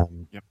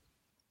 yep.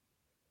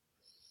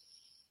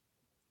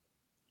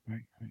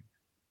 Right.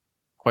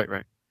 Quite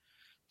right.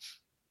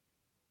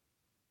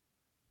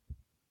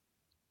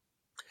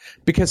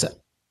 Because,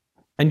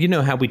 and you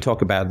know how we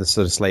talk about the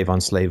sort of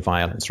slave-on-slave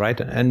violence, right?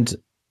 And,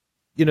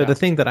 the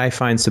thing that I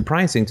find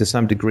surprising to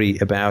some degree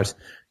about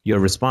your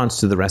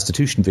response to the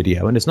restitution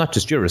video, and it's not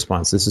just your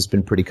response, this has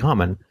been pretty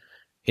common,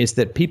 is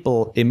that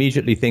people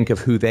immediately think of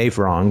who they've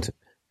wronged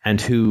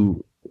and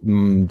who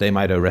they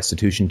might owe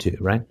restitution to,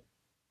 right?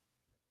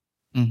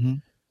 Mm-hmm.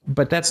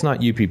 But that's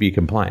not UPB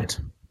compliant.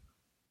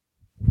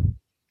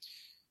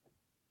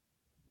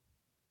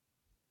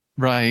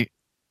 Right.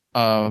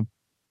 Although...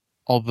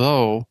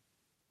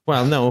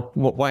 Well, no.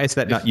 Why is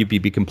that not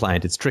UPB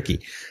compliant? It's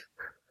tricky.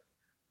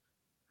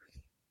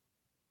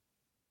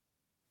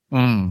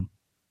 Let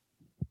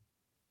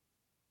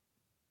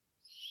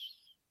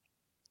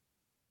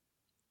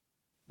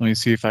me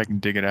see if I can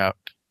dig it out.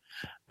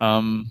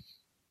 I'll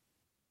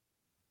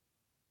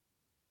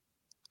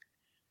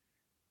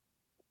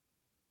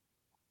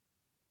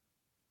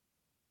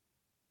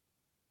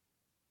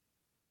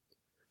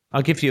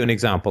give you an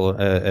example,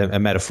 a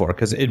metaphor,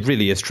 because it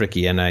really is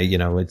tricky, and it'd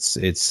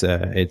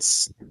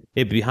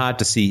be hard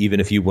to see even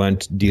if you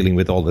weren't dealing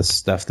with all this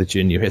stuff that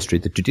in your history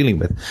that you're dealing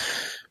with,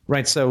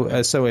 right? So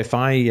if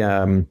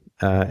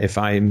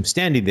I'm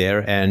standing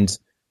there and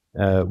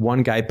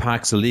one guy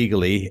parks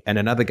illegally and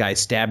another guy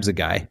stabs a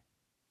guy,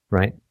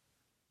 right?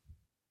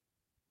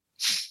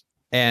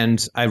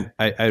 And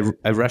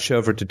I rush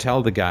over to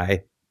tell the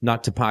guy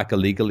not to park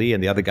illegally,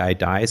 and the other guy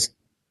dies.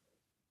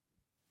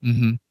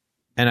 Mm-hmm.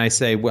 And I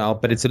say, well,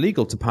 but it's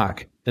illegal to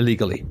park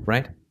illegally,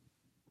 right?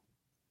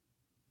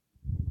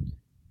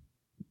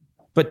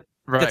 But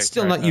that's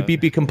still not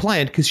UPB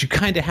compliant, because you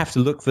kind of have to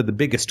look for the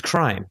biggest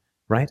crime,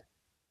 right?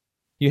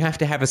 You have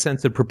to have a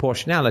sense of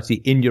proportionality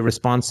in your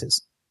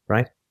responses,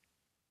 right?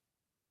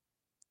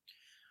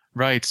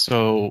 Right.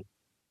 So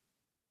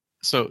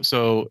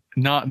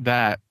not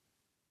that,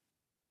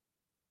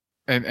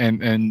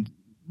 and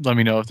let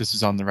me know if this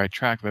is on the right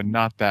track, but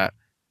not that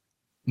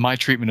my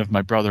treatment of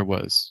my brother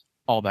was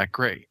all that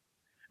great,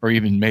 or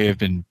even may have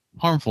been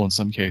harmful in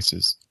some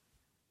cases.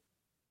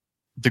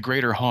 The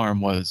greater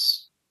harm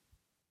was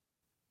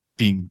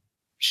being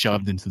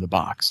shoved into the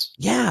box.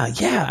 Yeah.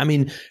 I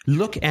mean,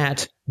 look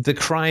at the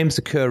crimes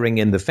occurring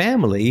in the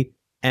family,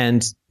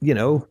 and,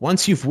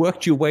 once you've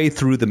worked your way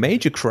through the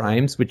major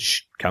crimes,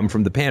 which come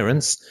from the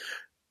parents,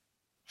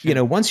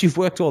 once you've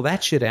worked all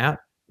that shit out,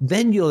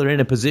 then you're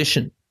in a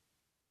position,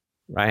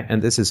 right?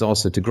 And this is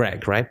also to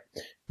Greg, right?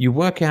 You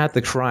work out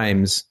the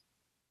crimes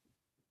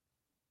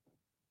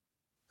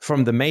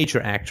from the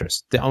major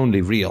actors. The only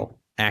real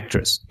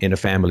actors in a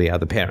family are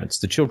the parents.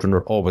 The children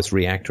are always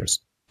reactors.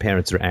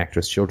 Parents are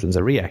actors, children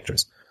are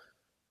reactors.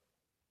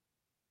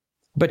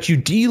 But you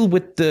deal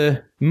with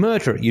the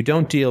murder. You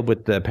don't deal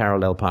with the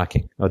parallel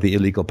parking or the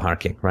illegal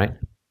parking, right?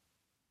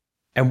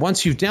 And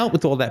once you've dealt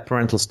with all that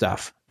parental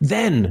stuff,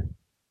 then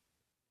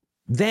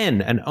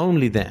and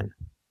only then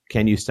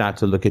can you start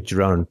to look at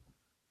your own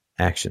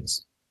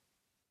actions.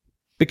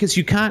 Because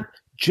you can't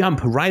jump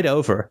right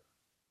over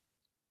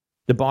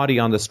the body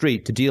on the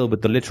street to deal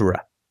with the litterer,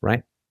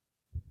 right?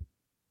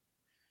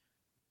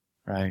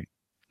 Right.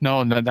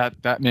 No,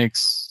 that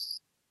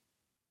makes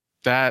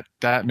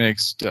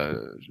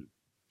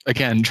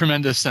again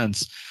tremendous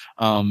sense.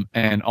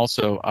 And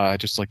also, I'd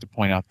just like to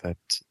point out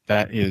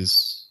that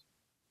is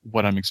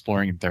what I'm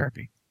exploring in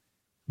therapy.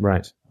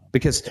 Right.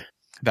 Because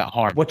that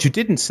harm. What you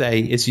didn't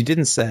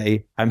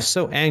say, I'm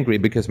so angry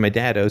because my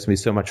dad owes me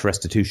so much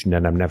restitution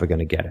and I'm never going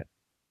to get it.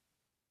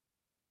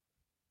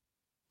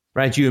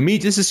 Right?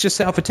 This is just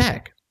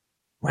self-attack.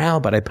 Well,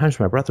 but I punched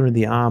my brother in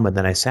the arm, and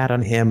then I sat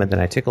on him, and then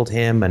I tickled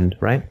him, and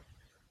right?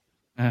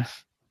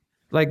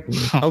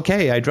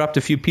 Okay, I dropped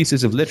a few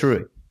pieces of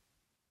litter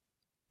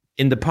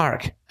in the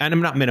park, and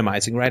I'm not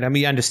minimizing, right? I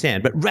mean, you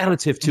understand, but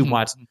relative to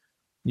what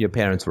your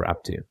parents were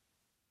up to,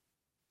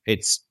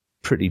 it's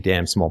pretty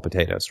damn small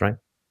potatoes, right?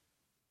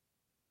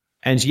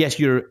 And yes,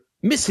 you're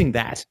missing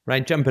that,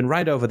 right? Jumping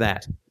right over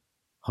that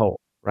hole,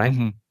 right?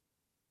 Mm-hmm.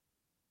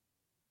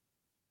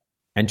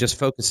 And just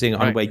focusing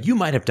on where you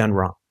might have done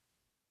wrong.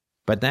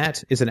 But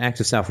that is an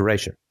act of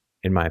self-erasure,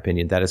 in my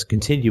opinion. That is a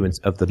continuance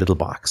of the little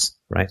box,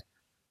 right?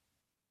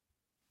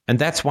 And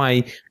that's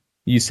why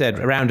you said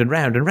round and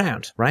round and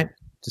round, right?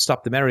 To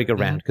stop the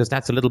merry-go-round, because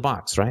that's a little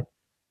box, right?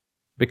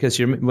 Because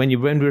when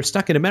we're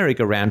stuck in a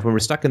merry-go-round, when we're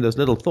stuck in those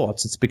little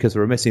thoughts, it's because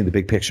we're missing the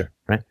big picture,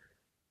 right?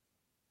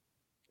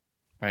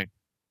 Right.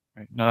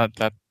 No,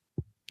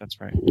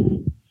 that's right.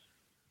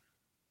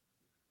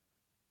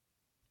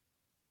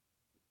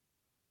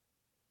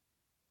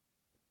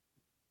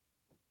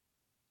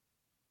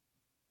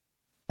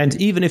 And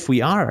even if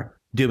we are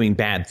doing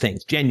bad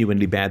things,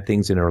 genuinely bad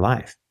things in our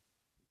life,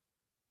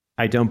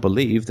 I don't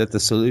believe that the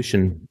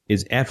solution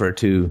is ever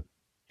to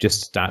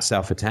just start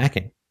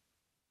self-attacking.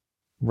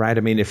 right?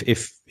 I mean,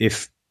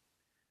 if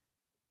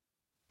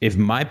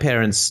my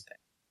parents,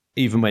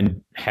 even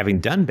when having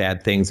done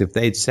bad things, if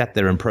they'd sat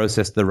there and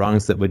processed the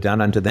wrongs that were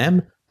done unto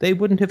them, they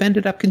wouldn't have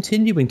ended up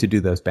continuing to do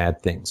those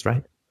bad things,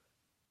 right?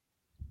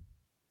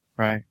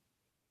 Right.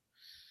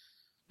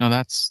 No,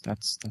 that's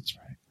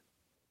right.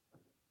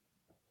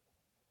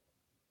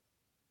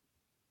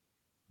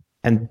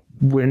 And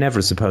we're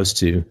never supposed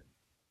to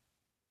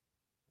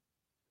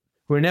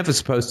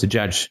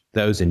judge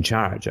those in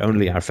charge,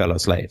 only our fellow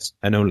slaves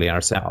and only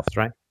ourselves,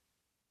 right?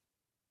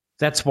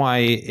 That's why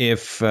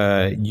if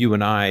you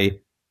and I,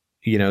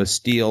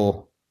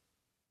 steal,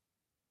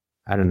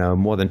 I don't know,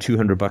 more than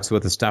 $200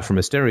 worth of stuff from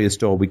a stereo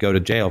store, we go to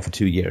jail for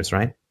 2 years,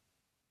 right?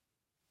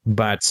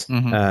 But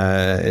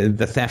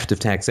the theft of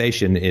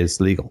taxation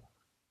is legal.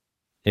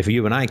 If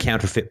you and I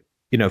counterfeit,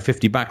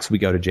 $50, we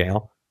go to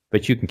jail.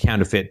 But you can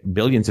counterfeit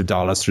billions of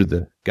dollars through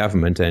the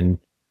government and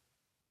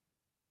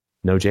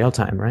no jail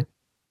time, right?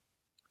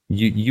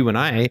 You and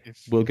I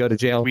will go to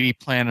jail. We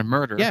plan a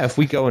murder. Yeah, if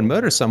we go and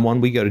murder someone,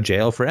 we go to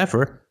jail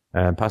forever,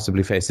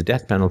 possibly face the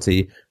death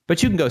penalty.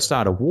 But you can go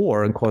start a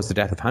war and cause the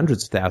death of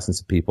hundreds of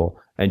thousands of people,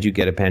 and you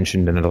get a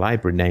pension and a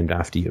library named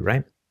after you,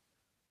 right?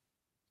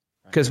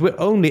 Because we're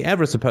only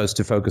ever supposed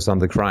to focus on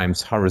the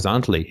crimes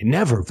horizontally,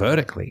 never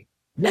vertically.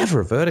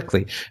 Never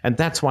vertically. And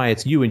that's why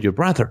it's you and your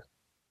brother,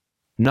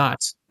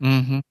 not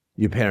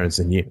your parents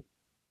and you.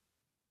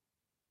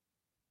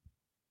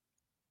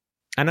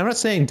 And I'm not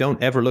saying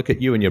don't ever look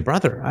at you and your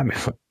brother. I mean,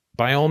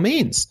 by all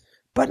means,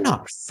 but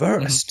not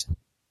first.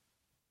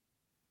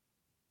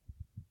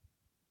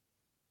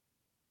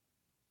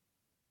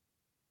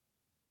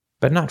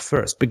 But not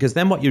first, because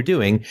then what you're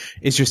doing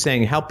is you're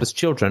saying helpless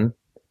children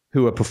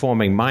who are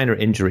performing minor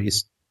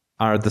injuries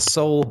are the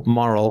sole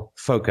moral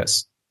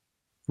focus,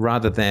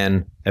 rather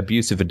than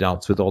abusive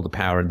adults with all the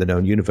power in the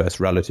known universe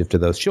relative to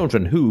those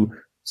children who,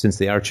 since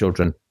they are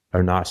children,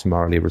 are not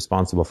morally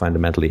responsible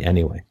fundamentally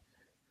anyway.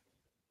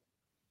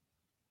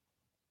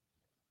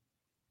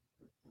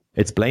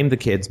 It's blame the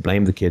kids,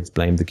 blame the kids,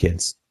 blame the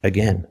kids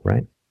again,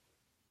 right?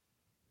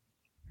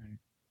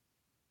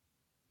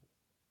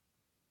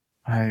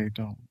 I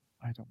don't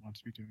want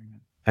to be doing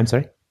that. I'm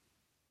sorry?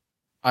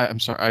 I'm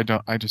sorry.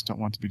 I just don't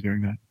want to be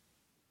doing that.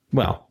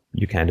 Well,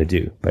 you kind of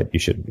do, but you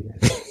shouldn't be.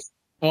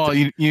 Well,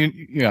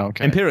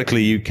 okay.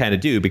 Empirically, you kind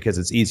of do because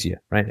it's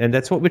easier, right? And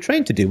that's what we're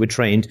trained to do. We're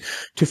trained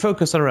to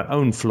focus on our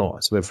own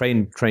flaws. We're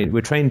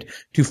trained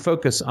to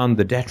focus on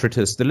the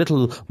detritus, the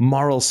little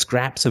moral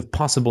scraps of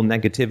possible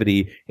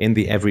negativity in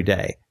the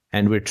everyday.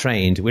 And we're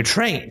trained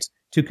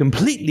to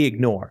completely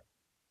ignore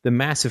the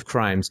massive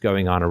crimes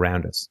going on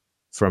around us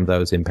from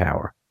those in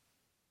power.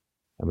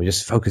 And we're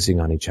just focusing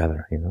on each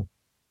other,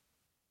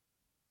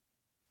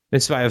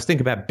 That's why I was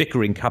thinking about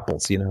bickering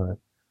couples,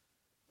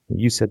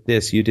 You said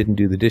this, you didn't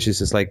do the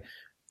dishes. It's like,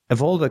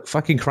 of all the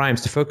fucking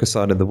crimes to focus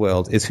on in the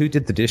world, is who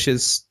did the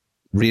dishes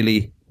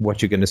really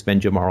what you're going to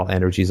spend your moral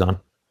energies on?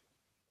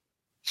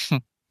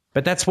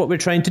 But that's what we're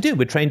trained to do.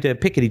 We're trained to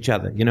pick at each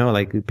other,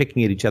 like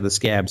picking at each other's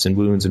scabs and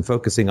wounds and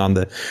focusing on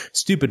the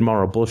stupid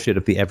moral bullshit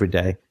of the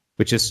everyday,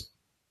 which is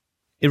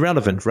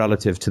irrelevant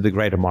relative to the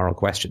greater moral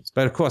questions.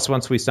 But of course,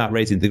 once we start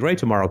raising the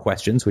greater moral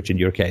questions, which in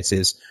your case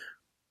is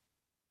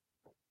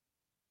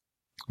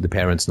the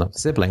parents, not the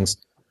siblings,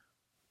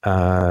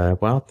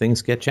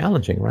 things get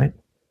challenging, right?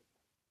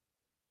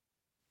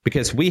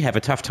 Because we have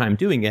a tough time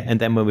doing it, and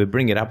then when we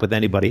bring it up with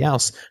anybody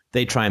else,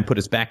 they try and put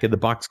us back in the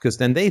box because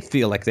then they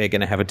feel like they're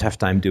going to have a tough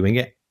time doing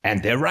it,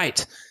 and they're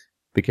right.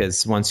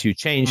 Because once you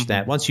change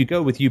that, once you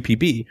go with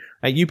UPB,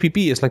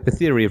 UPB is like the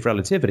theory of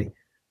relativity,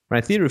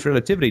 right? Theory of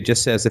relativity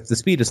just says if the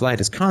speed of light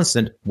is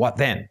constant, what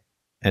then?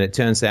 And it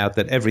turns out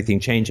that everything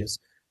changes.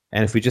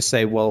 And if we just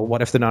say, well,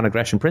 what if the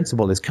non-aggression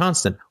principle is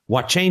constant?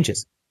 What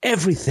changes?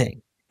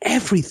 Everything.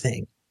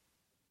 Everything.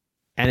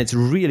 And it's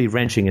really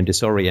wrenching and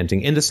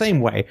disorienting in the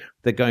same way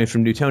that going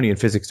from Newtonian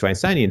physics to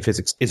Einsteinian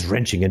physics is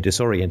wrenching and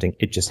disorienting.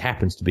 It just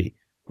happens to be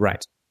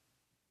right.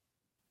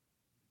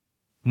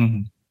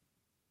 Mm-hmm.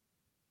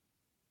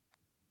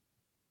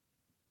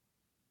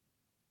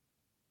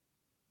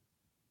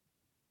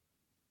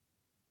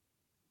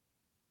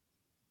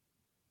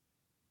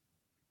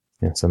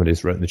 Yeah, somebody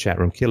just wrote in the chat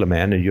room, kill a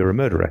man and you're a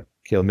murderer.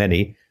 Kill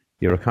many,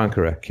 you're a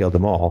conqueror. Kill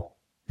them all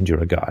and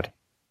you're a god.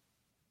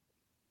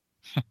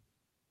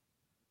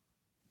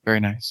 Very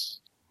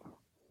nice.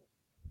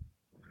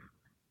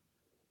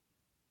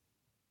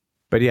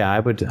 But yeah, I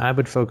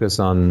would focus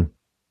on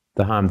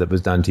the harm that was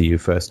done to you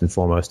first and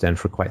foremost and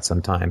for quite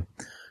some time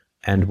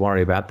and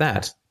worry about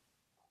that.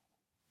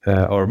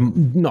 Or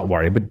not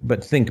worry,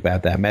 but think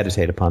about that,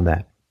 meditate upon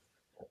that.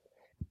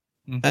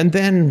 And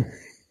then,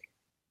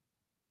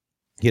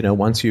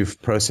 once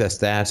you've processed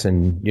that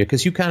and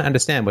because you can't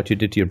understand what you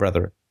did to your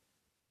brother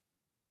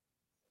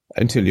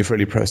until you've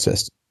really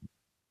processed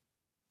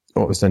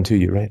what was done to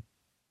you, right?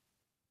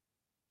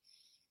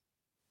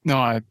 No,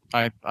 I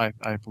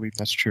believe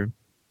that's true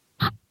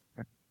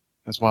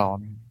as well. I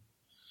mean,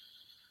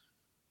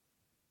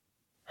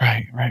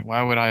 right.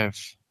 Why would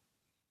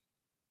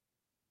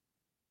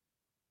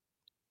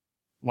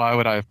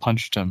I have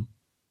punched him?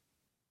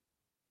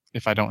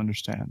 if I don't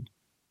understand.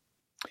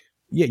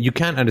 Yeah, you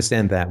can't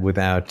understand that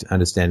without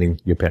understanding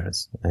your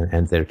parents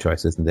and their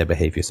choices and their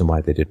behaviors and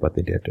why they did what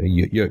they did.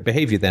 Your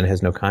behavior then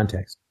has no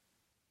context.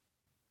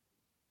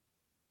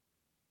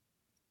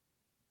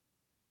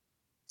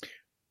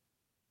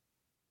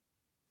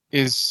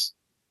 Is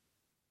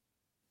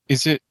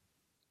it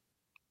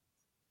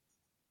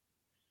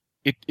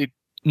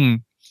hmm.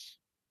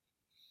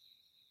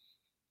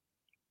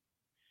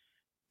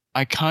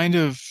 I kind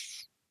of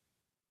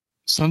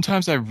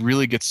sometimes I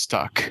really get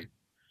stuck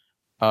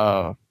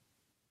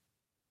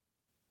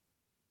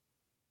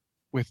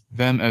with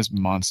them as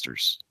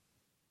monsters.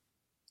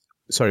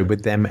 Sorry,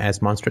 with them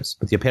as monsters?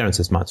 With your parents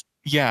as monsters?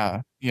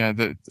 Yeah,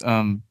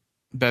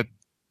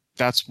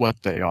 that's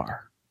what they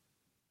are.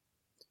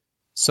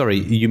 Sorry,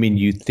 you mean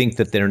you think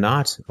that they're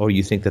not, or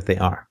you think that they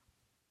are?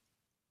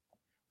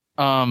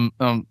 No,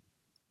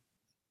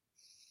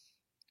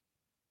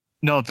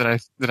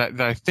 that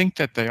I think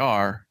that they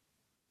are,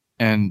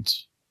 and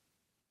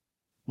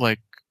and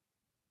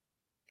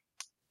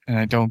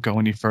I don't go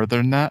any further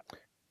than that.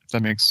 If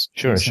that makes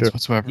any sense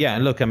whatsoever. Yeah,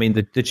 look, I mean,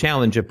 the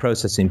challenge of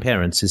processing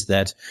parents is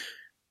that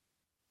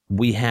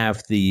we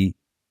have the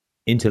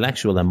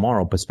intellectual and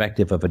moral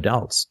perspective of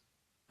adults,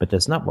 but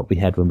that's not what we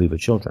had when we were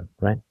children,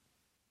 right?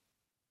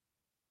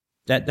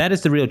 That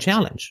is the real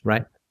challenge,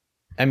 right?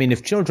 I mean,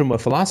 if children were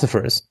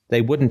philosophers,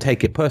 they wouldn't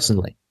take it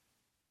personally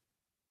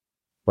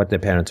what their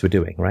parents were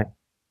doing, right?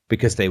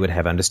 Because they would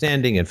have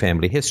understanding and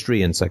family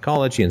history and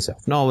psychology and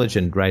self-knowledge,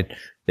 and right,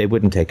 they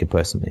wouldn't take it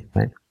personally,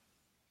 right?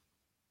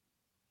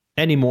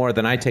 Any more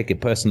than I take it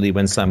personally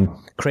when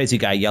some crazy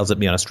guy yells at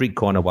me on a street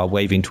corner while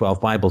waving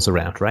 12 Bibles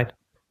around, right?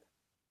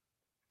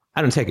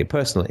 I don't take it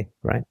personally,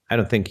 right? I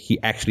don't think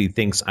he actually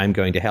thinks I'm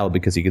going to hell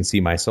because he can see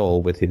my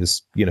soul with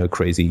his,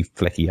 crazy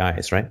flecky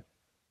eyes, right?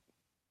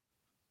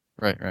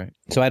 Right.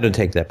 So I don't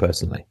take that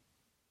personally.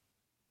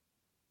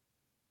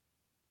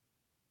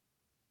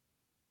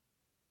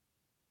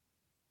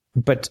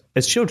 But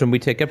as children, we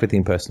take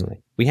everything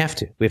personally. We have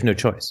to. We have no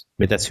choice. I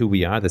mean, that's who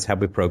we are. That's how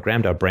we're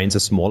programmed. Our brains are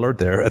smaller.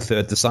 They're a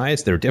third the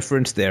size. They're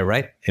different. They're,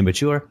 right,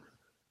 immature.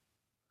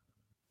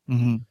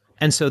 Mm-hmm.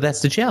 And so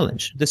that's the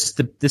challenge. This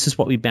is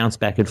what we bounce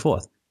back and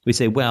forth. We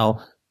say,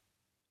 well,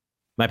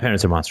 my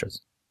parents are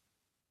monsters.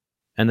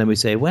 And then we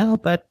say, well,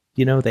 but,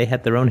 they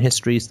had their own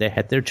histories. They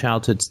had their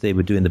childhoods. They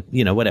were doing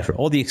the, whatever.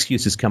 All the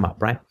excuses come up,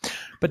 right?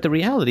 But the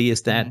reality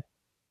is that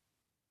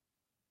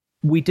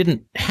we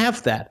didn't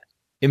have that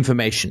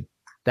information,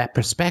 that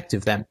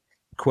perspective, that,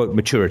 quote,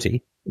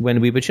 maturity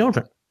when we were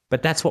children.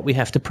 But that's what we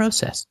have to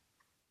process.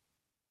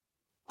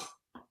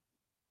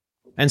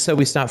 And so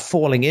we start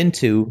falling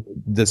into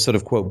the sort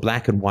of, quote,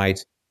 black and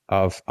white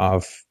of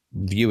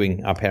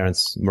viewing our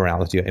parents'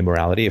 morality or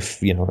immorality.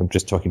 If, I'm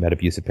just talking about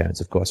abusive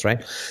parents, of course,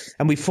 right?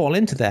 And we fall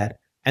into that,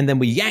 and then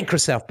we yank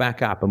ourselves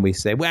back up and we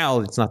say,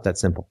 well, it's not that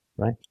simple,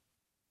 right?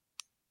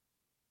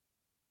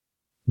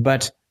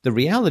 But the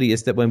reality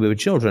is that when we were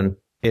children,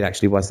 it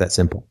actually was that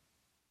simple.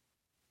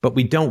 But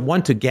we don't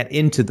want to get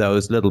into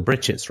those little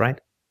britches, right?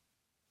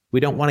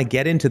 We don't want to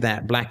get into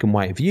that black and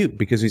white view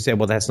because we say,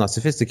 well, that's not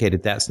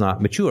sophisticated, that's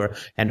not mature.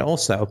 And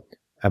also,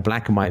 a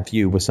black and white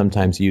view was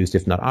sometimes used,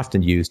 if not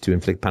often used, to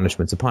inflict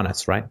punishments upon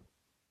us, right?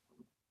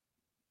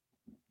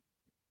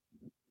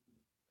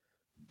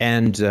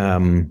 And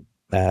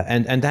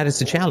that is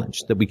the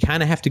challenge, that we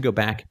kind of have to go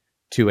back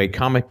to a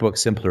comic book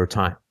simpler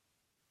time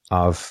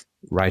of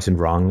right and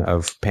wrong,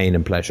 of pain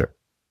and pleasure.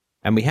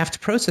 And we have to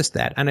process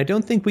that. And I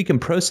don't think we can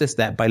process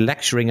that by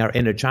lecturing our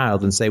inner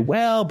child and say,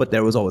 well, but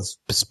there was always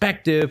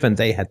perspective and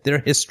they had their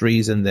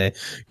histories and they,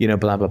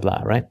 blah, blah,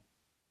 blah, right?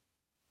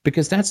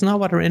 Because that's not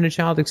what our inner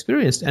child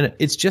experienced. And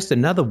it's just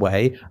another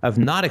way of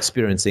not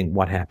experiencing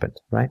what happened,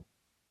 right?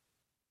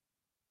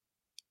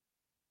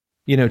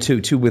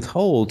 To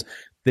withhold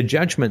the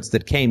judgments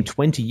that came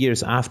 20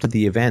 years after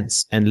the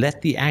events and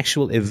let the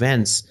actual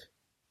events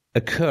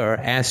occur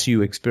as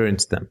you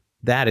experienced them.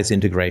 That is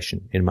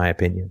integration, in my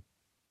opinion.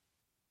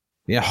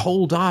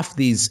 Hold off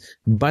these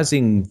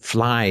buzzing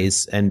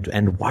flies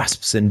and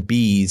wasps and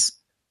bees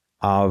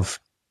of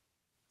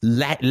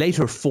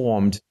later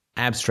formed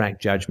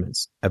abstract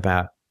judgments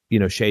about,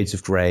 shades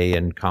of gray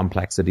and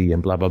complexity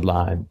and blah, blah,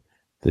 blah, and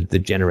the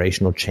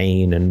generational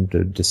chain and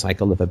the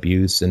cycle of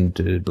abuse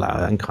and blah,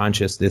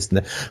 unconscious this and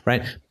that,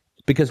 right?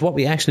 Because what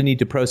we actually need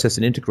to process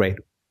and integrate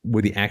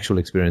were the actual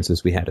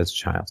experiences we had as a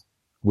child,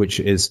 which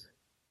is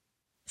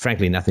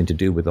frankly nothing to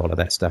do with all of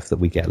that stuff that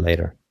we get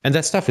later. And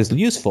that stuff is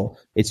useful.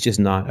 It's just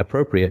not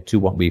appropriate to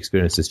what we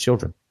experience as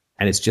children.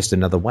 And it's just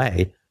another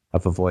way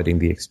of avoiding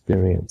the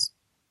experience.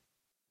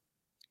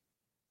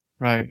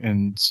 Right.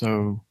 And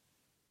so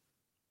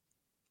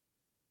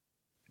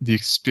the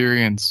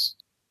experience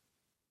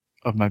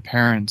of my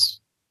parents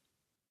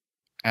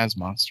as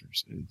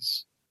monsters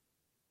is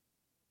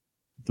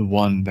the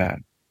one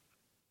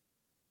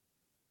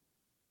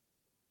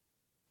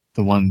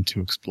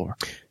to explore.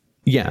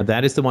 Yeah,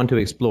 that is the one to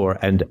explore.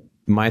 And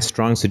my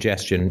strong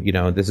suggestion,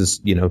 this is,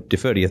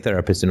 defer to your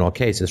therapist in all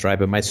cases, right?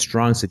 But my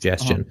strong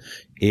suggestion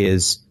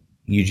is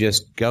you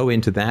just go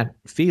into that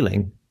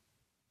feeling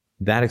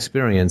that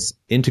experience,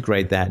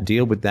 integrate that,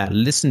 deal with that,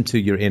 listen to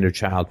your inner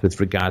child with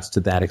regards to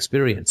that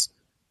experience.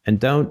 And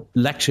don't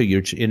lecture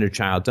your inner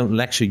child, don't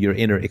lecture your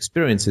inner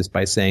experiences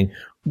by saying,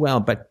 well,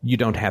 but you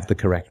don't have the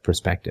correct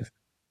perspective.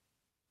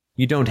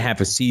 You don't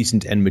have a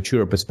seasoned and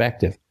mature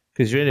perspective,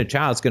 because your inner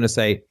child's going to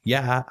say,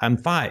 yeah, I'm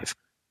 5,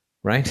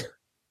 right?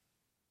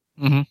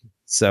 Mm-hmm.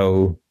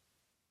 So,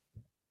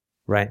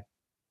 right.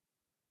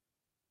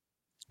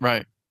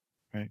 Right.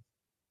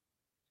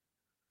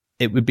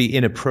 It would be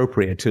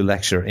inappropriate to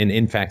lecture, and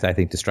in fact, I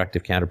think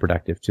destructive,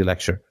 counterproductive to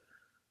lecture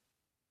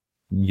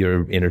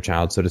your inner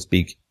child, so to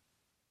speak,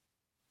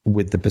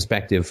 with the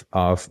perspective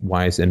of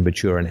wise and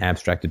mature and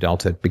abstract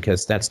adulthood,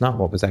 because that's not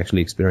what was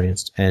actually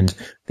experienced. And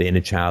the inner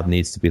child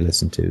needs to be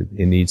listened to.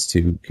 It needs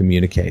to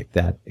communicate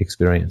that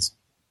experience.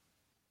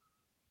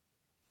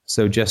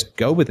 So just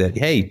go with it.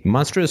 Hey,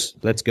 monstrous,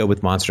 let's go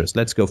with monstrous.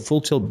 Let's go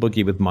full tilt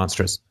boogie with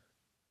monstrous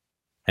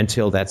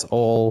until that's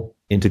all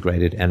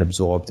integrated and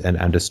absorbed and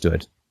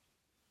understood.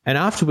 And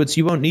afterwards,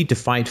 you won't need to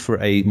fight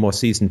for a more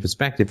seasoned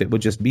perspective. It will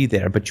just be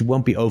there, but you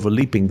won't be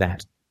overleaping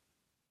that.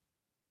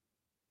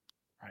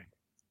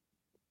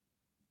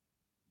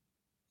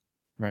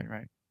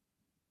 Right.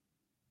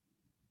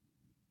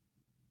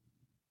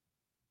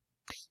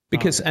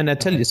 Because, and I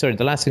tell you, sorry,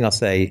 the last thing I'll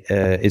say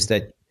is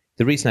that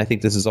the reason I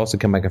think this has also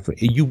come back,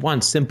 you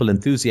want simple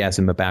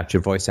enthusiasm about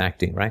your voice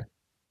acting, right?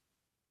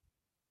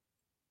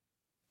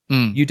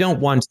 You don't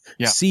want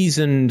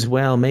seasoned,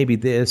 well, maybe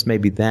this,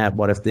 maybe that,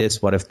 what if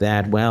this, what if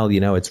that, well,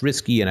 it's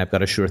risky and I've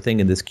got a sure thing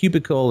in this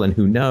cubicle and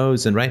who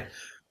knows, and right?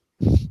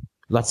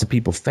 Lots of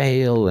people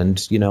fail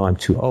and, I'm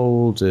too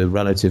old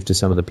relative to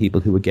some of the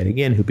people who were getting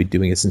in, who've been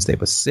doing it since they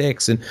were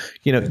 6. And,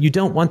 you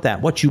don't want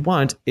that. What you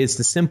want is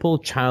the simple,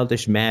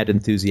 childish, mad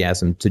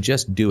enthusiasm to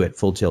just do it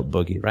full tilt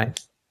boogie, right?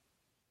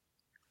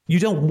 You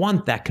don't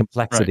want that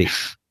complexity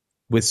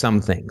with some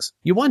things.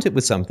 You want it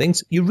with some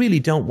things. You really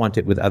don't want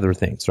it with other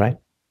things, right?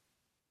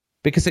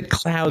 Because it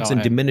clouds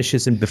and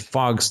diminishes and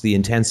befogs the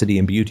intensity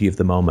and beauty of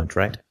the moment,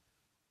 right?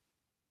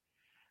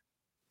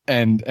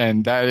 And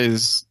that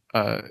is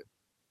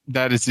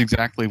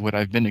exactly what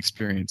I've been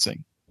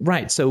experiencing.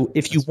 Right. So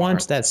if you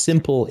want that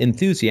simple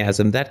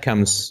enthusiasm, that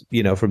comes,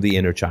 from the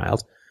inner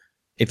child.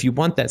 If you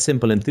want that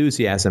simple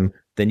enthusiasm,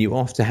 then you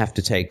often have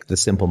to take the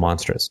simple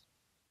monstrous.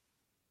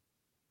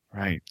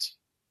 Right.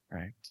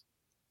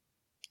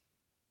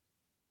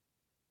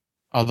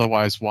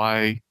 Otherwise,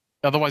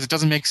 it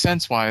doesn't make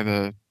sense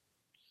why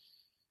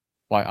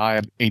I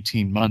at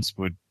 18 months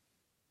would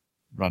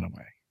run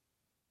away.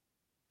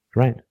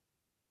 Right.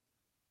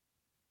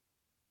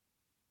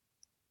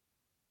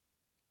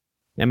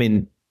 I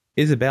mean,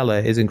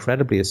 Isabella is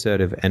incredibly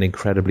assertive and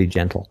incredibly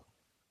gentle.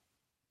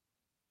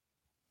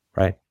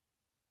 Right?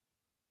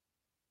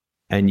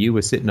 And you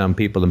were sitting on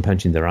people and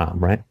punching their arm,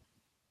 right?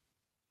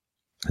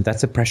 And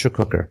that's a pressure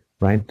cooker,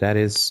 right? That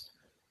is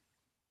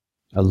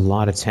a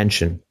lot of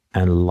tension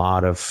and a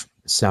lot of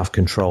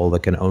self-control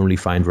that can only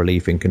find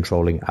relief in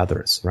controlling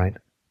others, right?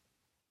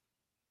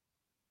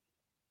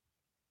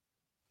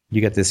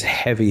 You get this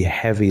heavy,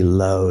 heavy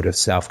load of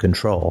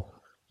self-control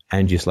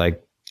and just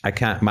like, I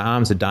can't, my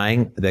arms are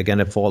dying, they're going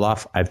to fall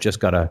off. I've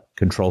just got to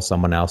control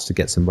someone else to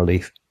get some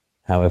relief,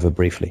 however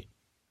briefly.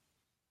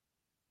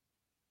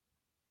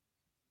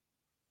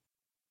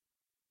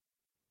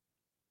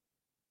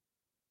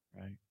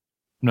 Right.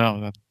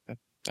 No,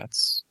 that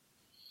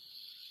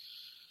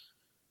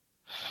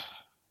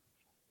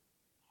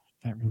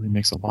really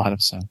makes a lot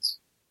of sense.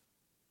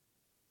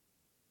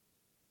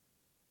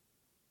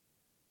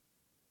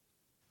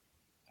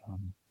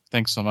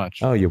 Thanks so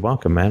much. Oh, you're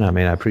welcome, man. I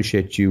mean, I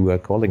appreciate you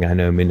calling. I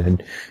know. I mean,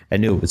 and I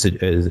knew it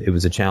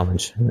was a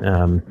challenge.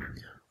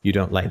 You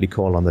don't lightly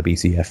call on the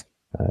BCF,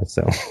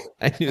 so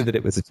I knew that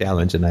it was a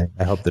challenge, and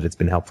I hope that it's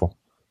been helpful.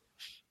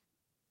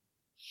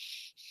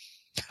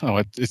 Oh,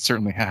 it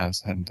certainly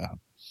has, and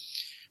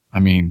I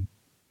mean,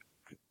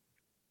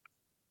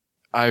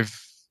 I've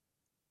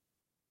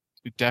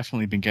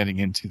definitely been getting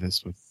into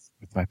this with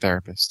my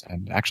therapist,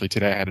 and actually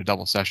today I had a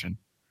double session,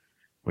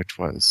 which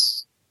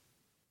was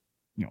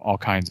all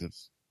kinds of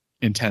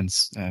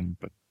intense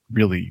but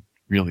really,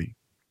 really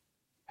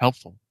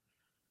helpful.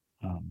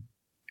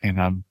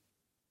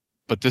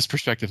 But this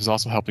perspective is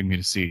also helping me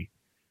to see,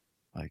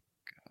 like,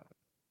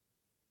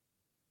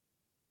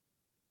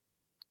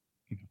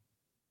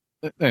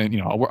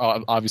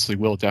 obviously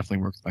will definitely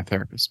work with my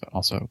therapist, but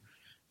also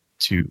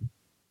to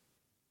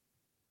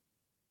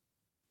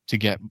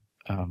get,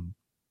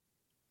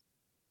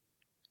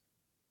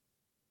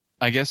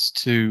 I guess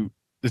to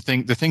the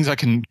things I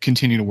can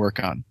continue to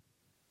work on.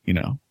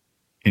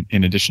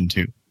 In addition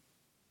to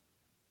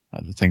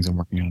the things I'm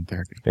working on in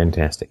therapy.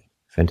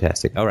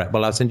 Fantastic. All right.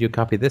 Well, I'll send you a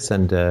copy of this,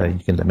 and you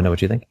can let me know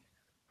what you think.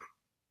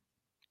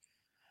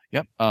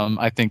 Yep.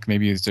 I think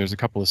maybe there's a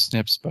couple of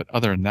snips, but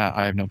other than that,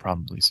 I have no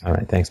problem releasing. All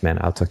right. Thanks, man.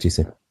 I'll talk to you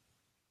soon.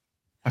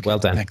 Okay, well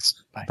done.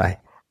 Thanks. Bye.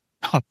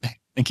 Oh,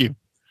 thank you.